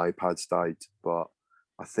up. My iPad's died, but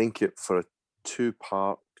I think for a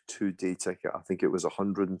 2-park, 2-day ticket, I think it was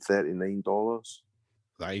 $139.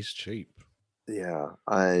 That is cheap. Yeah,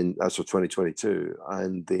 and that's for 2022.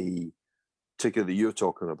 And the ticket that you're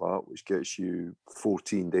talking about, which gets you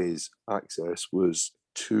 14 days access, was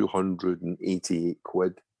 288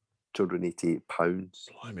 quid, 288 pounds.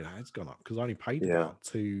 I mean, it's gone up because I only paid Yeah. about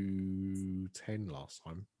 $210 last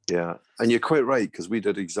time. Yeah, and you're quite right, because we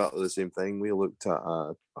did exactly the same thing. We looked at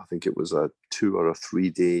I think it was a 2 or a 3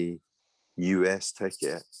 day US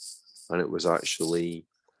ticket, and it was actually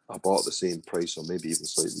about the same price, or maybe even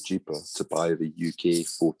slightly cheaper, to buy the UK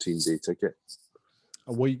 14-day ticket.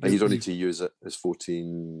 And you don't need to use it as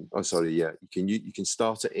 14. Oh, sorry, yeah. You can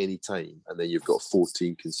start at any time, and then you've got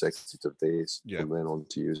 14 consecutive days from then on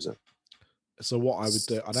to use it. So what I would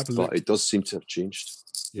do, I'd have a look. But it does seem to have changed.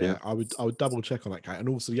 Yeah, I would double check on that, Kate. And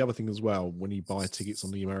also the other thing as well, when you buy tickets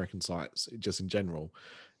on the American sites, just in general,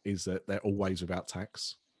 is that they're always without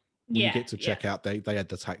tax. When you get to check out, they add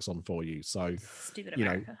the tax on for you. So Stupid you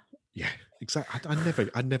know, America. yeah, exactly.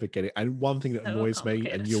 I never get it. And one thing that So annoys me,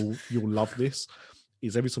 and complicated. you'll love this,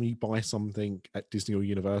 is every time you buy something at Disney or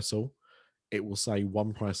Universal, it will say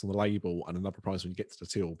one price on the label and another price when you get to the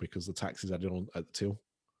till, because the tax is added on at the till.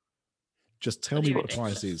 Just tell me what the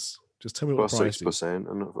price is. Just tell me what the price is. 6%,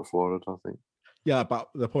 and not for Florida, I think. Yeah, but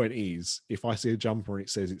the point is, if I see a jumper and it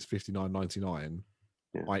says it's $59.99,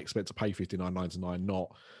 I expect to pay $59.99,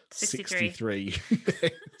 not 63.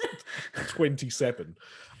 27.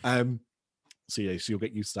 So you'll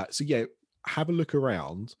get used to that. So yeah, have a look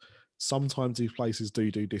around. Sometimes these places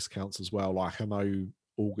do discounts as well. Like I know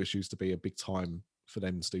August used to be a big time for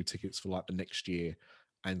them to do tickets for like the next year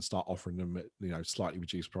and start offering them at slightly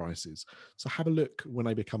reduced prices. So have a look when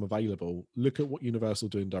they become available. Look at what Universal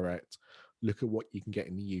doing direct. Look at what you can get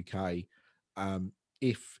in the UK.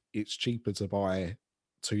 If it's cheaper to buy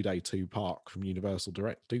 2-day 2-park from Universal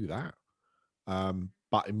Direct, do that.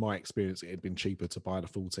 But in my experience, it had been cheaper to buy the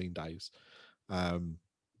 14 days.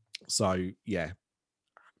 So yeah,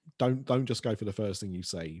 don't just go for the first thing you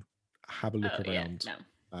see. Have a look around. Yeah,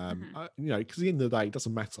 no. Because at the end of the day, it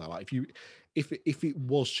doesn't matter. Like if it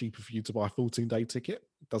was cheaper for you to buy a 14-day ticket,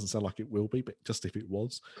 it doesn't sound like it will be, but just if it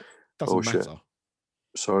was, doesn't matter. Shit.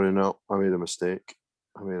 Sorry, no, I made a mistake.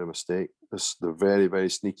 They're very, very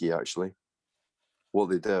sneaky, actually. What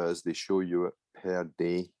they do is they show you it per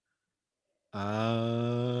day.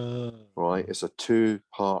 Right, it's a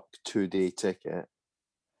 2-park 2-day ticket,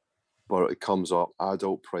 but it comes up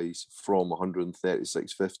adult price from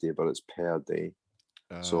 $136.50, but it's per day.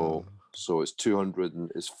 So it's from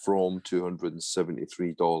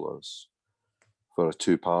 $273 for a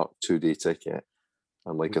 2-park 2-day ticket.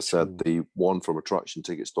 And like I said, the one from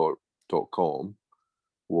attractiontickets.com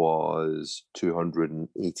was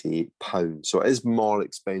 £288. So it is more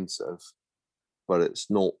expensive, but it's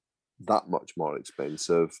not that much more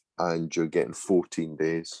expensive, and you're getting 14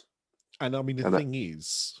 days. And I mean, the thing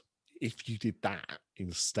is, if you did that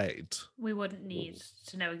instead, we wouldn't need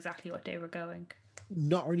to know exactly what day we're going.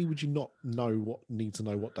 Not only would you not need to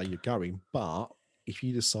know what day you're going, but if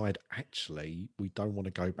you decide, actually, we don't want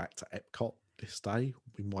to go back to Epcot this day,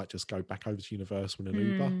 we might just go back over to Universal in an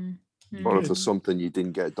Uber. Or if there's something you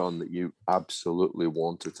didn't get done that you absolutely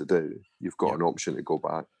wanted to do, you've got an option to go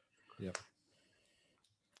back. Yep.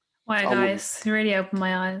 Wow, guys, you really opened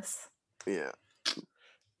my eyes. Yeah.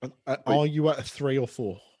 Are you at a 3 or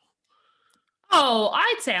 4? Oh,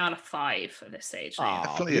 I'd say on a 5 at this stage.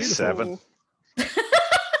 Definitely a 7.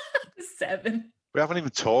 7. We haven't even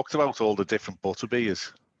talked about all the different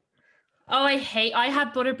butterbeers. Oh, I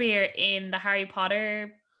had butterbeer in the Harry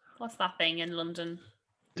Potter. What's that thing in London?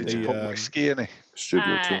 Did you put whiskey in it?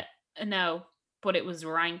 Studio tour. No, but it was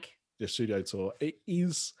rank. The studio tour. It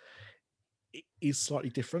is slightly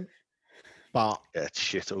different, but it's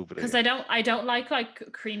shit over there. Because I don't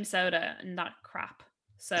like cream soda and that crap.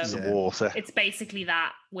 So water. It's basically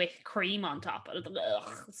that with cream on top. Ugh,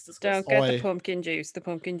 it's Don't disgusting. get the pumpkin juice. The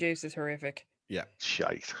pumpkin juice is horrific. Yeah.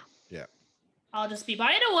 Shite. Yeah. I'll just be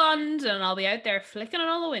buying a wand and I'll be out there flicking on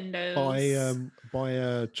all the windows. Buy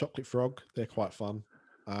a chocolate frog. They're quite fun.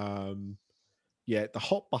 Yeah, the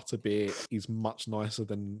hot butter beer is much nicer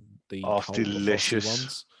than the cold delicious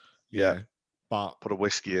ones. Yeah. But put a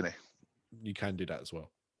whiskey in it. You can do that as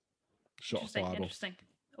well. Shot of Fireball. Interesting.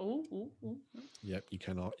 Oh. Yep, you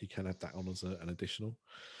can add that on as an additional.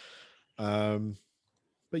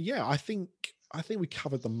 But yeah, I think we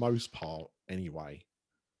covered the most part anyway.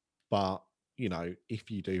 But if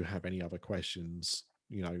you do have any other questions,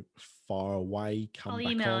 far away, come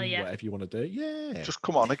back on, whatever you want to do. Yeah. Just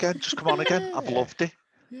come on again. Yeah. I've loved it.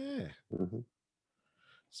 Yeah. Mm-hmm.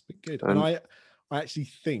 It's been good. And I actually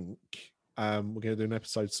think we're going to do an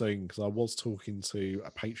episode soon, because I was talking to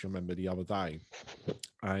a Patreon member the other day,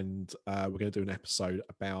 and we're going to do an episode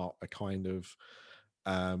about a kind of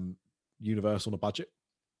universe on a budget.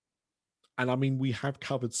 And I mean, we have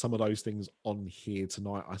covered some of those things on here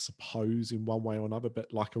tonight, I suppose, in one way or another,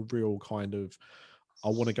 but like a real kind of, I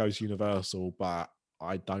want to go to Universal, but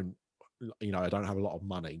I don't have a lot of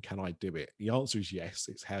money. Can I do it? The answer is yes.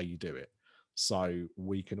 It's how you do it. So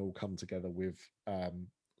we can all come together with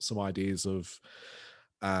some ideas of,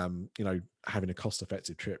 having a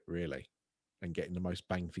cost-effective trip, really, and getting the most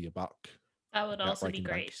bang for your buck. That would also be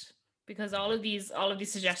great. Because all of these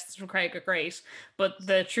suggestions from Craig are great, but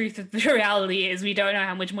the truth of the reality is we don't know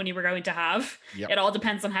how much money we're going to have. Yep. It all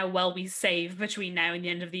depends on how well we save between now and the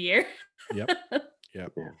end of the year. Yep.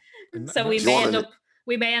 So we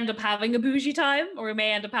may end up having a bougie time, or we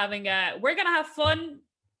may end up having we're gonna have fun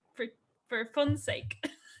for fun's sake.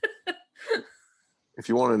 If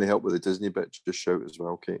you want any help with the Disney bit, just shout as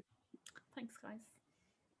well, Kate. Thanks, guys.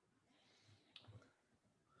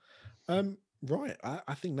 Right,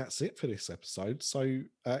 I think that's it for this episode. So,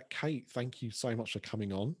 Kate, thank you so much for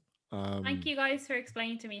coming on. Thank you guys for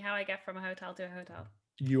explaining to me how I get from a hotel to a hotel.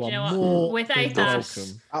 You are more without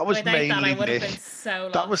welcome. That was mainly I would have Nick. been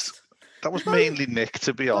so lost. That was mainly Nick,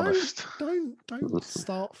 to be honest. Don't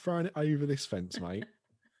start throwing it over this fence, mate.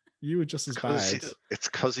 You were just as bad. It's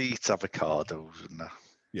because he eats avocados and that.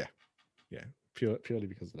 Yeah, purely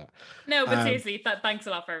because of that. No, but seriously, thanks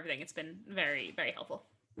a lot for everything. It's been very, very helpful.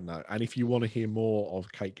 No, and if you want to hear more of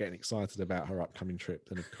Kate getting excited about her upcoming trip,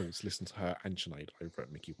 then of course listen to her and Sinead over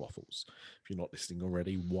at Mickey Waffles. If you're not listening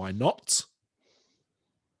already, why not?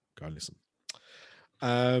 Go and listen.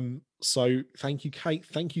 So thank you, Kate.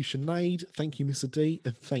 Thank you, Sinead. Thank you, Mr. D.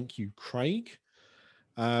 And thank you, Craig.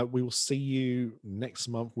 We will see you next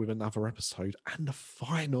month with another episode and the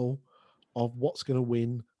final of what's going to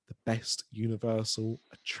win the best Universal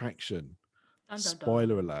attraction. Dun, dun,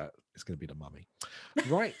 Spoiler alert, it's going to be the Mummy.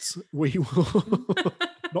 Right, we will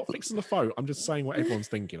not fixing the phone. I'm just saying what everyone's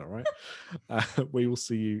thinking, all right? We will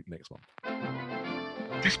see you next month.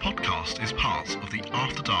 This podcast is part of the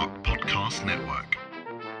After Dark Podcast Network.